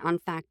dependent on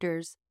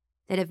factors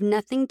that have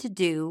nothing to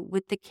do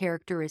with the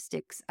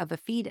characteristics of a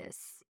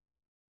fetus.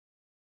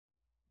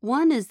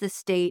 One is the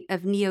state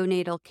of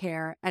neonatal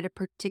care at a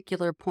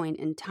particular point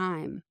in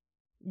time.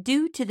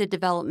 Due to the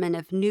development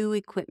of new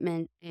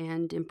equipment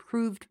and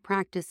improved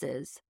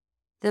practices,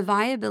 the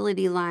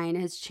viability line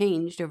has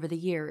changed over the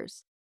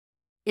years.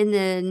 In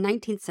the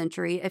 19th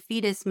century, a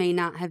fetus may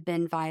not have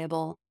been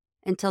viable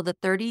until the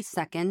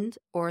 32nd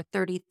or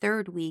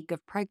 33rd week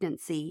of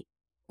pregnancy,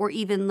 or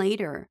even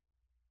later.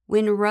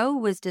 When Roe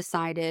was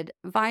decided,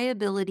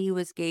 viability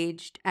was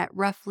gauged at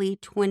roughly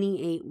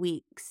 28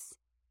 weeks.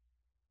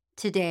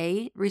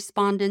 Today,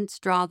 respondents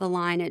draw the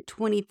line at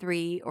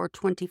 23 or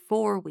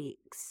 24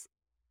 weeks.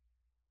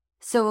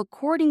 So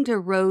according to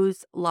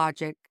Roe's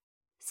logic,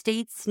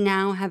 states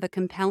now have a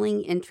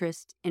compelling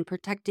interest in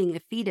protecting a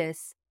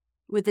fetus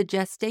with a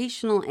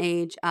gestational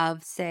age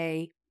of,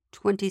 say,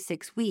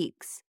 26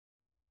 weeks.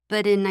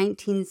 But in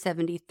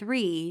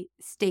 1973,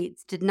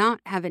 states did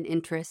not have an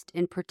interest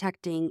in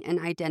protecting an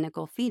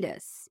identical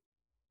fetus.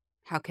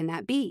 How can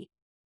that be?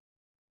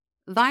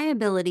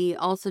 Viability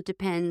also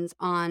depends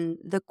on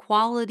the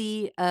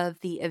quality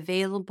of the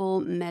available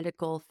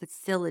medical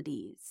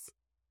facilities.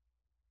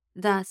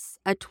 Thus,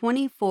 a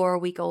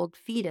 24-week-old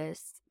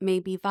fetus may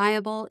be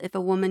viable if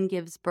a woman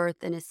gives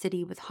birth in a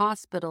city with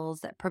hospitals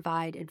that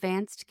provide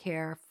advanced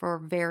care for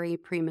very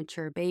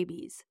premature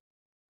babies.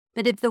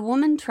 But if the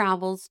woman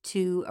travels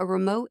to a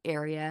remote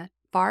area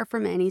far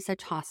from any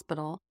such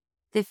hospital,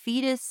 the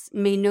fetus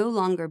may no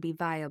longer be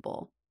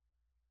viable.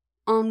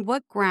 On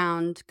what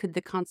ground could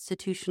the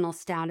constitutional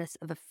status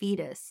of a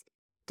fetus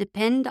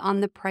depend on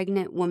the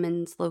pregnant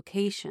woman's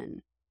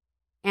location?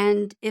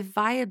 And if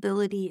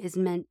viability is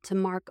meant to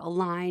mark a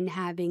line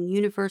having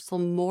universal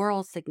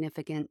moral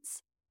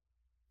significance,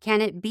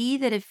 can it be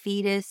that a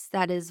fetus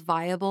that is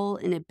viable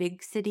in a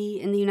big city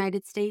in the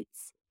United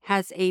States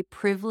has a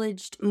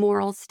privileged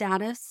moral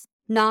status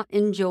not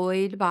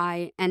enjoyed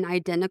by an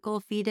identical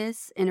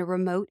fetus in a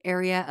remote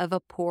area of a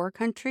poor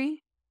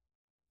country?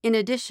 In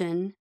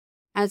addition,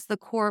 as the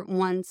court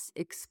once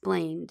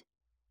explained,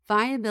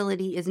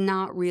 viability is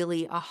not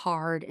really a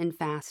hard and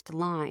fast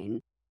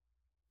line.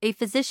 A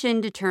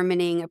physician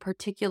determining a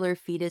particular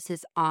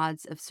fetus's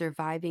odds of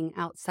surviving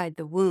outside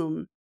the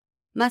womb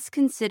must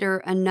consider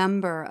a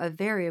number of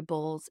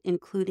variables,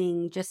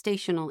 including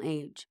gestational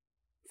age,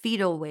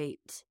 fetal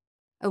weight,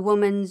 a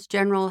woman's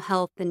general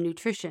health and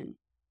nutrition,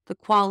 the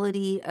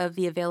quality of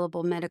the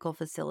available medical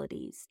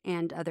facilities,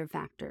 and other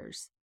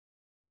factors.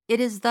 It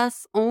is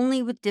thus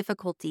only with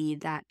difficulty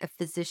that a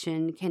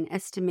physician can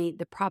estimate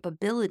the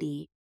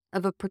probability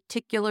of a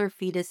particular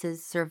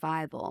fetus's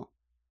survival.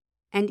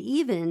 And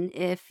even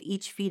if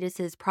each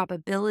fetus's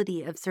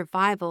probability of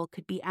survival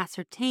could be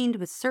ascertained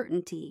with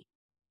certainty,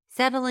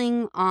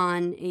 settling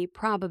on a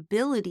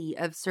probability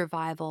of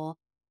survival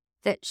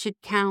that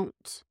should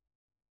count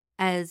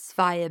as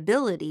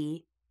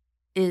viability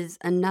is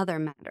another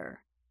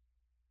matter.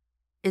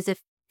 Is a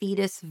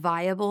fetus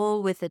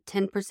viable with a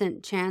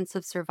 10% chance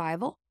of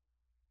survival?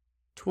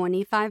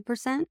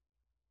 25%?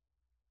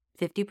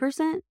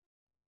 50%?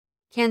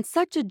 Can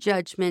such a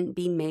judgment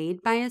be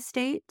made by a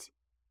state?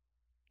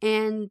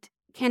 And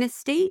can a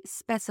state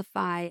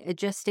specify a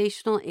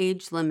gestational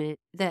age limit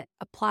that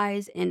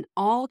applies in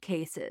all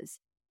cases?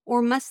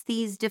 Or must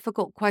these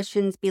difficult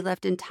questions be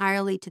left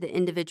entirely to the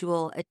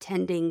individual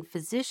attending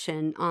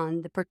physician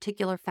on the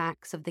particular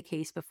facts of the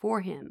case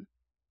before him?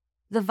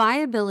 The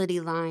viability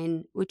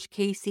line, which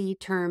Casey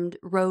termed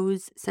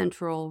Roe's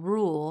central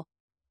rule,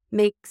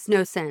 makes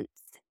no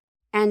sense,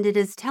 and it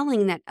is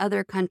telling that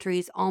other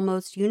countries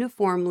almost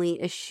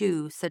uniformly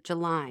eschew such a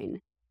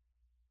line.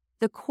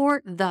 The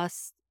court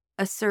thus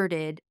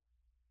asserted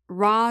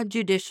raw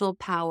judicial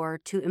power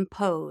to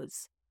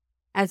impose,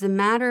 as a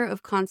matter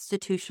of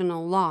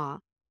constitutional law,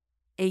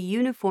 a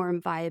uniform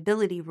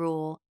viability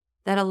rule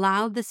that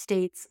allowed the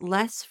states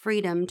less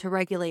freedom to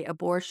regulate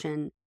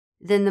abortion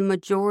than the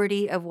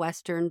majority of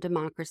Western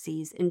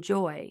democracies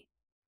enjoy.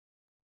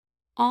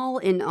 All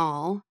in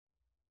all,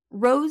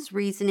 Roe's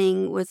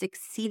reasoning was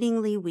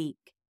exceedingly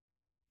weak,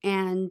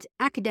 and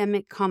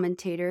academic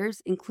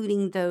commentators,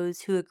 including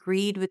those who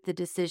agreed with the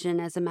decision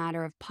as a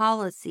matter of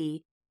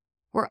policy,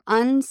 were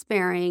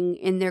unsparing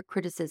in their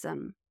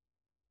criticism.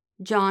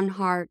 John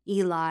Hart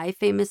Ely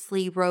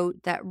famously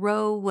wrote that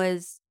Roe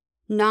was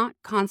not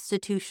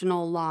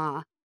constitutional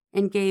law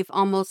and gave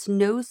almost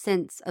no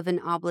sense of an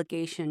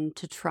obligation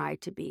to try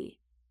to be.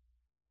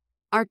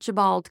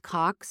 Archibald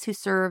Cox, who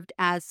served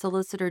as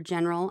Solicitor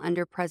General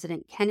under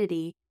President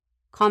Kennedy,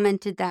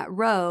 commented that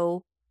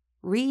Roe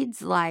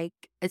reads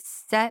like a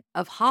set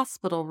of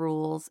hospital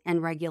rules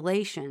and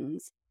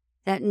regulations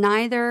that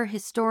neither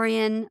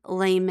historian,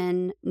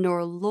 layman,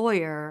 nor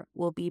lawyer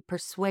will be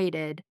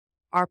persuaded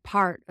are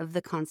part of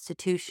the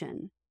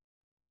Constitution.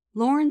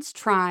 Lawrence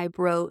Tribe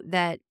wrote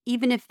that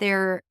even if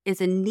there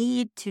is a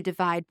need to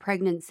divide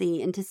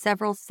pregnancy into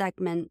several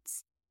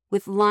segments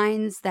with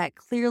lines that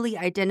clearly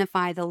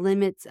identify the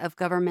limits of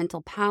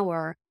governmental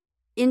power,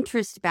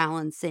 interest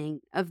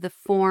balancing of the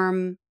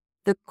form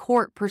the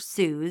court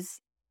pursues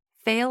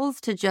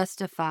fails to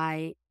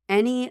justify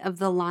any of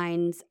the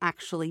lines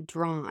actually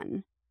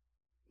drawn.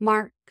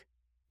 Mark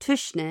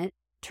Tushnet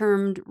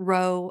termed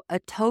Roe a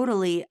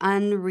totally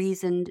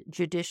unreasoned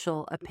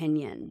judicial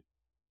opinion.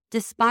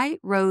 Despite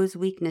Roe's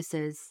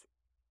weaknesses,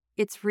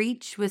 its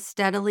reach was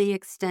steadily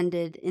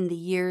extended in the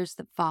years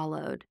that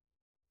followed.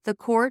 The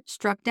court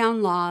struck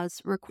down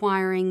laws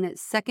requiring that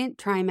second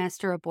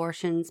trimester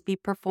abortions be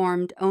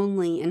performed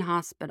only in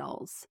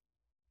hospitals,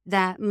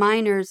 that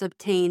minors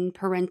obtain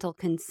parental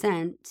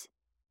consent,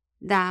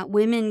 that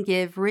women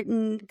give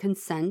written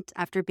consent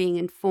after being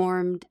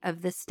informed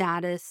of the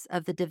status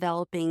of the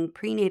developing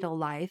prenatal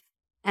life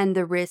and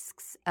the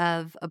risks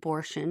of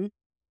abortion,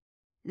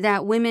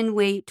 that women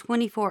wait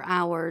 24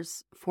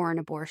 hours for an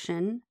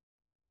abortion,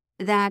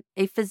 that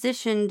a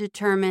physician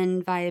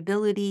determine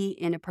viability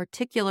in a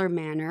particular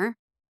manner,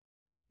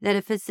 that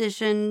a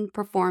physician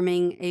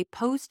performing a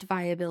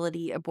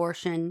post-viability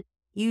abortion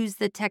use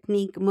the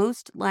technique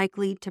most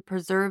likely to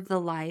preserve the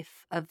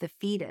life of the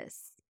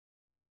fetus,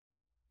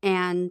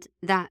 and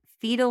that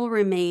fetal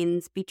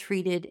remains be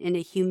treated in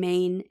a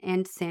humane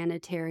and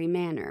sanitary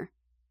manner.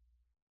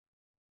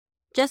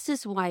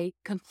 Justice White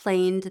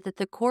complained that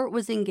the court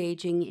was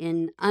engaging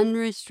in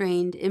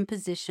unrestrained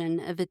imposition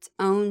of its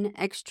own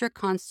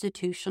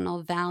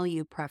extra-constitutional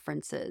value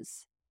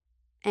preferences,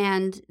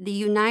 and the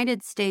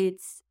United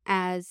States,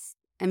 as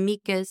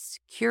amicus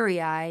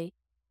curiae,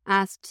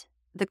 asked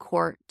the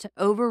court to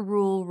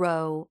overrule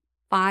Roe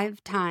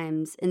 5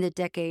 times in the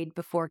decade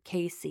before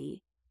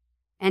Casey,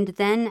 and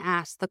then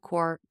asked the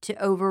court to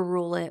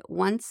overrule it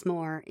once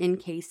more in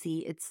Casey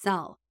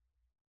itself.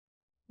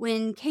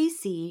 When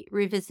Casey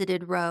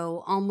revisited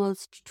Roe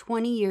almost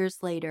 20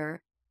 years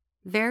later,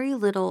 very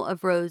little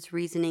of Roe's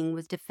reasoning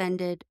was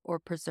defended or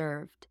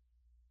preserved.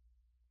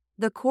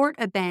 The court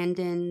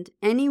abandoned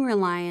any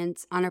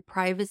reliance on a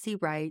privacy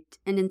right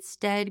and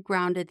instead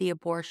grounded the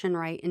abortion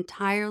right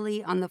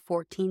entirely on the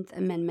 14th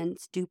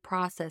Amendment's Due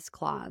Process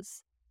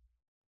Clause.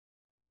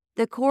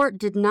 The court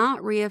did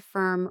not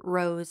reaffirm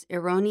Roe's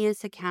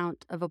erroneous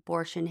account of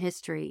abortion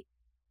history.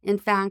 In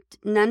fact,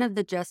 none of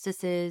the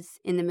justices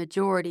in the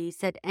majority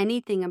said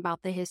anything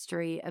about the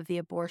history of the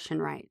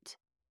abortion right.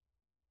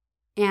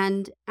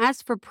 And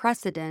as for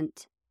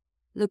precedent,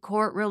 the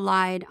court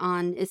relied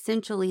on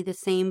essentially the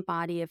same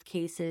body of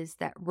cases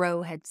that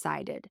Roe had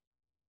cited.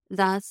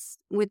 Thus,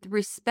 with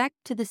respect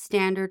to the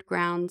standard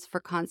grounds for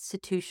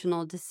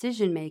constitutional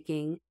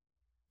decision-making,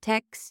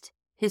 text,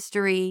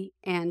 history,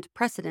 and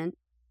precedent,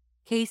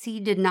 Casey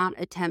did not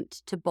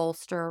attempt to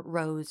bolster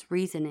Roe's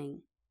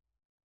reasoning.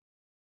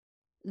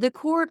 The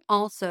court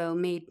also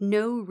made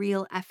no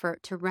real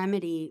effort to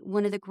remedy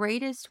one of the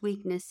greatest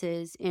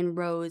weaknesses in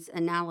Roe's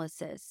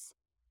analysis,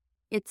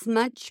 its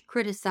much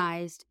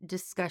criticized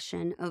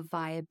discussion of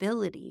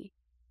viability.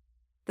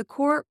 The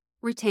court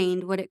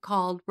retained what it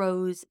called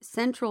Roe's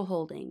central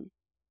holding,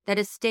 that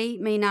a state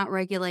may not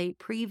regulate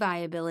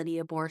pre-viability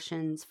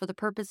abortions for the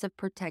purpose of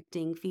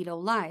protecting fetal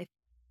life,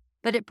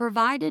 but it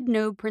provided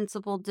no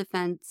principled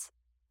defense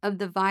of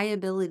the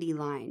viability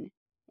line.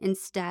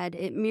 Instead,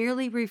 it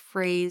merely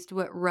rephrased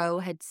what Roe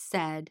had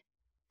said,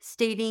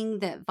 stating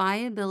that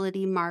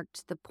viability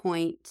marked the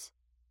point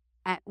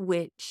at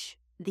which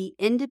the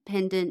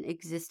independent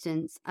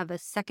existence of a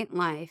second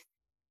life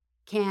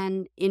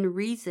can, in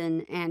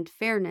reason and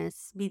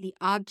fairness, be the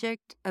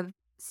object of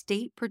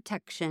state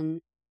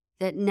protection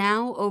that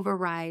now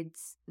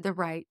overrides the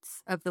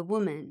rights of the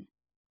woman.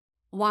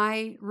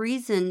 Why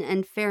reason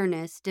and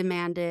fairness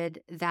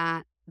demanded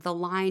that the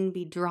line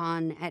be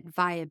drawn at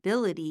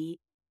viability,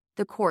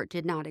 the court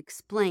did not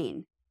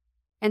explain,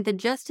 and the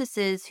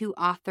justices who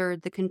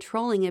authored the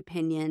controlling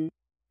opinion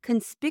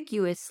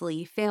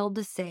conspicuously failed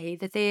to say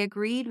that they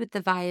agreed with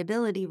the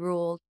viability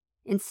rule.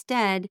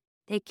 Instead,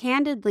 they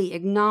candidly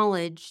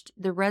acknowledged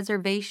the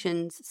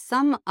reservations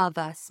some of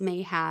us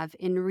may have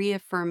in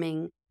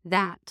reaffirming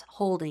that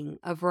holding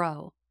of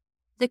Roe.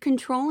 The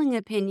controlling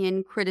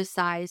opinion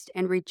criticized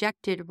and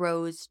rejected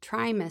Roe's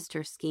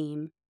trimester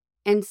scheme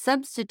and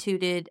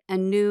substituted a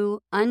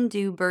new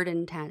undue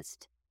burden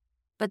test,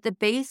 but the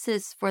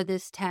basis for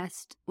this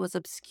test was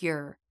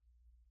obscure.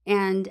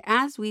 And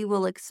as we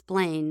will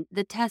explain,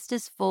 the test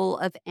is full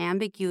of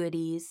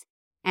ambiguities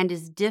and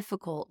is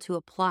difficult to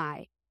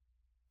apply.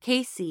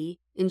 Casey,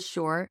 in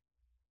short,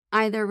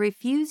 either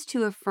refused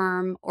to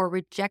affirm or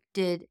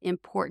rejected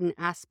important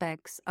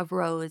aspects of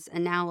Roe's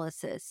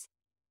analysis,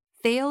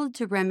 failed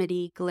to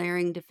remedy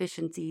glaring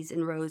deficiencies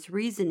in Roe's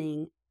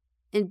reasoning,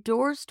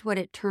 endorsed what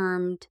it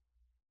termed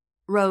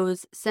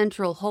Roe's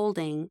central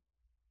holding,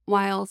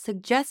 while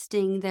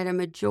suggesting that a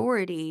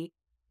majority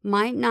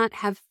might not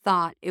have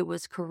thought it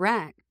was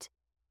correct,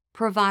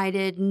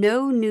 provided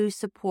no new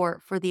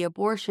support for the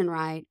abortion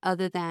right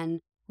other than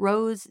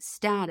Roe's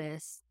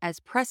status as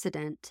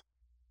precedent,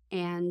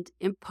 and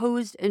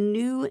imposed a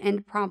new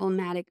and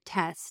problematic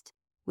test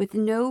with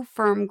no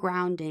firm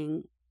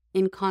grounding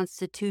in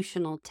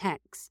constitutional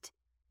text,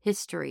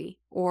 history,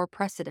 or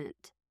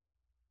precedent.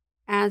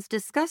 As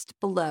discussed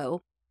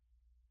below,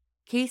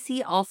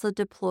 Casey also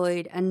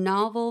deployed a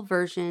novel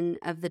version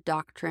of the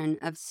doctrine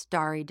of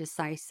stare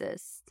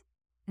decisis.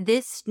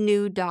 This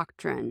new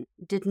doctrine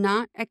did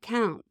not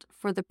account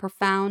for the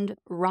profound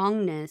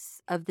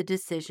wrongness of the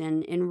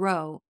decision in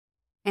Roe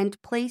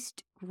and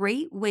placed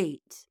great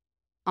weight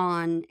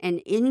on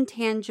an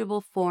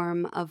intangible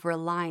form of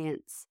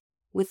reliance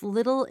with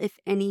little, if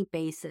any,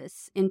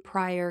 basis in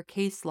prior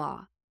case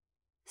law.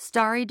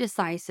 Stare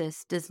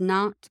decisis does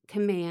not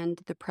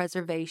command the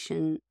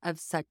preservation of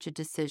such a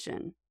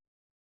decision.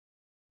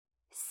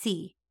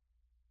 C.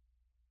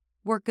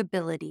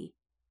 Workability.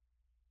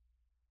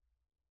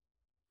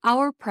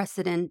 Our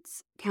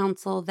precedents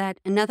counsel that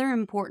another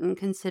important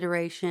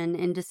consideration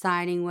in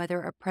deciding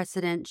whether a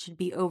precedent should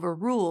be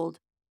overruled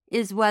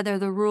is whether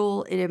the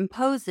rule it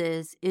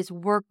imposes is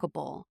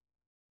workable.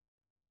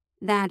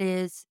 That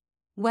is,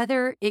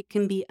 whether it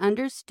can be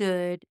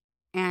understood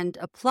and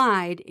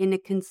applied in a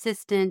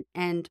consistent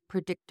and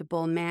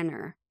predictable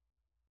manner.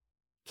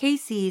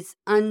 Casey's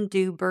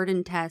undue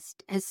burden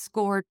test has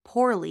scored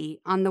poorly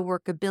on the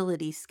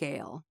workability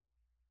scale.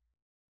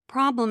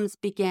 Problems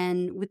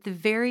begin with the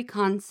very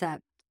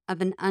concept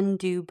of an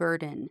undue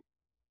burden.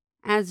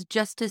 As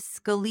Justice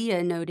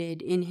Scalia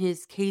noted in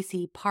his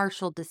Casey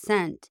partial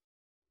dissent,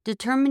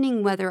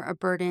 determining whether a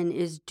burden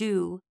is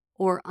due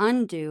or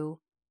undue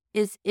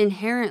is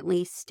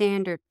inherently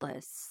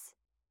standardless.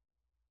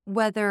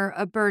 Whether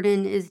a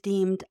burden is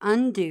deemed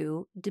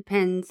undue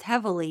depends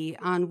heavily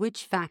on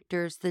which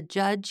factors the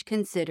judge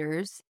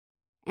considers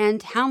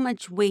and how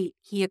much weight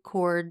he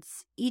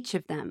accords each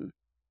of them.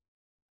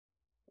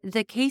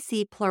 The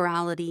Casey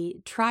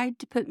plurality tried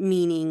to put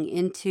meaning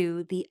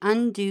into the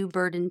undue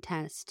burden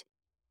test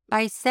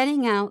by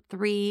setting out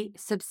 3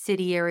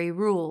 subsidiary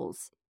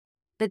rules,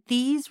 but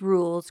these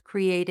rules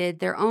created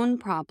their own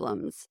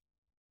problems.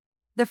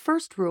 The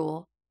first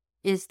rule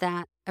is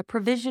that a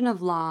provision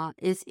of law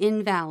is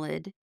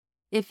invalid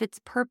if its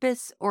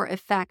purpose or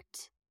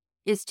effect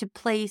is to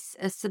place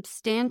a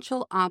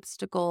substantial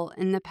obstacle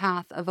in the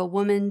path of a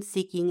woman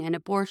seeking an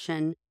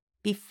abortion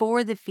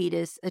before the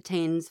fetus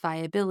attains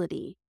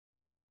viability.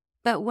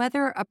 But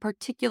whether a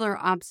particular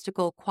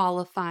obstacle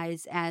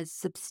qualifies as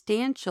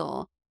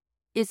substantial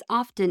is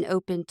often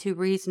open to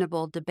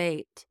reasonable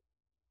debate.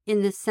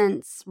 In the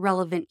sense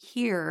relevant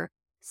here,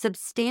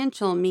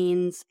 substantial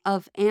means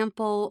of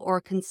ample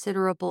or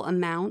considerable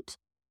amount,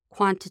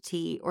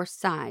 quantity, or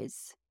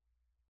size.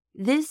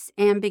 This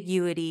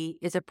ambiguity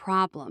is a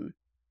problem,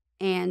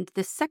 and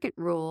the second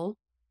rule,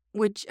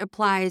 which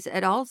applies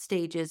at all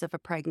stages of a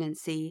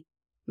pregnancy,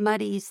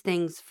 muddies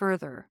things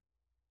further.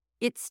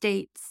 It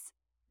states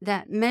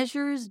that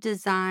measures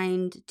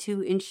designed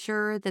to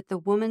ensure that the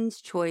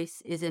woman's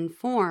choice is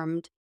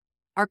informed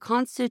are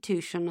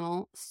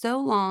constitutional so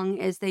long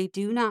as they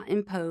do not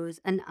impose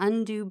an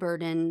undue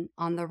burden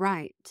on the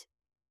right.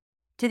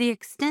 To the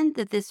extent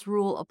that this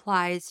rule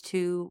applies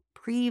to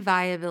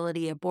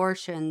pre-viability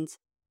abortions,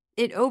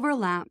 it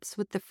overlaps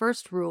with the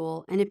first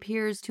rule and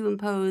appears to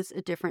impose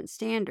a different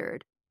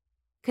standard.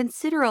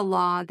 Consider a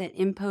law that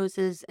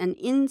imposes an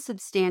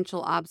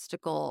insubstantial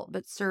obstacle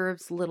but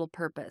serves little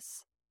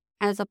purpose.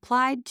 As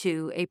applied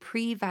to a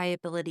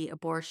pre-viability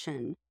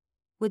abortion,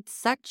 would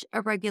such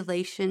a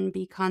regulation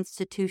be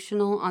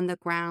constitutional on the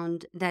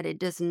ground that it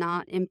does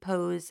not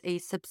impose a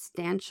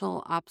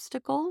substantial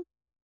obstacle?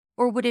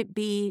 Or would it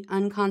be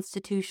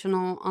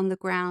unconstitutional on the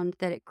ground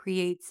that it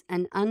creates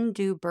an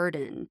undue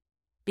burden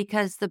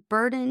because the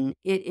burden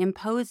it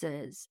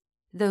imposes,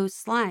 though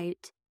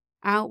slight,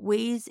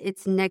 outweighs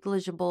its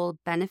negligible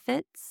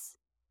benefits?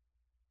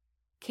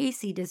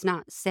 Casey does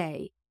not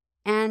say,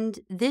 and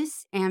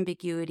this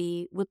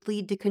ambiguity would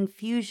lead to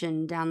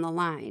confusion down the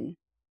line.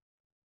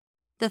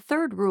 The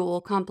third rule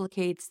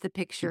complicates the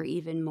picture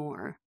even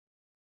more.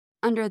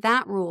 Under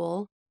that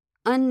rule,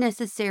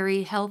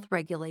 unnecessary health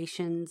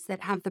regulations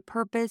that have the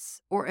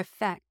purpose or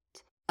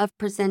effect of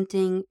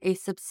presenting a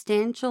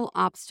substantial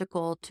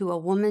obstacle to a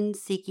woman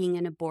seeking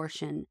an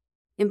abortion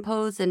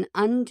impose an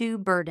undue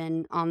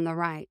burden on the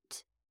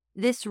right.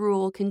 This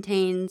rule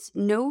contains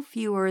no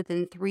fewer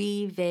than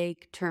 3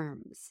 vague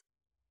terms.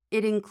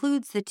 It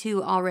includes the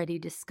two already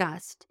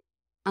discussed,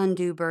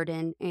 undue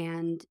burden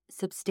and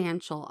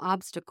substantial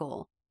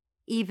obstacle,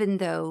 even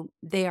though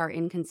they are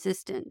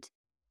inconsistent.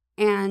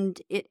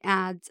 And it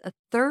adds a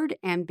third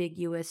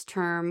ambiguous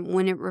term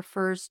when it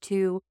refers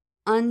to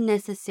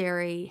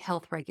unnecessary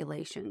health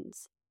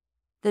regulations.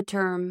 The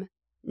term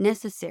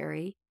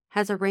necessary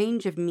has a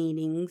range of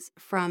meanings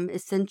from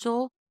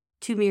essential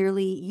to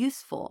merely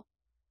useful.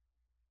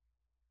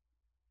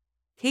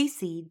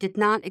 Casey did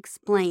not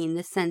explain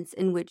the sense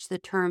in which the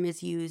term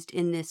is used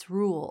in this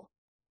rule.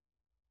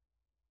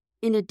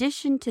 In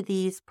addition to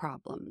these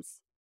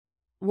problems,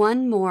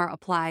 one more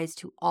applies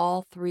to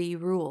all 3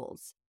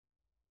 rules.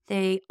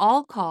 They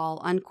all call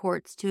on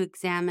courts to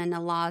examine a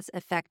law's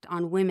effect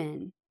on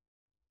women,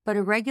 but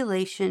a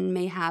regulation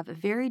may have a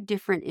very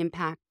different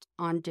impact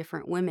on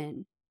different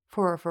women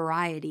for a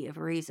variety of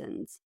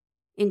reasons,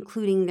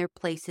 including their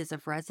places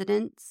of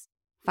residence,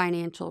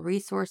 financial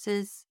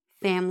resources,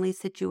 family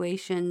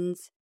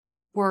situations,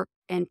 work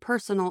and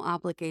personal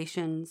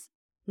obligations,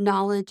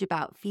 knowledge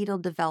about fetal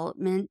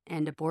development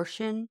and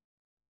abortion,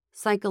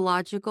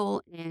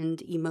 psychological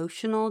and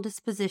emotional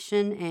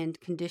disposition and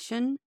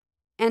condition,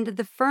 and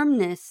the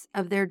firmness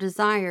of their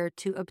desire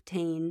to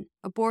obtain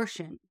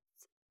abortions.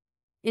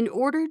 In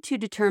order to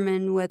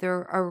determine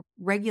whether a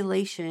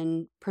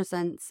regulation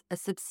presents a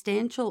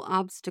substantial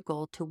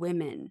obstacle to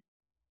women,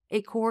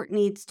 a court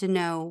needs to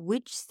know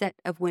which set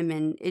of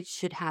women it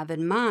should have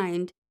in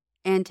mind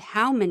and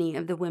how many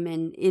of the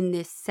women in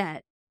this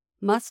set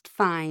must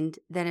find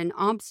that an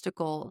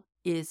obstacle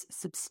is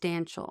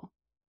substantial.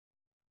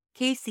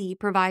 Casey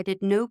provided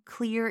no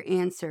clear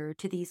answer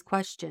to these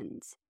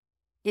questions.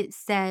 It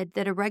said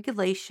that a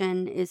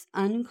regulation is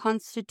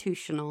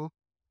unconstitutional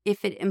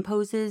if it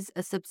imposes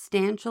a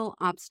substantial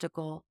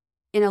obstacle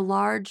in a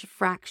large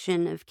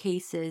fraction of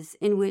cases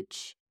in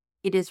which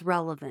it is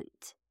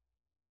relevant.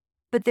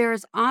 But there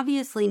is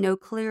obviously no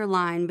clear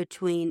line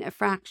between a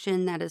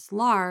fraction that is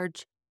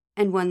large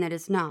and one that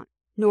is not,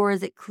 nor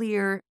is it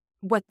clear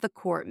what the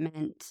court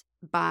meant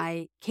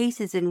by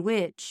cases in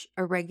which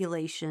a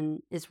regulation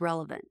is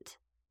relevant.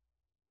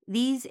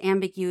 These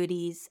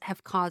ambiguities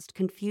have caused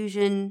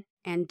confusion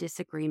and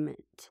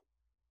disagreement.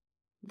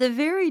 The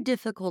very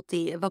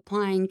difficulty of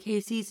applying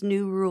Casey's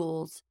new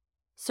rules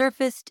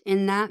surfaced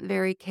in that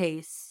very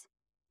case.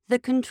 The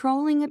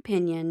controlling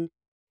opinion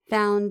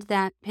found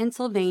that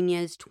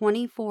Pennsylvania's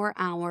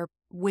 24-hour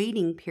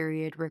waiting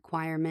period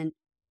requirement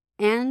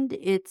and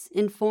its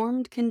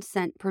informed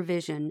consent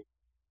provision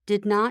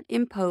did not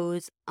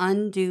impose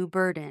undue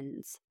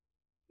burdens,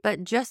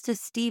 but Justice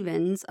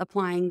Stevens,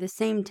 applying the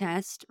same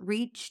test,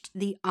 reached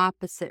the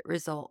opposite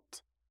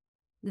result.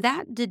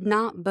 That did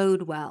not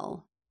bode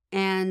well,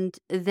 and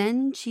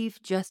then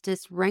Chief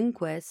Justice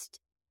Rehnquist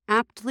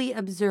aptly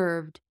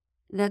observed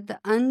that the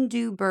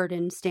undue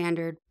burden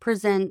standard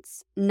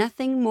presents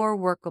nothing more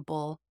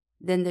workable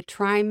than the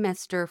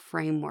trimester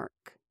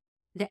framework.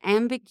 The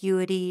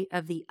ambiguity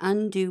of the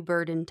undue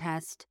burden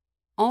test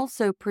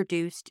also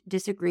produced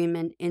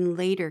disagreement in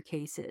later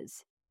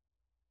cases.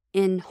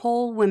 In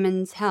Whole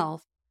Women's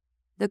Health,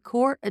 the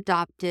court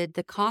adopted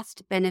the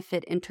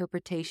cost-benefit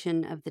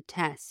interpretation of the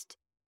test,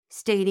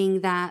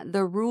 stating that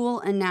the rule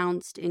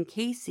announced in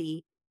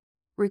Casey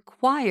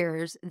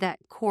requires that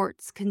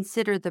courts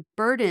consider the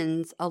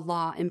burdens a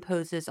law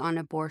imposes on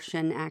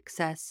abortion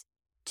access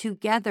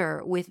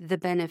together with the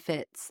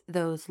benefits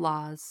those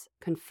laws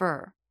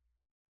confer.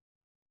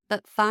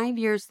 But 5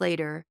 years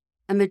later,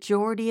 a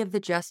majority of the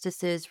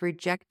justices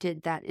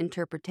rejected that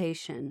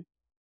interpretation.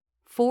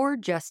 4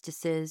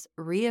 justices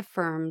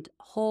reaffirmed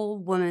Whole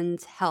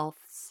Women's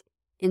Health's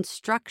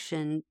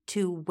instruction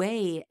to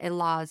weigh a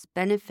law's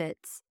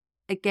benefits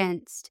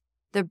against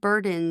the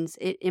burdens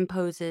it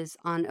imposes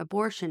on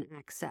abortion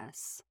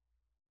access.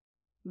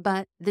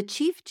 But the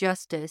Chief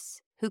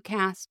Justice, who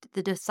cast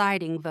the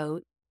deciding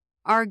vote,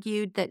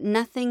 argued that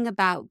nothing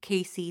about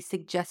Casey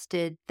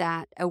suggested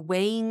that a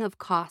weighing of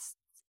costs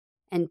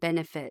and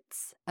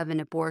benefits of an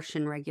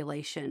abortion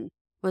regulation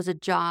was a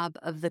job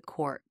of the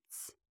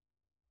courts,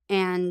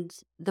 and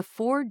the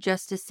 4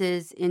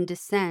 justices in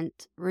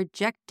dissent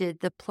rejected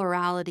the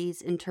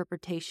plurality's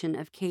interpretation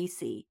of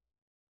Casey.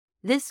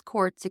 This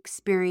court's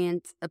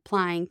experience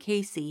applying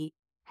Casey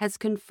has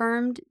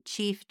confirmed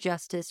Chief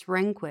Justice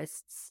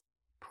Rehnquist's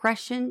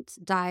prescient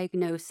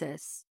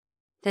diagnosis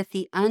that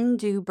the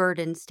undue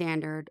burden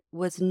standard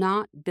was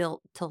not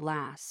built to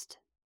last.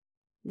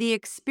 The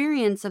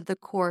experience of the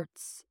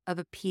courts of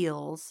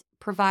appeals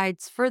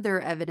provides further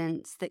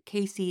evidence that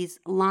Casey's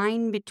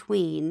line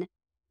between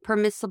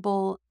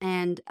permissible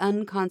and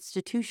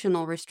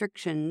unconstitutional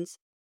restrictions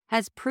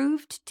has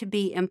proved to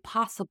be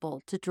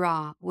impossible to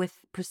draw with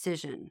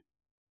precision.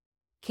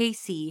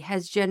 Casey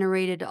has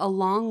generated a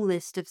long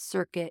list of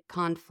circuit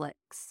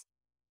conflicts.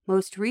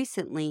 Most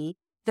recently,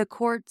 the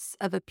courts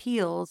of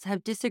appeals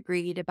have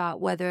disagreed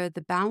about whether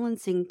the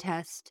balancing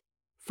test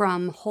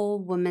from Whole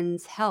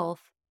Woman's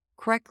Health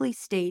correctly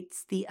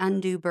states the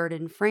undue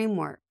burden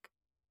framework.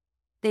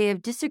 They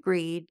have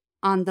disagreed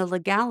on the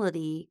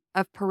legality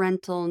of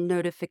parental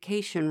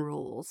notification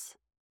rules.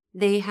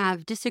 They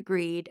have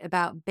disagreed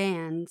about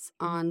bans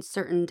on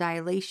certain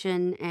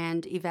dilation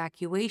and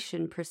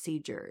evacuation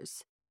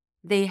procedures.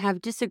 They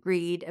have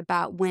disagreed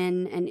about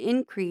when an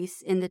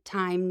increase in the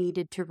time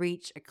needed to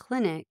reach a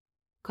clinic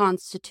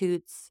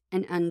constitutes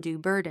an undue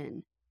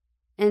burden,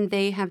 and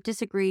they have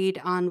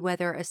disagreed on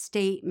whether a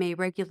state may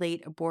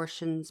regulate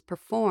abortions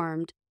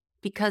performed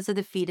because of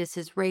the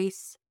fetus's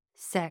race,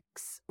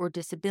 sex, or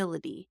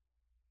disability.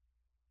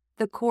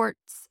 The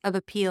courts of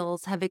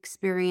appeals have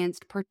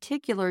experienced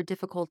particular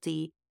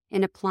difficulty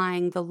in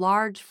applying the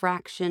large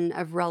fraction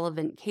of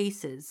relevant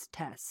cases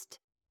test.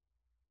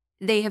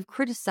 They have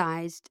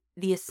criticized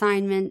the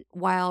assignment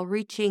while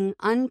reaching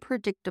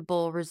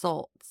unpredictable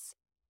results,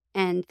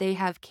 and they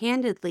have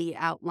candidly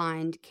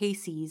outlined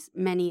Casey's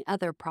many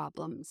other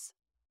problems.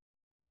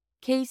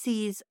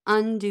 Casey's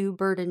undue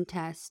burden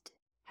test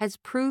has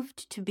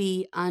proved to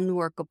be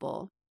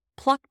unworkable.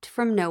 Plucked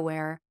from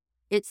nowhere,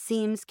 it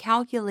seems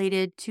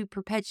calculated to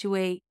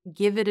perpetuate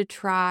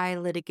give-it-a-try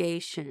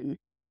litigation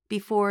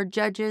before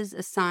judges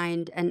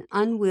assigned an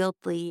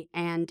unwieldy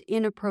and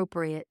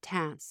inappropriate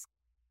task.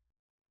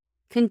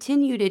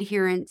 Continued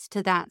adherence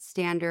to that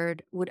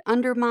standard would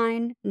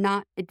undermine,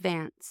 not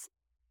advance,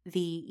 the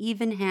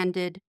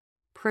even-handed,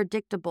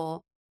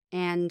 predictable,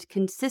 and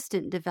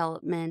consistent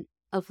development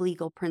of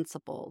legal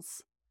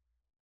principles.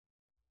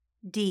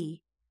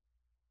 D.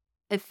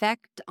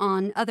 Effect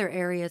on other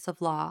areas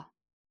of law.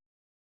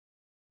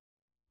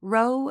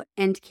 Roe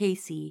and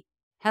Casey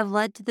have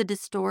led to the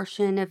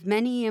distortion of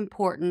many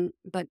important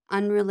but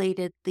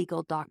unrelated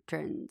legal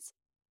doctrines,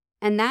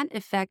 and that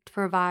effect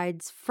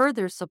provides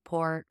further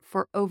support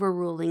for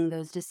overruling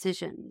those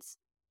decisions.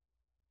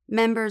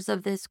 Members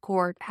of this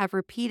court have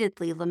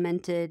repeatedly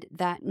lamented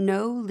that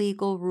no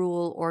legal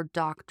rule or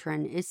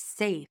doctrine is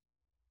safe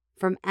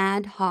from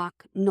ad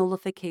hoc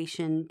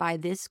nullification by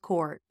this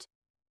court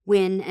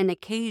when an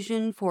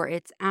occasion for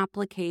its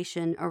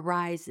application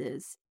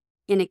arises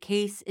in a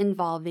case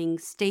involving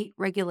state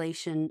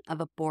regulation of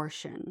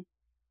abortion.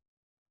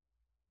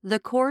 The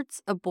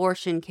court's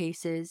abortion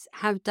cases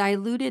have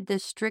diluted the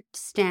strict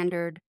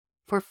standard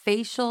for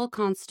facial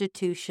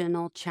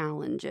constitutional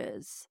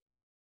challenges.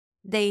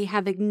 They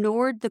have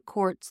ignored the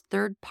court's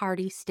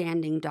third-party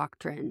standing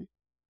doctrine.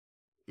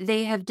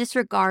 They have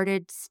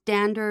disregarded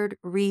standard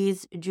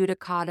res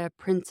judicata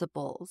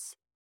principles.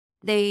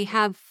 They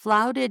have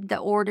flouted the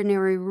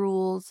ordinary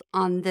rules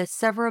on the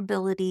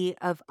severability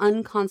of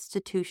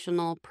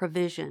unconstitutional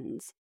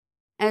provisions,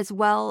 as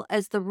well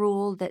as the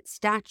rule that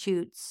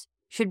statutes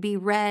should be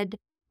read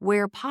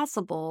where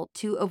possible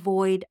to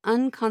avoid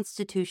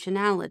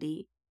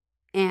unconstitutionality,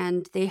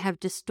 and they have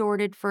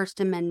distorted First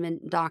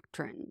Amendment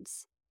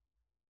doctrines.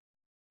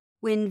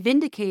 When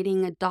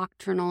vindicating a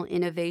doctrinal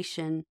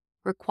innovation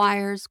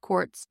requires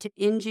courts to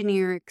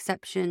engineer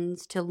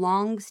exceptions to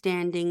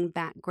long-standing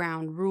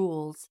background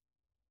rules,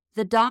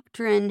 the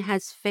doctrine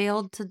has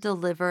failed to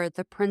deliver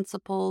the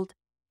principled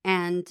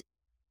and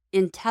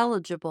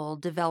intelligible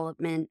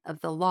development of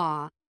the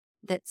law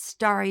that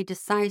stare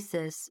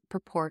decisis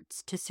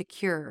purports to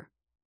secure.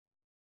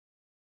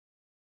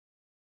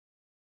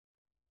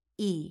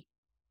 E.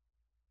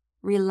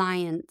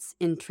 Reliance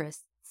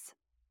interests.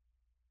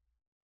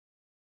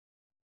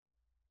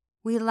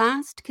 We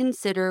last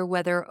consider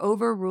whether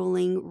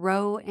overruling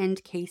Roe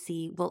and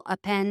Casey will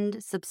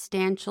upend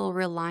substantial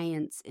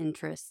reliance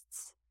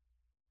interests.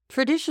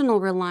 Traditional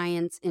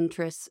reliance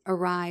interests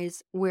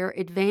arise where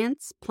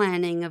advance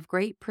planning of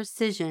great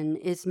precision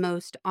is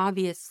most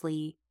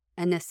obviously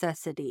a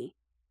necessity.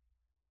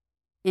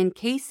 In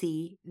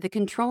Casey, the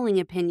controlling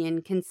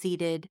opinion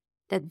conceded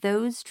that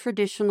those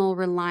traditional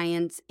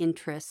reliance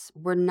interests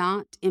were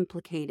not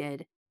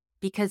implicated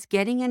because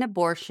getting an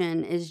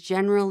abortion is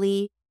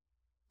generally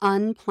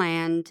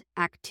unplanned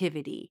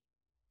activity,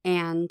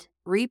 and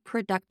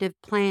reproductive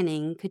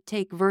planning could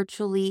take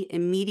virtually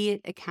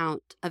immediate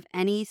account of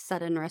any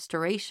sudden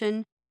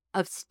restoration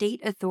of state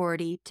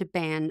authority to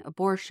ban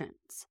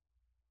abortions.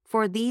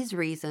 For these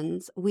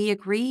reasons, we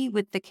agree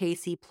with the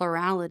Casey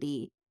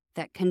plurality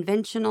that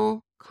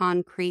conventional,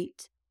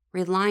 concrete,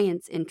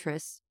 reliance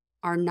interests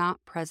are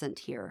not present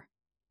here.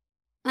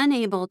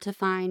 Unable to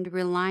find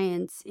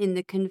reliance in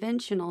the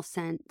conventional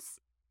sense,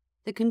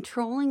 the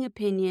controlling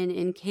opinion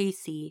in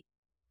Casey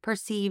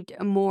perceived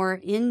a more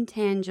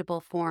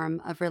intangible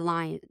form of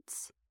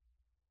reliance.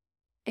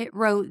 It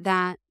wrote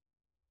that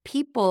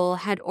people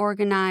had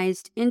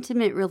organized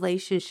intimate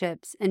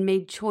relationships and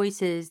made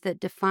choices that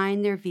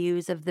define their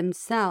views of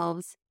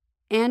themselves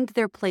and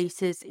their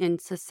places in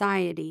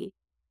society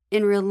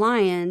in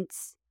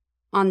reliance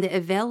on the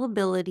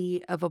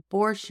availability of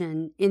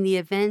abortion in the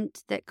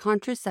event that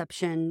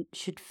contraception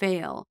should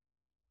fail,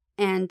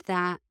 and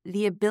that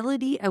the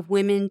ability of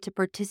women to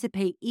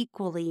participate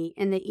equally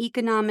in the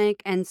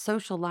economic and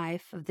social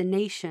life of the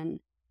nation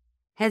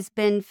has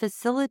been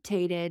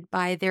facilitated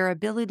by their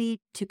ability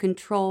to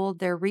control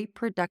their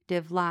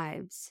reproductive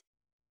lives.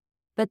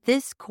 But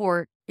this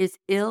court is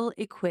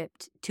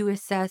ill-equipped to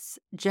assess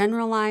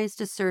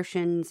generalized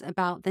assertions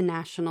about the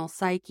national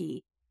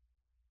psyche.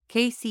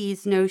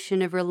 Casey's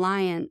notion of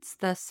reliance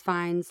thus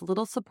finds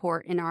little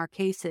support in our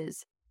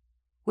cases,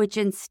 which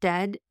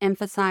instead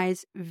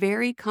emphasize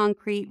very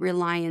concrete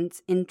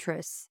reliance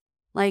interests,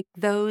 like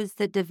those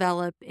that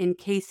develop in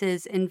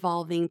cases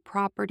involving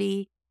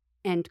property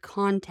and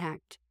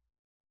contact,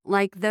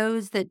 like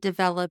those that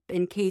develop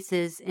in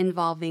cases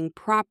involving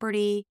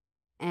property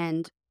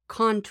and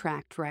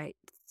contract rights.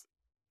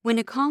 When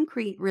a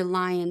concrete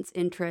reliance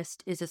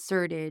interest is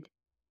asserted,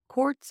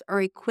 courts are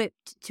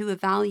equipped to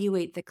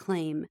evaluate the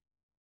claim,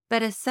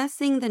 but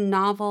assessing the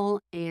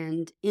novel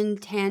and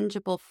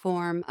intangible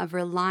form of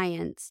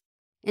reliance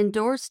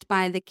endorsed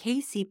by the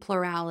Casey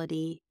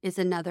plurality is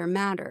another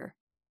matter.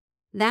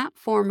 That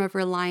form of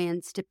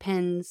reliance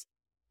depends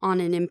on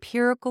an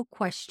empirical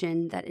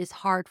question that is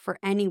hard for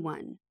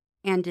anyone,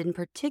 and in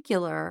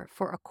particular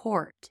for a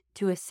court,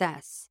 to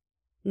assess,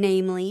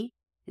 namely,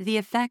 the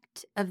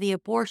effect of the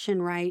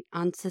abortion right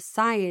on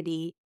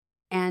society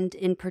and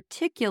in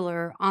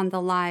particular on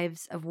the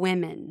lives of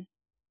women.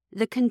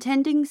 The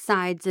contending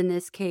sides in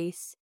this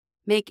case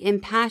make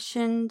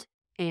impassioned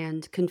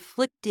and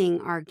conflicting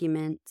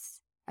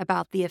arguments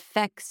about the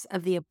effects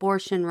of the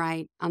abortion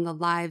right on the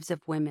lives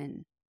of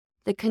women.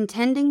 The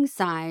contending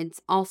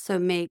sides also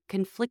make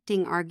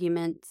conflicting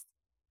arguments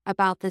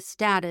about the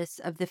status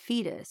of the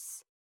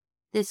fetus.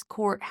 This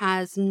court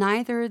has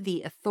neither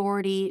the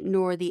authority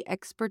nor the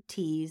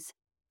expertise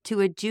to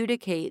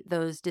adjudicate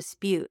those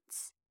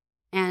disputes,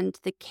 and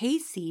the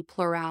Casey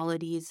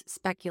plurality's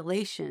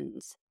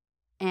speculations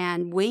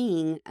and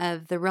weighing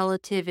of the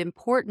relative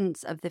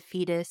importance of the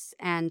fetus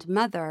and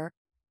mother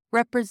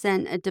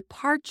represent a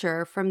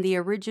departure from the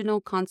original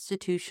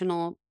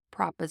constitutional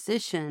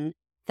proposition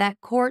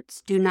that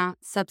courts do not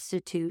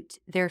substitute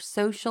their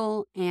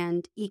social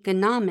and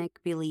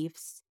economic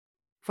beliefs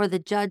for the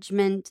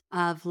judgment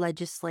of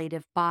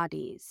legislative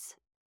bodies.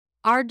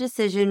 Our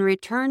decision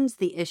returns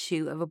the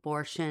issue of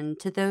abortion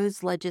to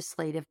those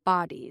legislative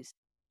bodies,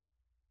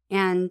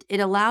 and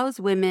it allows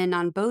women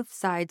on both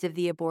sides of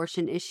the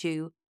abortion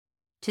issue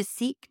to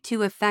seek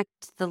to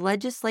affect the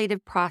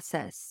legislative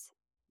process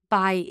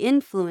by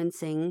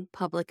influencing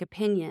public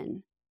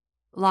opinion,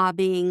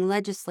 lobbying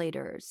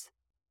legislators,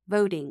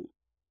 voting,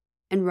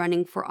 and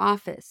running for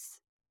office.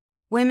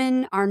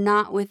 Women are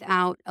not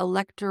without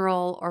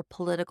electoral or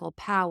political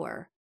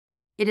power.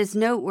 It is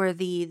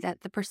noteworthy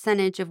that the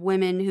percentage of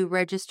women who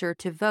register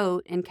to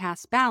vote and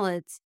cast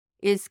ballots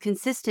is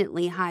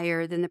consistently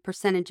higher than the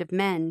percentage of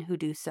men who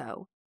do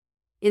so.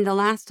 In the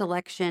last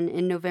election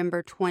in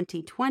November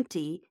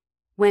 2020,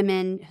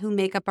 women, who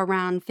make up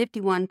around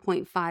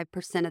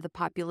 51.5% of the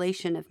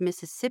population of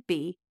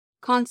Mississippi,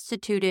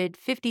 constituted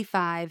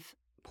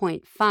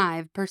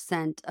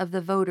 55.5% of the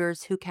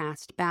voters who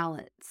cast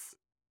ballots.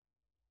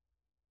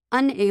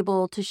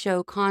 Unable to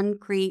show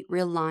concrete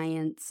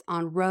reliance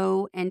on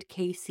Roe and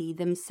Casey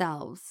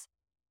themselves,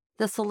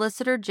 the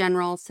Solicitor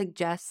General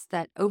suggests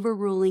that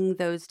overruling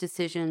those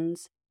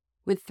decisions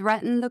would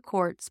threaten the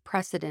court's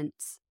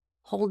precedents,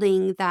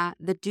 holding that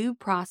the Due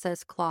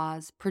Process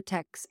Clause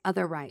protects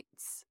other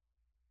rights.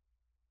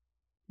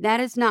 That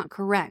is not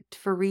correct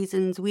for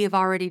reasons we have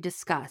already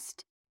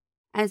discussed.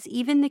 As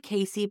even the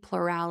Casey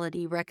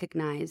plurality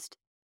recognized,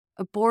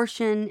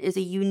 abortion is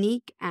a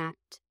unique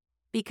act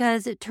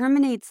because it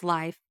terminates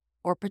life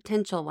or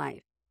potential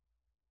life.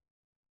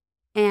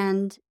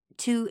 And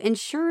to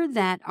ensure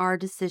that our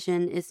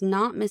decision is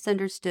not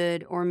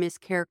misunderstood or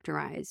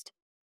mischaracterized,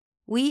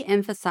 we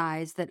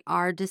emphasize that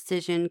our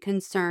decision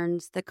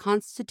concerns the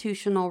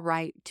constitutional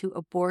right to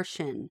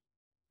abortion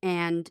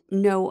and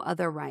no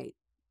other right.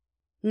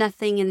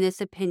 Nothing in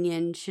this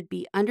opinion should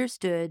be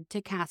understood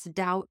to cast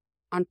doubt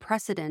on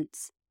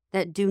precedents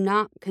that do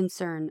not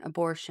concern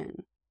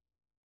abortion.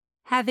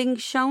 Having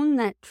shown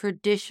that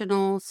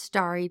traditional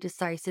stare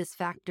decisis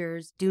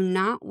factors do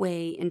not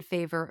weigh in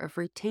favor of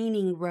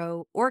retaining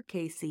Roe or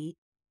Casey,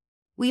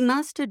 we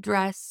must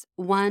address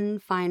one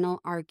final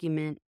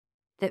argument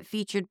that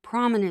featured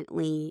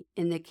prominently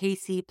in the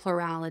Casey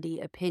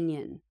plurality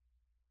opinion.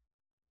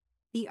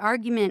 The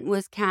argument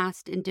was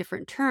cast in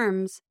different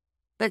terms,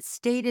 but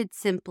stated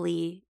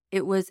simply,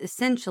 it was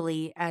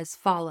essentially as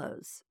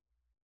follows.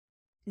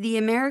 The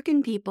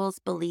American people's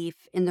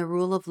belief in the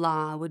rule of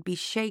law would be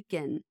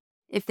shaken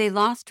if they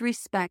lost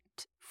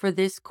respect for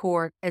this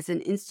court as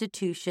an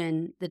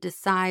institution that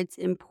decides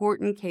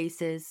important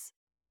cases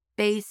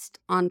based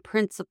on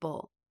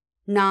principle,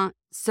 not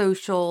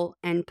social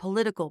and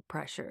political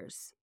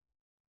pressures.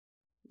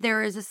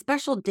 There is a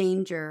special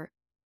danger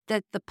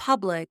that the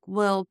public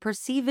will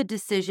perceive a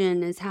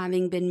decision as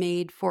having been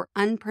made for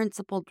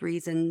unprincipled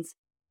reasons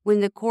when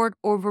the court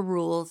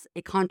overrules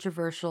a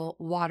controversial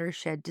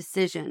watershed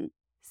decision,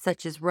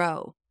 such as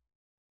Roe.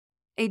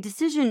 A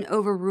decision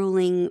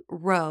overruling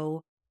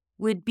Roe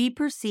would be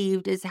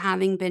perceived as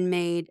having been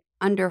made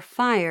under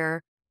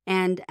fire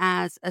and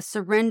as a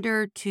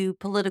surrender to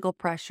political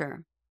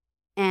pressure,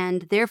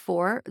 and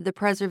therefore the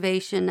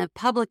preservation of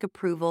public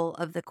approval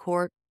of the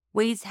court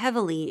weighs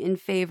heavily in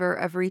favor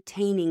of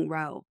retaining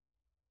Roe.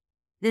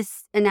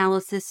 This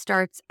analysis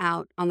starts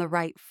out on the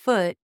right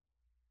foot,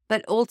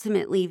 but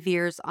ultimately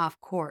veers off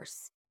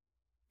course.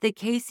 The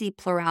Casey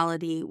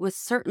plurality was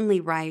certainly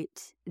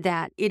right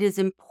that it is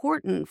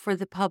important for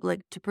the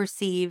public to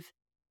perceive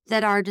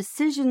that our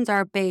decisions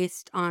are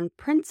based on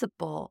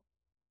principle,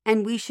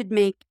 and we should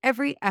make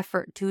every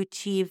effort to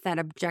achieve that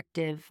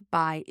objective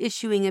by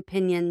issuing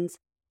opinions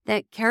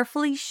that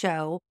carefully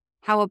show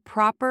how a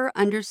proper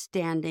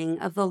understanding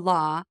of the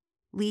law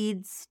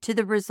leads to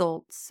the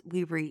results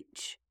we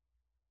reach.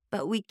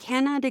 But we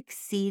cannot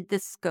exceed the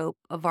scope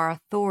of our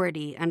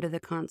authority under the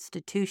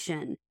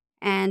Constitution,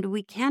 and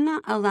we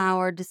cannot allow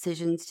our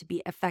decisions to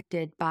be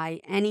affected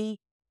by any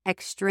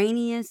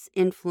extraneous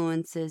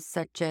influences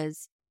such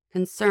as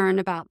concern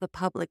about the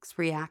public's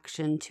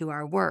reaction to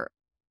our work.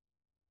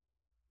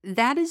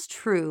 That is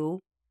true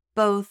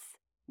both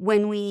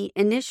when we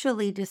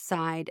initially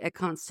decide a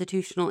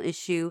constitutional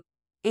issue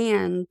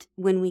and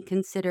when we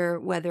consider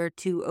whether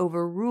to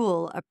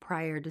overrule a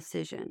prior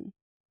decision.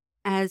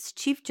 As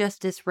Chief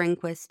Justice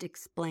Rehnquist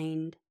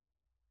explained,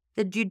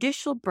 the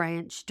judicial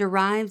branch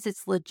derives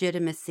its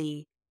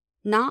legitimacy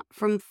not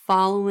from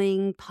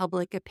following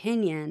public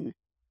opinion,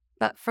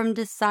 but from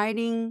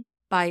deciding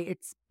by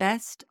its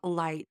best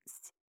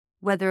lights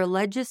whether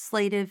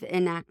legislative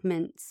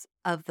enactments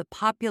of the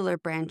popular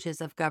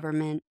branches of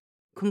government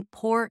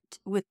comport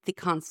with the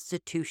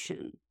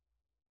Constitution.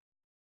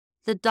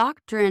 The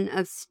doctrine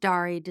of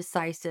stare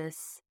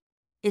decisis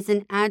is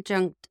an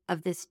adjunct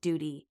of this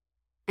duty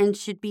and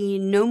should be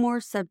no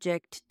more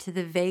subject to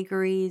the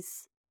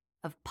vagaries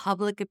of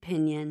public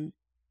opinion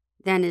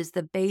than is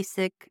the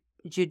basic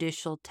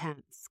judicial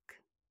task.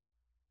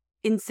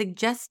 In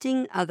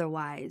suggesting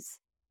otherwise,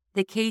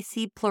 the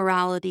Casey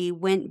plurality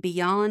went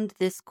beyond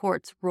this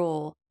court's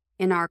role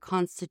in our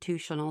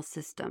constitutional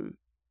system.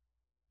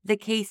 The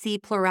Casey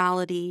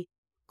plurality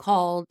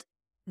called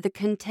the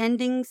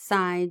contending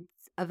sides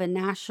of a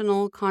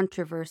national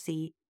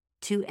controversy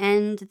to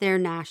end their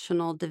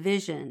national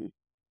division,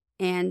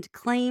 and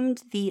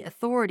claimed the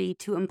authority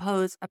to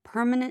impose a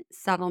permanent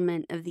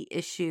settlement of the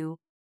issue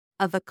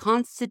of a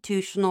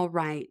constitutional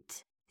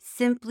right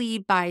simply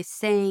by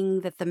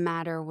saying that the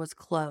matter was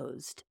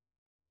closed.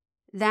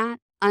 That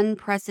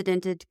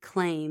unprecedented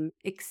claim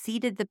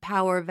exceeded the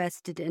power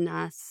vested in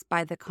us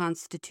by the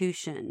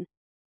Constitution.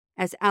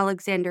 As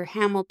Alexander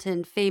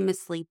Hamilton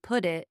famously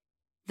put it,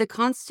 the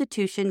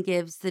Constitution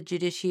gives the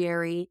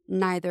judiciary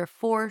neither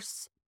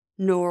force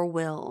nor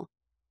will.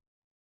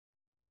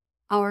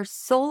 Our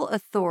sole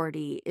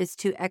authority is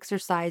to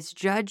exercise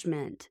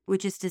judgment,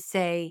 which is to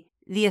say,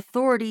 the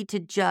authority to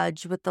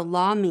judge what the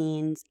law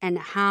means and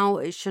how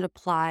it should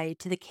apply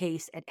to the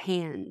case at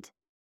hand.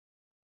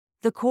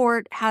 The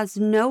court has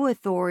no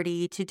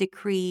authority to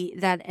decree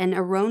that an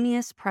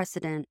erroneous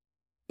precedent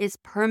is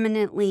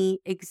permanently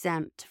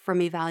exempt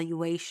from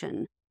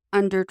evaluation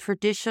under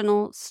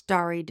traditional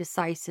stare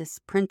decisis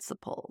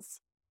principles.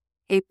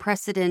 A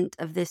precedent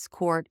of this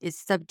court is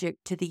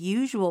subject to the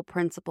usual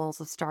principles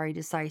of stare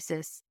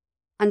decisis,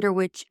 under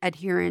which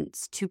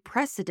adherence to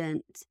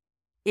precedent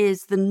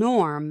is the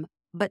norm,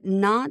 but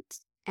not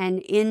an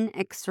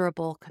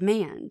inexorable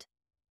command.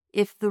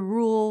 If the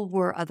rule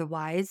were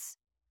otherwise,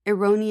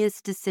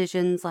 erroneous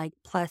decisions like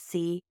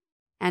Plessy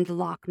and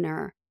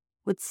Lochner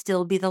would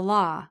still be the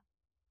law.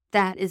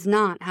 That is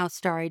not how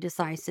stare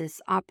decisis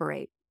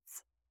operates.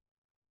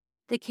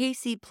 The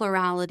Casey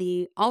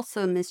plurality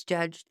also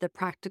misjudged the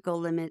practical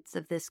limits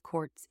of this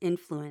court's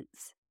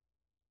influence.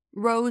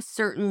 Roe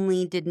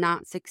certainly did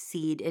not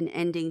succeed in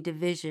ending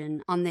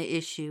division on the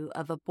issue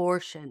of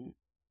abortion.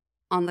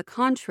 On the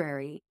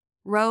contrary,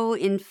 Roe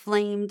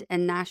inflamed a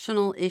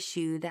national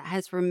issue that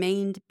has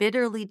remained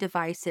bitterly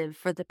divisive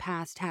for the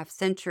past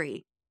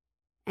half-century,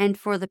 and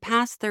for the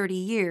past 30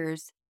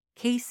 years,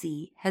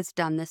 Casey has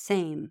done the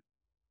same.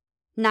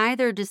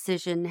 Neither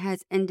decision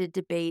has ended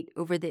debate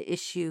over the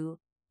issue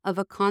of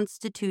a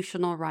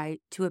constitutional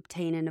right to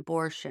obtain an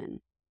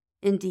abortion.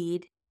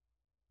 Indeed,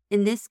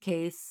 in this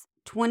case,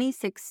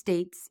 26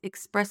 states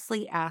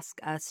expressly ask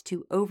us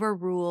to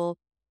overrule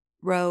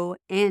Roe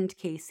and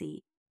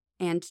Casey,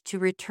 and to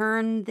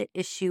return the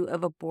issue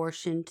of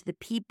abortion to the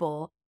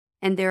people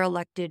and their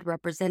elected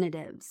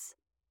representatives.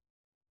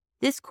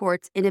 This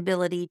court's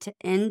inability to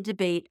end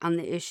debate on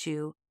the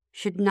issue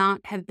should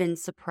not have been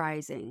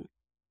surprising.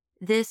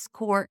 This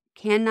court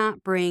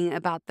cannot bring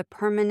about the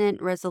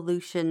permanent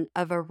resolution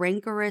of a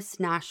rancorous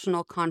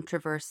national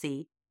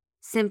controversy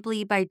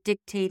simply by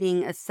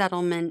dictating a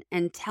settlement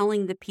and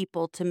telling the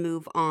people to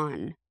move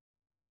on.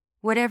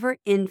 Whatever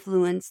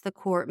influence the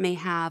court may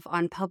have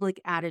on public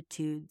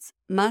attitudes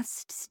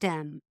must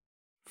stem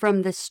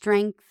from the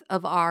strength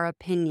of our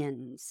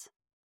opinions,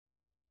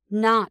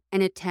 not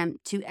an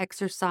attempt to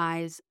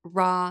exercise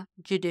raw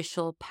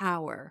judicial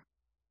power.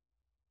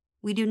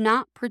 We do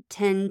not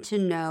pretend to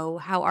know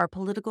how our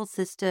political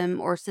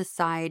system or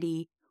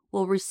society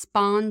will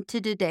respond to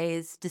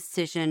today's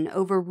decision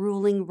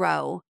overruling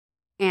Roe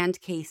and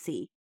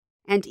Casey,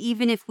 and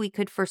even if we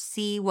could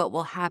foresee what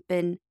will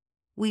happen,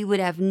 we would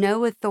have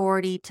no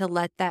authority to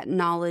let that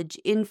knowledge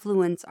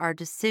influence our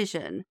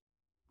decision.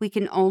 We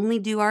can only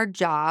do our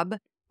job,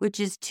 which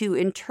is to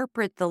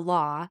interpret the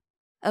law,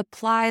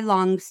 apply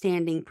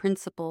long-standing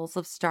principles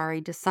of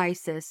stare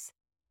decisis,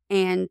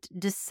 and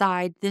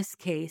decide this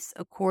case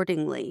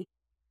accordingly.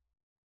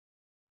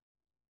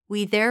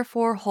 We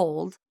therefore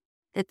hold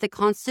that the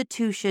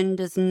Constitution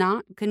does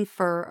not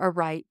confer a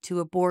right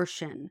to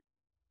abortion.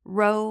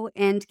 Roe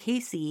and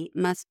Casey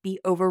must be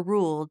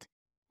overruled,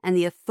 and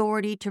the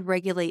authority to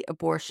regulate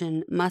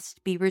abortion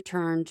must be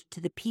returned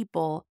to the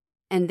people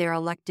and their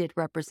elected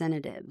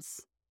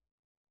representatives.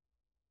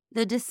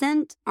 The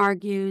dissent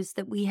argues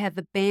that we have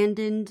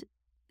abandoned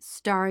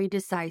stare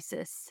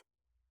decisis,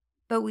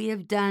 but we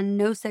have done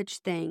no such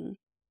thing,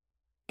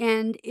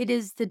 and it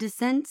is the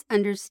dissent's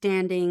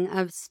understanding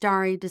of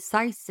stare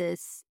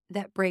decisis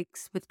that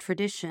breaks with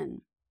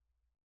tradition.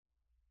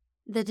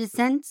 The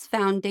dissent's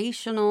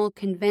foundational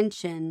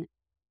convention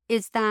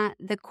is that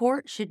the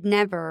court should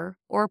never,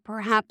 or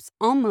perhaps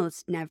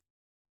almost never,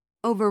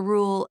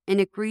 overrule an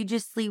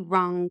egregiously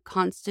wrong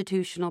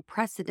constitutional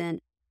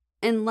precedent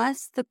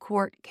unless the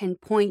court can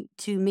point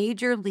to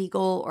major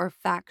legal or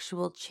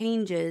factual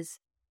changes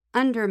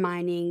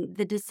undermining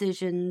the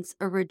decision's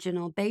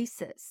original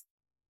basis.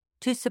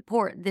 To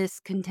support this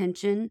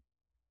contention,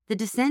 the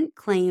dissent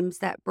claims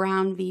that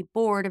Brown v.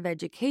 Board of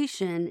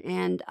Education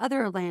and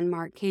other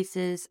landmark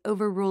cases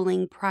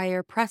overruling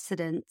prior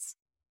precedents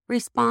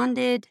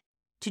responded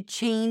to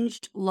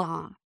changed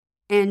law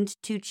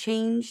and to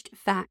changed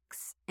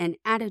facts and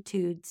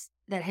attitudes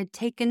that had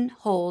taken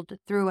hold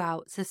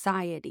throughout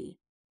society.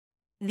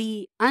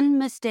 The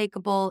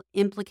unmistakable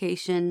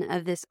implication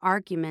of this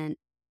argument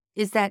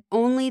is that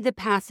only the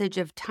passage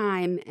of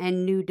time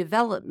and new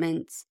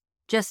developments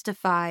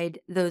justified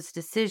those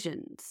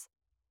decisions.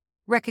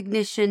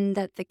 Recognition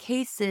that the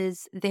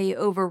cases they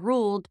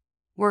overruled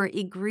were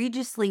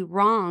egregiously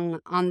wrong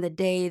on the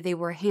day they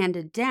were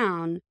handed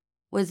down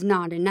was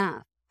not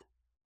enough.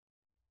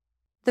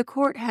 The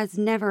court has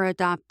never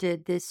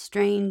adopted this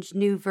strange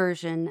new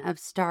version of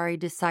stare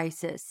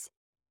decisis,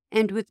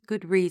 and with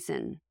good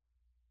reason.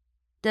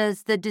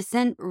 Does the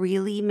dissent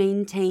really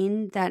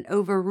maintain that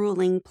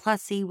overruling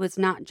Plessy was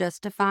not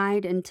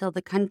justified until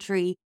the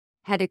country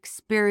had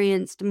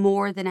experienced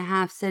more than a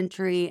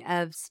half-century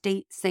of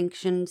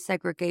state-sanctioned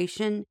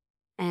segregation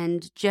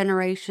and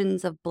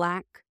generations of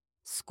Black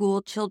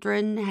school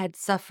children had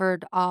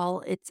suffered all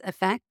its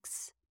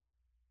effects?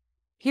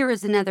 Here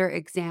is another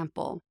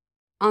example.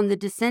 On the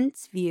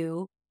dissent's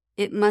view,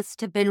 it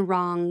must have been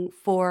wrong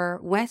for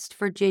West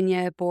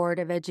Virginia Board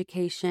of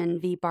Education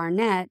v.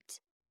 Barnett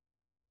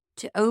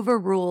to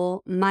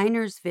overrule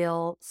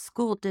Minersville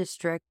School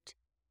District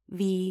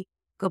v.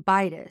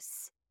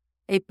 Gobitis,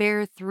 a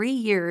bare 3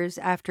 years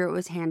after it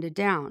was handed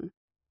down.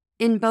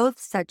 In both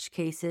such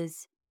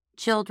cases,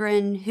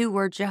 children who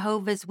were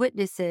Jehovah's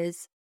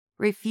Witnesses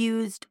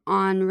refused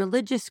on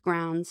religious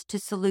grounds to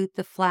salute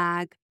the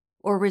flag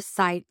or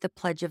recite the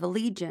Pledge of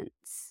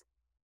Allegiance.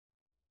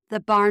 The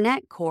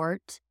Barnett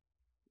Court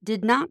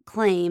did not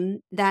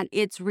claim that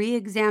its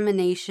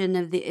re-examination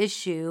of the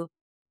issue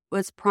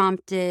was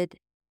prompted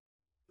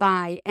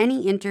by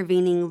any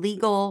intervening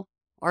legal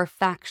or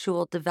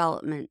factual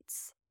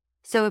developments.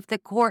 So if the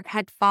court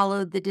had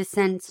followed the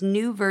dissent's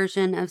new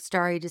version of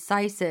stare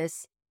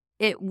decisis,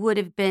 it would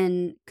have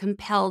been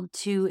compelled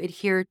to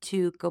adhere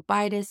to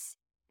Gobitis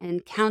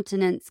and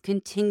countenance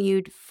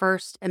continued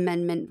First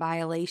Amendment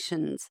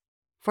violations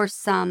for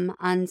some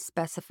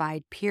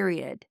unspecified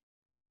period.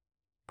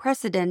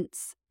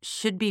 Precedents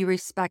should be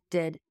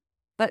respected,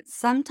 but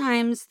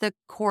sometimes the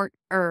court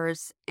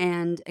errs,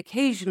 and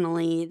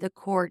occasionally the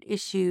court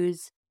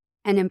issues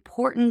an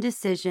important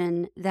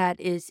decision that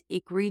is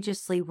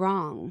egregiously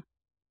wrong.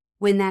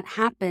 When that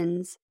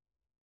happens,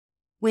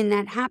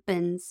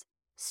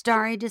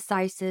 stare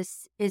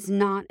decisis is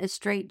not a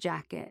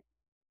straitjacket,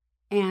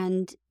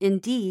 and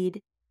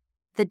indeed,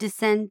 the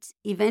dissent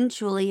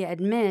eventually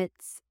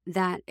admits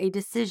that a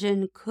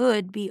decision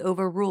could be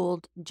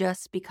overruled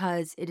just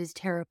because it is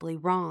terribly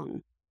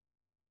wrong,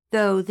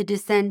 though the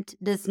dissent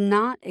does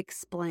not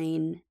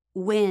explain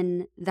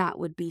when that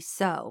would be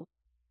so.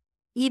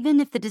 Even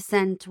if the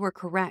dissent were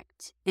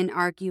correct in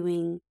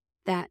arguing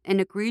that an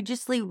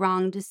egregiously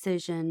wrong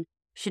decision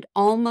should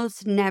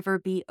almost never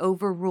be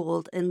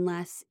overruled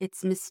unless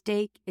its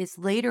mistake is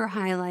later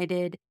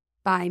highlighted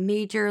by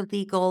major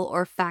legal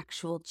or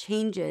factual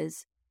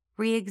changes,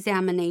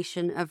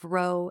 re-examination of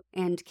Roe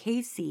and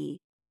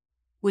Casey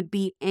would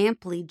be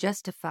amply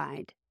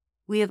justified.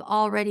 We have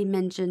already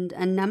mentioned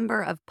a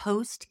number of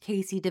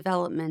post-Casey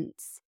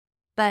developments,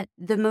 but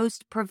the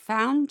most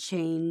profound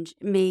change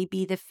may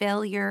be the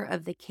failure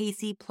of the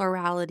Casey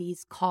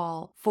plurality's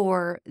call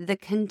for the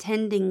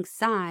contending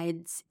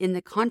sides in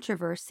the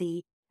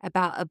controversy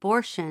about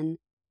abortion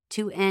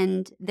to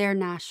end their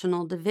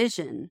national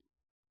division.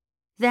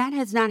 That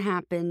has not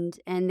happened,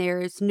 and there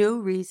is no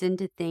reason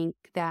to think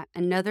that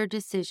another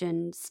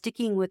decision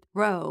sticking with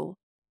Roe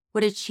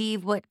would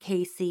achieve what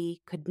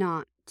Casey could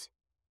not.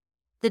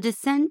 The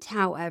dissent,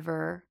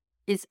 however,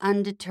 is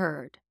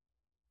undeterred.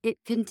 It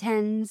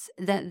contends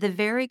that the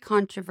very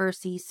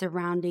controversy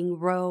surrounding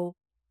Roe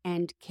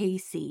and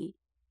Casey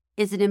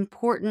is an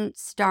important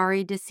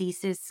stare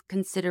decisis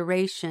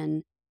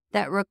consideration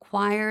that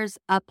requires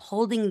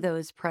upholding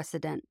those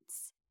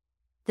precedents.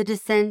 The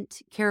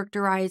dissent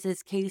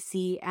characterizes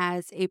Casey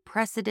as a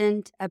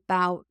precedent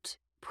about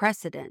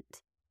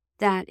precedent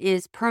that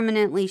is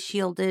permanently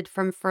shielded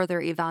from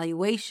further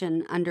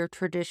evaluation under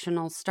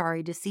traditional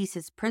stare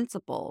decisis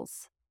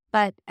principles.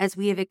 But as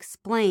we have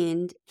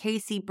explained,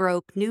 Casey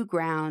broke new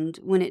ground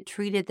when it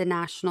treated the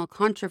national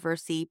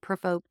controversy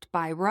provoked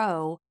by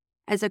Roe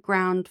as a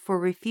ground for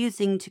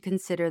refusing to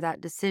consider that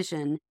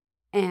decision,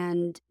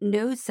 and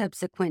no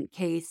subsequent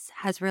case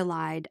has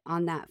relied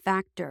on that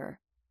factor.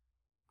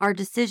 Our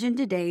decision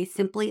today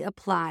simply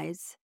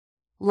applies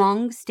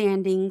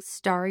long-standing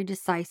stare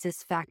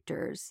decisis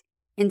factors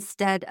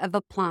instead of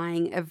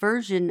applying a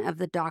version of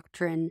the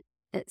doctrine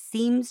that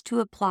seems to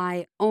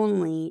apply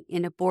only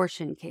in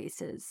abortion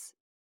cases.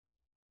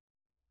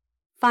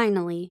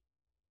 Finally,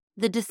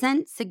 the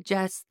dissent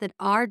suggests that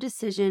our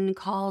decision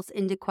calls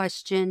into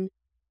question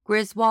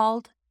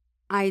Griswold,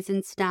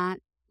 Eisenstadt,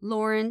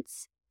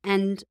 Lawrence,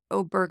 and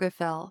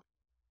Obergefell,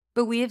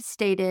 but we have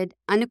stated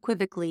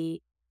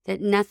unequivocally that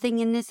nothing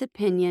in this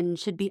opinion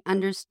should be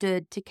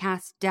understood to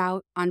cast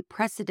doubt on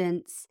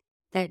precedents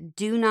that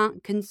do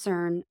not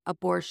concern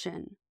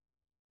abortion.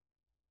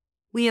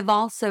 We have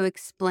also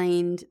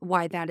explained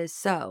why that is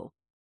so.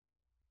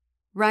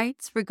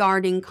 Rights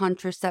regarding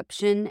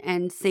contraception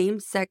and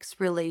same-sex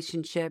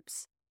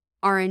relationships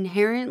are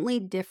inherently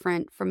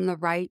different from the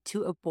right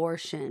to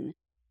abortion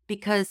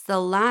because the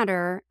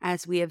latter,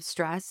 as we have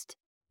stressed,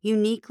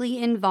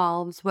 uniquely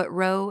involves what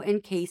Roe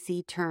and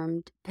Casey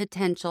termed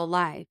potential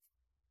life.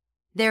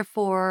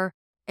 Therefore,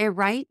 a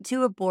right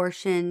to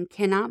abortion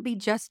cannot be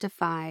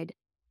justified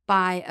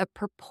by a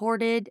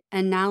purported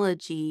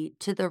analogy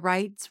to the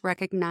rights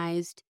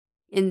recognized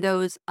in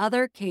those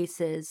other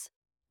cases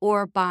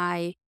or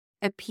by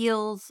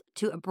appeals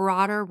to a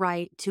broader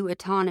right to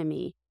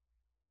autonomy.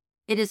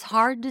 It is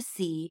hard to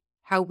see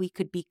how we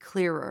could be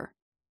clearer.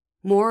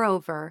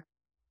 Moreover,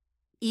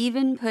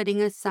 even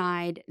putting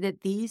aside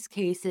that these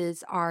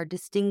cases are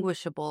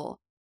distinguishable,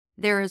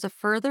 there is a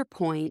further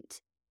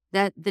point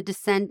that the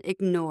dissent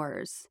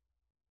ignores.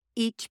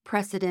 Each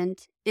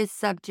precedent is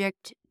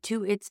subject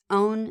to its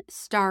own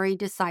stare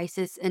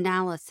decisis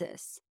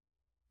analysis,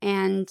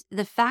 and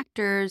the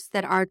factors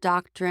that our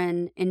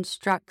doctrine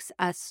instructs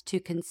us to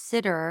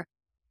consider,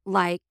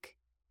 like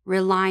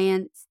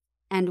reliance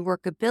and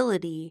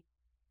workability,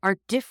 are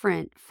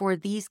different for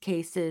these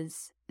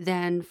cases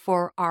than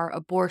for our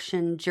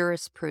abortion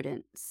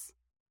jurisprudence.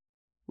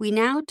 We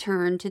now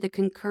turn to the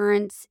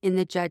concurrence in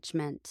the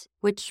judgment,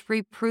 which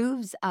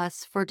reproves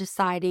us for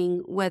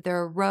deciding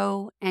whether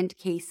Roe and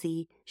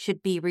Casey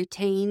should be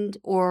retained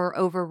or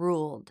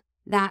overruled.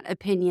 That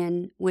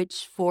opinion,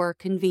 which for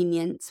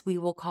convenience we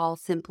will call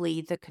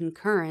simply the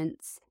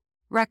concurrence,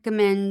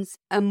 recommends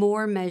a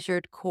more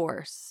measured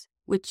course,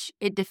 which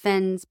it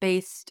defends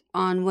based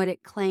on what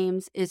it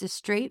claims is a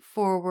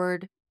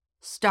straightforward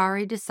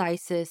stare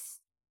decisis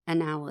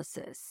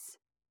analysis.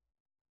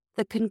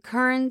 The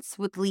concurrence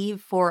would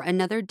leave for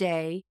another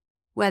day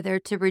whether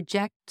to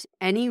reject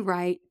any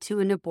right to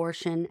an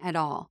abortion at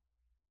all,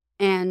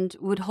 and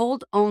would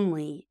hold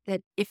only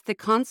that if the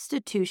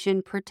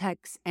Constitution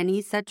protects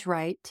any such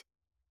right,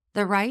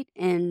 the right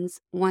ends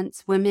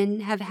once women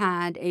have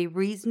had a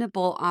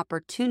reasonable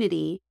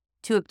opportunity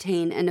to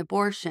obtain an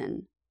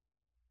abortion.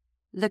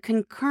 The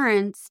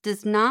concurrence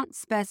does not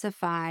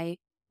specify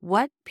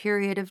what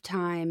period of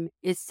time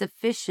is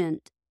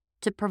sufficient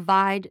to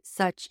provide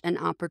such an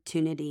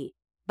opportunity,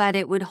 but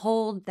it would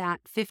hold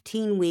that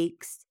 15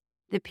 weeks,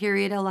 the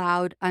period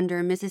allowed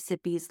under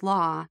Mississippi's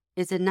law,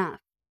 is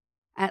enough,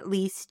 at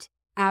least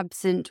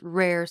absent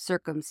rare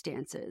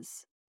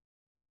circumstances.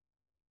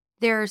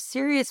 There are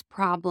serious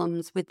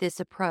problems with this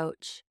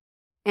approach,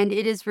 and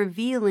it is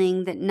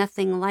revealing that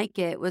nothing like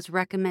it was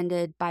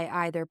recommended by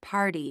either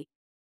party.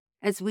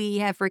 As we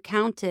have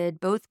recounted,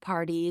 both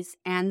parties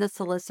and the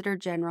Solicitor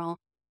General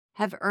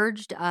have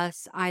urged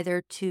us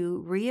either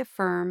to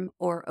reaffirm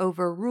or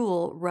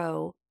overrule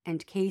Roe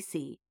and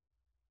Casey.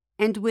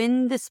 And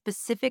when the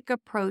specific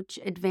approach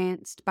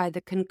advanced by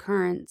the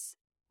concurrence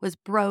was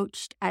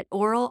broached at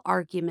oral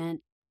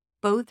argument,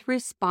 both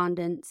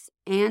respondents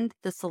and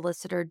the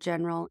Solicitor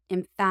General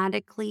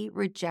emphatically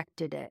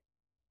rejected it.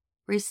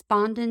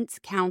 Respondents'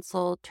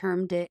 counsel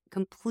termed it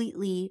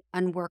completely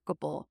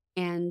unworkable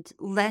and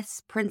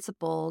less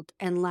principled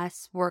and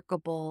less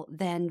workable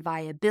than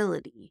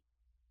viability.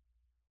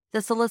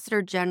 The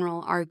Solicitor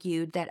General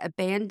argued that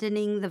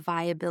abandoning the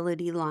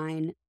viability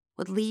line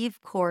would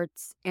leave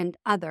courts and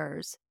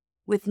others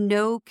with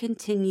no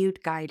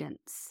continued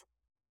guidance.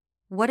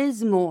 What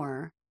is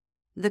more,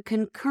 the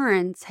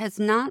concurrence has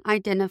not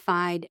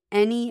identified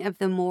any of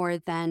the more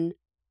than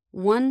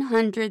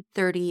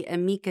 130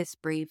 amicus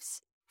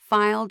briefs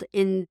filed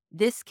in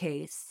this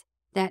case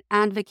that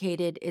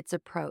advocated its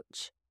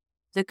approach.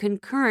 The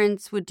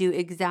concurrence would do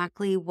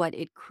exactly what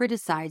it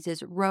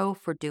criticizes Roe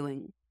for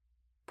doing,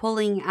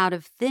 pulling out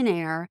of thin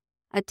air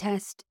a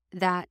test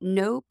that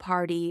no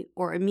party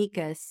or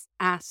amicus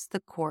asked the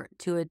court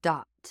to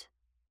adopt.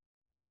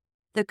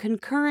 The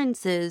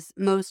concurrence's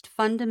most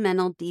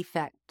fundamental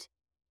defect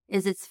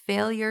is its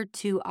failure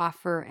to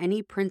offer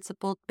any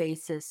principled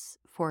basis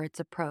for its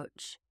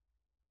approach.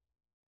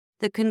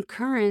 The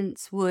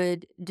concurrence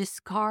would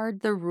discard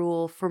the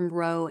rule from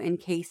Roe and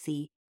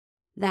Casey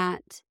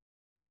that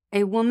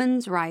a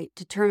woman's right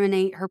to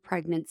terminate her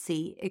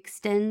pregnancy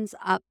extends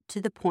up to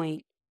the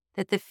point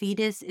that the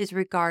fetus is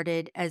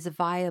regarded as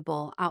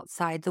viable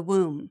outside the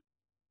womb.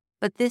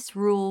 But this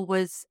rule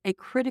was a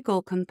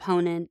critical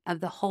component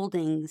of the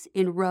holdings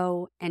in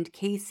Roe and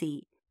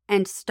Casey,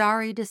 and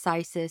stare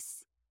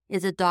decisis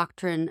is a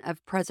doctrine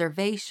of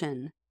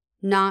preservation,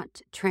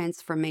 not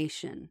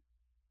transformation.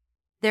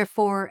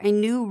 Therefore, a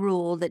new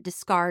rule that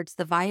discards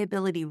the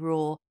viability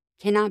rule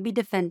cannot be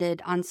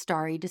defended on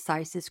stare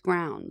decisis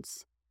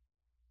grounds.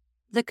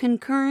 The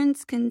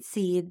concurrence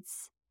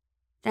concedes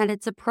that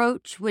its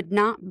approach would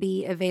not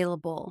be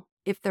available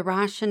if the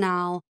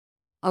rationale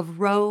of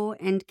Roe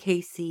and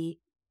Casey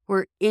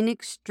were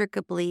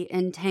inextricably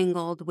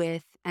entangled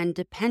with and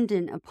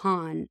dependent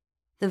upon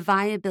the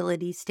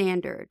viability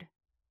standard.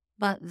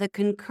 But the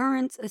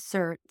concurrence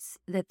asserts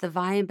that the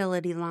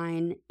viability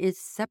line is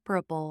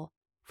separable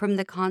from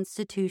the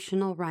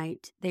constitutional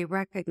right they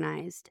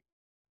recognized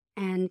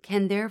and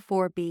can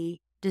therefore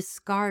be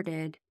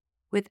discarded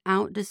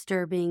without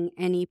disturbing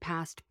any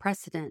past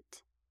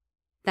precedent.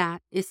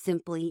 That is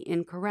simply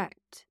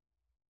incorrect.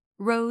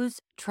 Roe's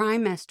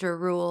trimester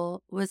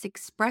rule was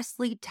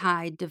expressly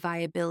tied to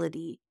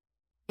viability,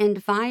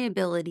 and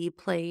viability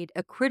played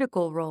a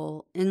critical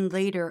role in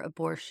later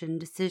abortion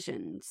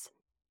decisions.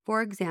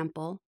 For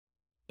example,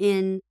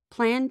 in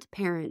Planned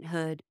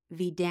Parenthood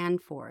v.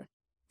 Danforth,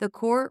 the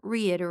court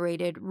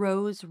reiterated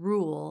Roe's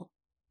rule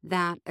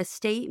that a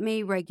state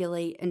may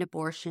regulate an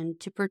abortion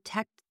to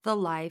protect the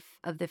life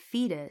of the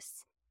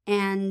fetus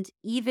and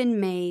even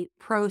may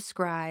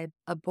proscribe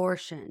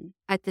abortion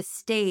at the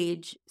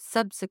stage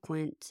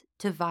subsequent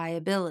to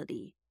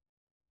viability.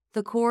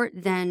 The court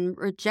then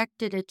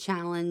rejected a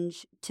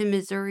challenge to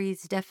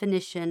Missouri's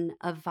definition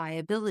of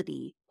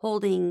viability,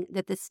 holding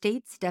that the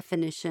state's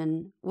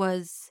definition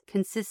was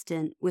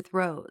consistent with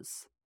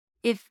Roe's.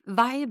 If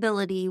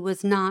viability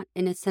was not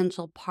an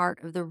essential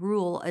part of the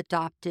rule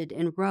adopted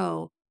in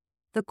Roe,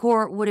 the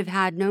court would have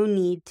had no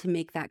need to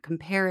make that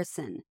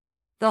comparison.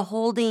 The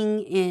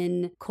holding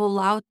in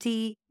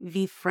Colautti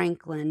v.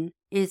 Franklin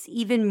is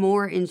even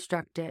more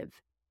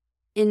instructive.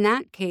 In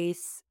that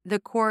case, the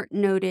court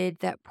noted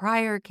that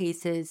prior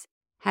cases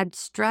had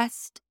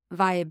stressed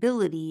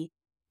viability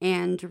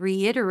and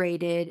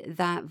reiterated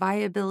that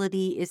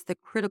viability is the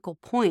critical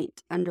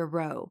point under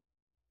Roe.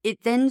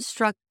 It then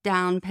struck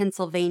down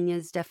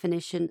Pennsylvania's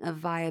definition of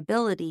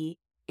viability,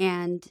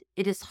 and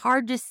it is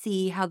hard to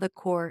see how the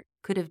court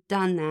could have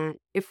done that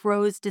if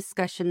Roe's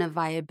discussion of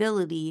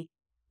viability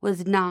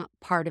was not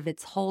part of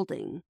its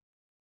holding.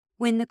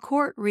 When the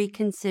court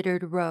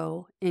reconsidered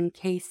Roe in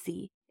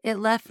Casey, it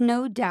left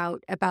no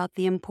doubt about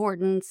the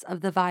importance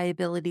of the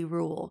viability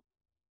rule.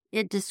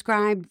 It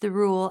described the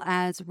rule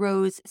as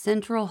Roe's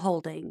central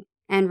holding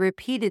and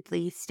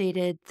repeatedly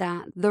stated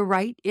that the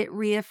right it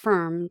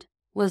reaffirmed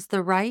was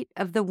the right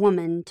of the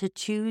woman to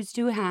choose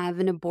to have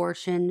an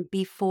abortion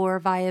before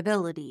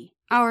viability.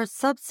 Our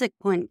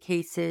subsequent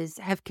cases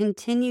have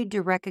continued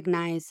to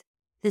recognize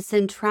the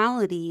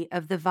centrality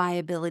of the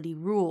viability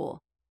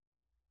rule.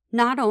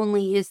 Not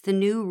only is the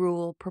new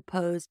rule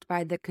proposed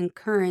by the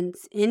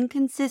concurrence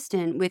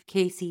inconsistent with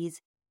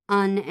Casey's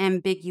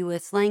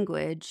unambiguous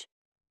language,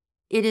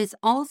 it is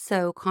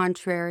also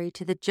contrary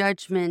to the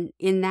judgment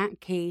in that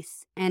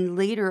case and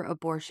later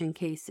abortion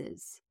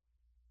cases.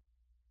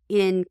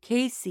 In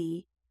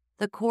Casey,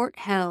 the court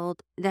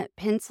held that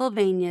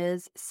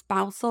Pennsylvania's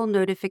spousal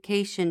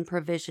notification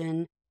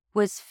provision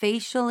was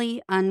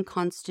facially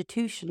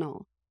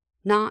unconstitutional,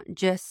 not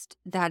just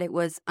that it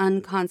was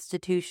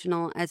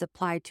unconstitutional as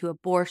applied to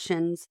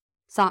abortions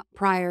sought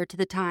prior to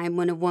the time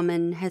when a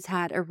woman has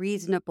had a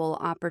reasonable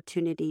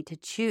opportunity to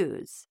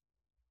choose.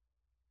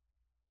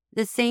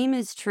 The same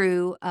is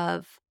true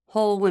of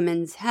whole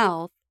women's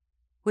health,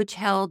 which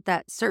held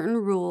that certain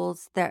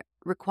rules that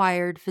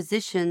required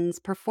physicians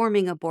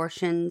performing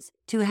abortions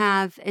to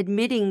have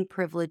admitting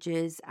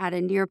privileges at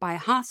a nearby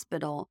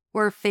hospital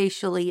were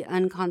facially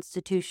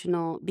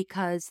unconstitutional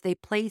because they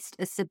placed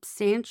a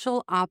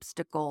substantial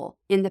obstacle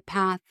in the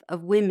path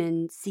of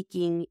women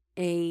seeking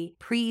a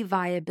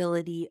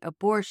pre-viability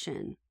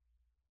abortion.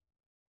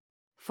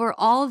 For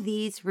all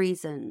these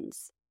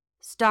reasons,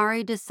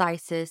 stare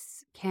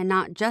decisis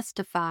cannot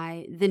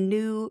justify the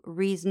new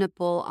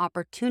reasonable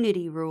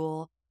opportunity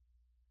rule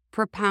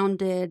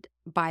propounded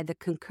by the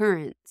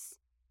concurrence.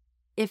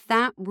 If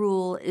that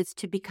rule is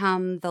to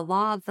become the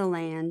law of the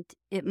land,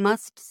 it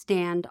must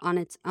stand on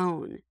its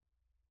own.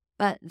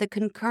 But the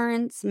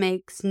concurrence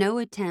makes no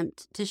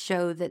attempt to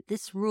show that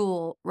this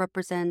rule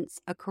represents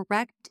a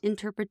correct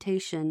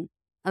interpretation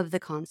of the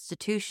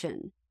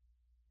Constitution.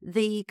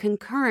 The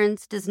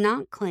concurrence does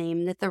not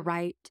claim that the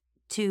right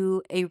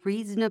to a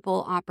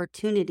reasonable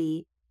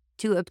opportunity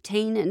to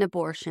obtain an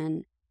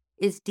abortion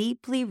is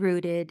deeply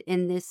rooted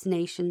in this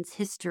nation's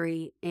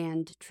history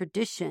and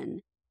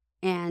tradition,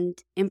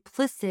 and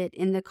implicit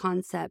in the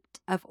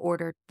concept of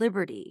ordered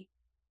liberty.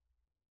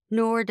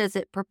 Nor does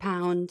it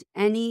propound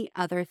any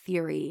other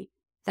theory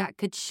that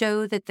could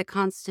show that the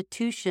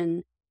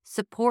Constitution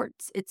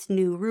supports its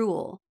new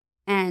rule,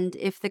 and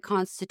if the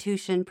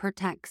Constitution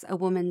protects a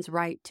woman's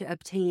right to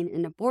obtain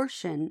an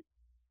abortion,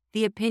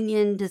 the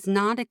opinion does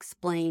not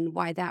explain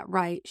why that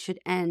right should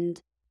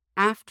end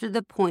after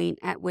the point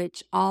at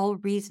which all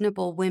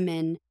reasonable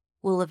women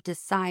will have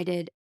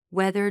decided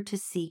whether to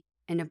seek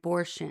an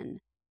abortion,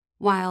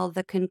 while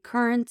the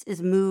concurrence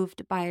is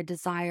moved by a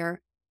desire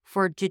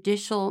for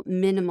judicial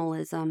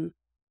minimalism.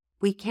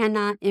 We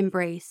cannot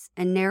embrace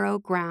a narrow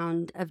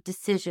ground of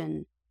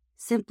decision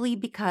simply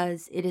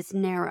because it is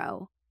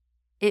narrow.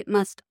 It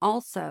must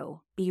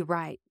also be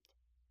right.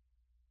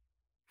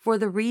 For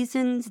the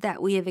reasons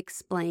that we have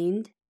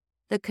explained,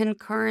 the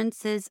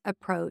concurrence's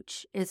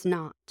approach is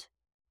not.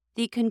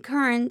 The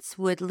concurrence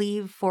would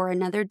leave for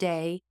another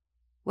day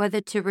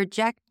whether to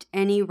reject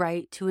any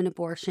right to an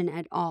abortion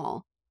at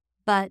all,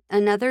 but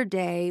another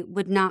day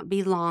would not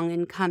be long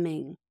in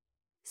coming.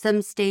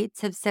 Some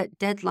states have set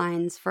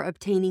deadlines for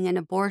obtaining an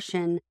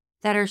abortion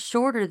that are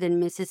shorter than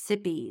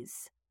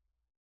Mississippi's.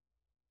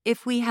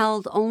 If we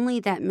held only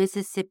that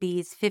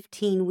Mississippi's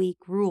 15-week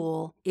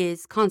rule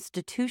is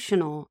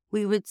constitutional,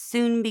 we would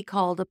soon be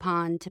called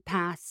upon to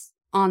pass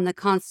on the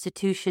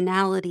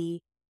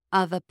constitutionality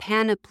of a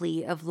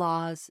panoply of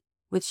laws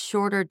with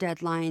shorter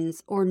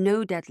deadlines or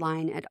no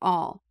deadline at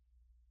all.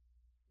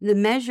 The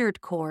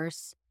measured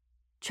course,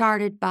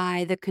 charted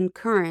by the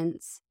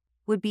concurrence,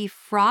 would be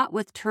fraught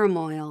with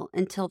turmoil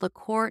until the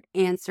court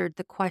answered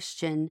the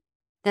question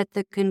that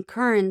the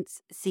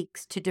concurrence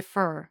seeks to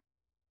defer.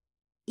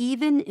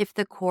 Even if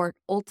the court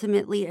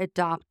ultimately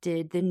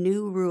adopted the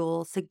new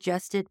rule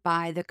suggested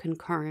by the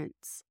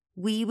concurrence,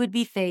 we would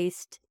be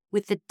faced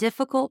with the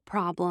difficult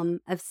problem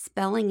of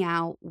spelling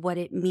out what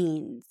it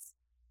means.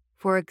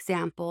 For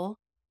example,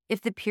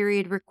 if the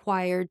period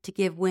required to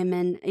give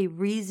women a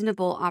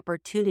reasonable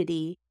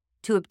opportunity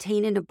to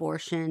obtain an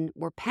abortion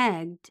were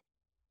pegged,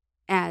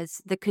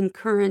 as the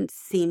concurrence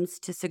seems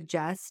to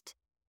suggest,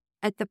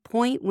 at the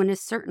point when a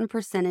certain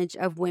percentage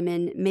of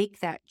women make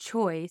that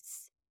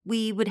choice,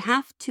 we would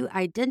have to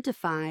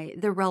identify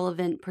the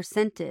relevant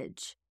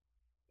percentage.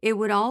 It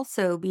would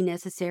also be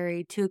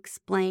necessary to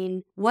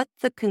explain what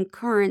the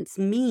concurrence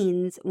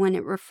means when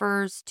it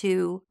refers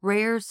to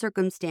rare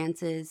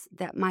circumstances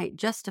that might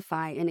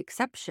justify an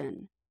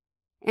exception.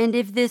 And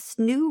if this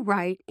new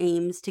right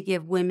aims to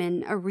give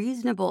women a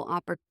reasonable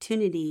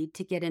opportunity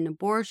to get an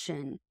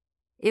abortion,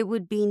 it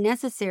would be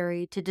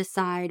necessary to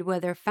decide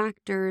whether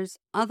factors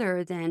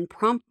other than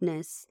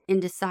promptness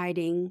in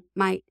deciding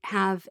might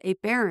have a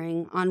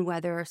bearing on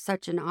whether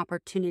such an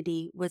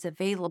opportunity was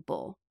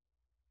available.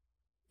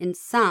 In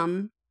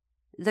sum,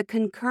 the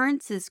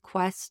concurrence's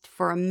quest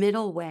for a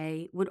middle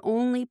way would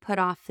only put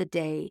off the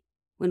day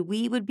when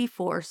we would be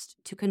forced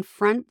to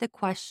confront the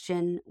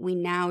question we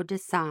now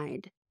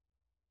decide.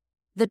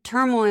 The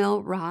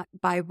turmoil wrought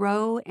by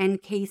Roe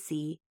and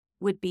Casey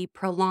would be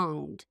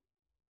prolonged.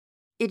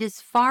 It is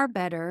far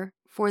better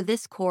for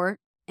this court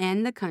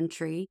and the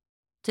country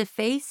to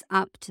face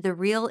up to the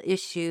real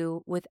issue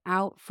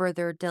without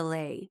further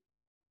delay.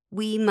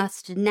 We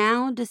must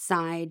now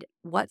decide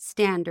what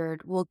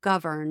standard will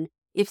govern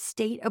if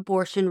state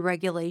abortion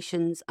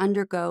regulations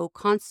undergo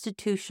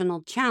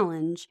constitutional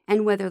challenge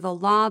and whether the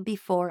law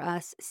before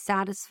us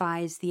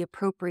satisfies the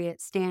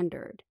appropriate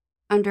standard.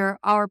 Under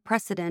our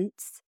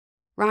precedents,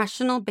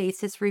 rational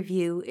basis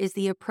review is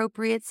the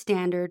appropriate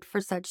standard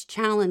for such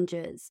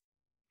challenges.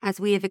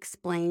 As we have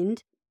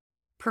explained,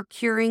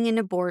 procuring an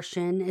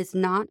abortion is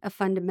not a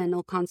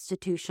fundamental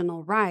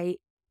constitutional right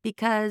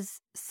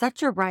because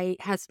such a right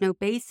has no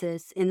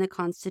basis in the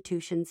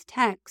Constitution's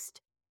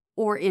text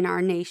or in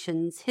our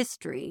nation's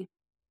history.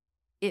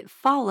 It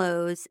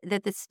follows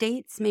that the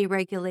states may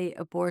regulate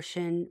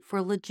abortion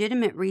for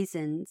legitimate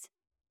reasons,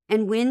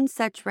 and when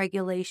such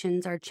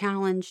regulations are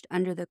challenged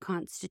under the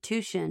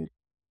Constitution,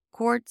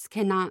 courts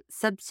cannot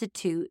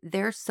substitute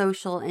their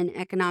social and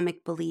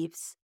economic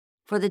beliefs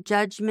for the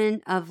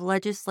judgment of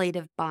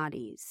legislative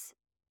bodies.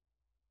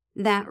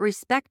 That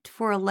respect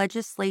for a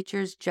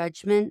legislature's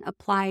judgment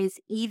applies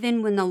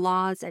even when the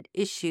laws at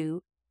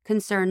issue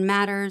concern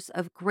matters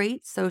of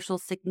great social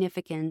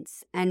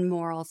significance and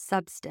moral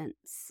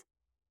substance.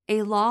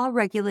 A law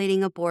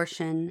regulating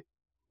abortion,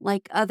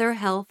 like other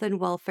health and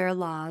welfare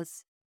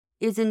laws,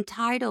 is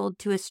entitled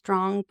to a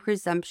strong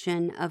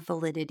presumption of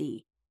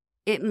validity.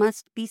 It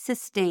must be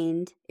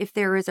sustained if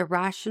there is a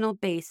rational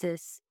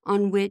basis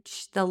on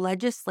which the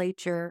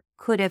legislature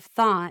could have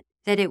thought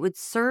that it would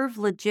serve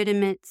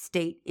legitimate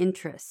state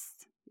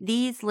interests.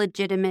 These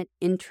legitimate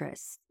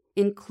interests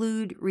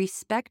include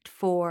respect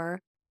for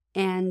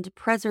and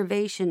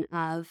preservation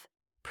of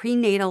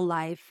prenatal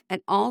life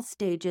at all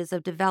stages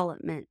of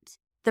development,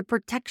 the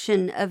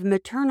protection of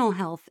maternal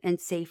health and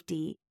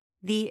safety,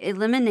 the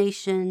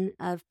elimination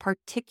of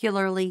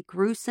particularly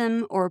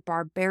gruesome or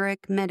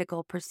barbaric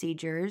medical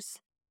procedures,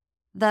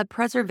 the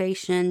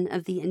preservation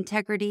of the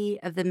integrity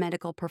of the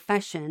medical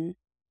profession,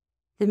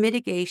 the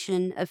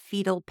mitigation of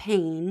fetal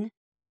pain,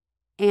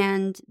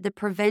 and the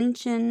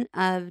prevention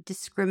of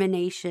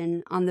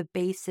discrimination on the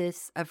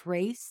basis of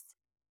race,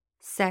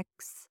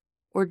 sex,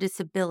 or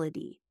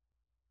disability.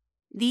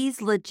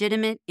 These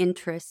legitimate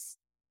interests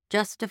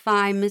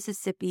justify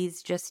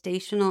Mississippi's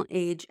Gestational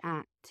Age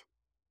Act.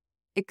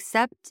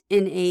 Except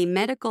in a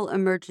medical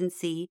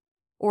emergency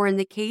or in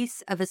the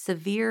case of a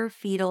severe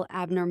fetal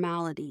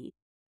abnormality,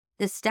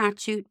 the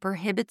statute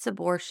prohibits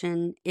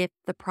abortion if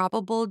the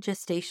probable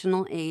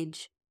gestational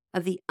age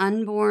of the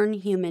unborn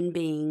human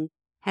being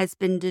has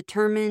been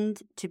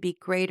determined to be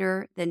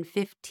greater than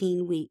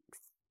 15 weeks.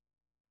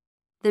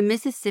 The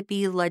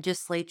Mississippi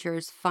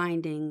legislature's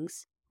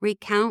findings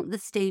recount the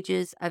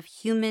stages of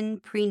human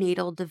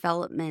prenatal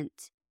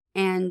development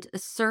and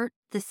assert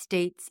the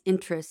state's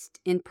interest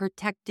in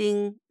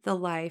protecting the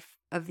life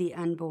of the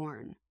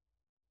unborn.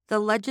 The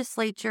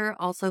legislature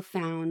also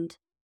found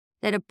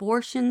that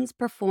abortions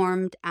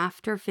performed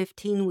after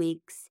 15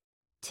 weeks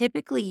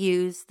typically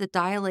use the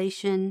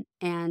dilation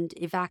and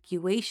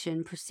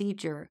evacuation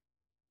procedure,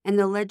 and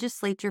the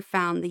legislature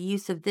found the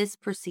use of this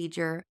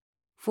procedure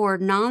for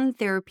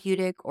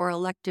non-therapeutic or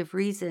elective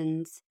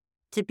reasons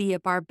to be a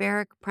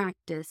barbaric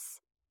practice,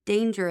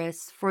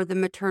 dangerous for the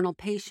maternal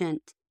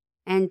patient,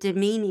 and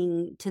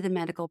demeaning to the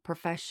medical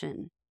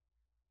profession.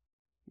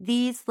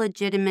 These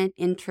legitimate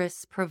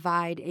interests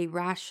provide a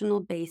rational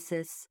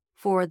basis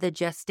for the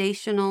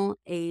Gestational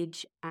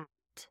Age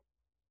Act,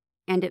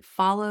 and it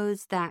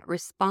follows that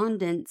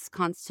respondents'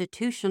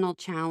 constitutional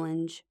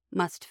challenge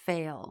must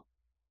fail.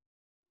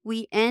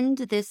 We end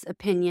this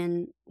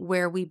opinion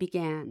where we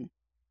began.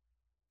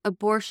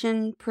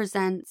 Abortion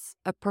presents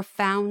a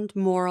profound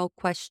moral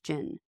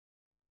question.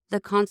 The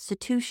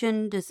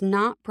Constitution does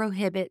not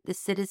prohibit the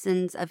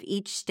citizens of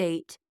each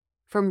state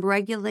from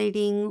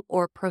regulating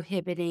or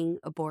prohibiting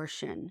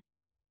abortion.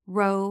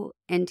 Roe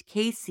and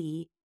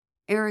Casey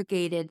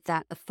arrogated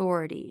that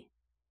authority.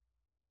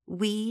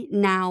 We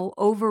now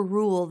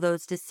overrule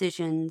those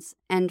decisions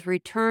and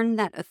return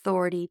that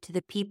authority to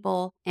the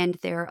people and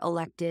their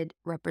elected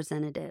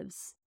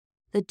representatives.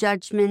 The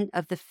judgment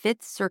of the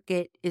Fifth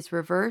Circuit is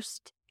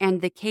reversed, and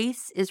the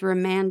case is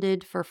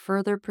remanded for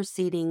further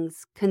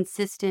proceedings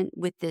consistent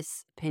with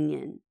this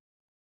opinion.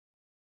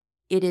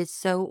 It is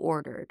so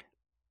ordered.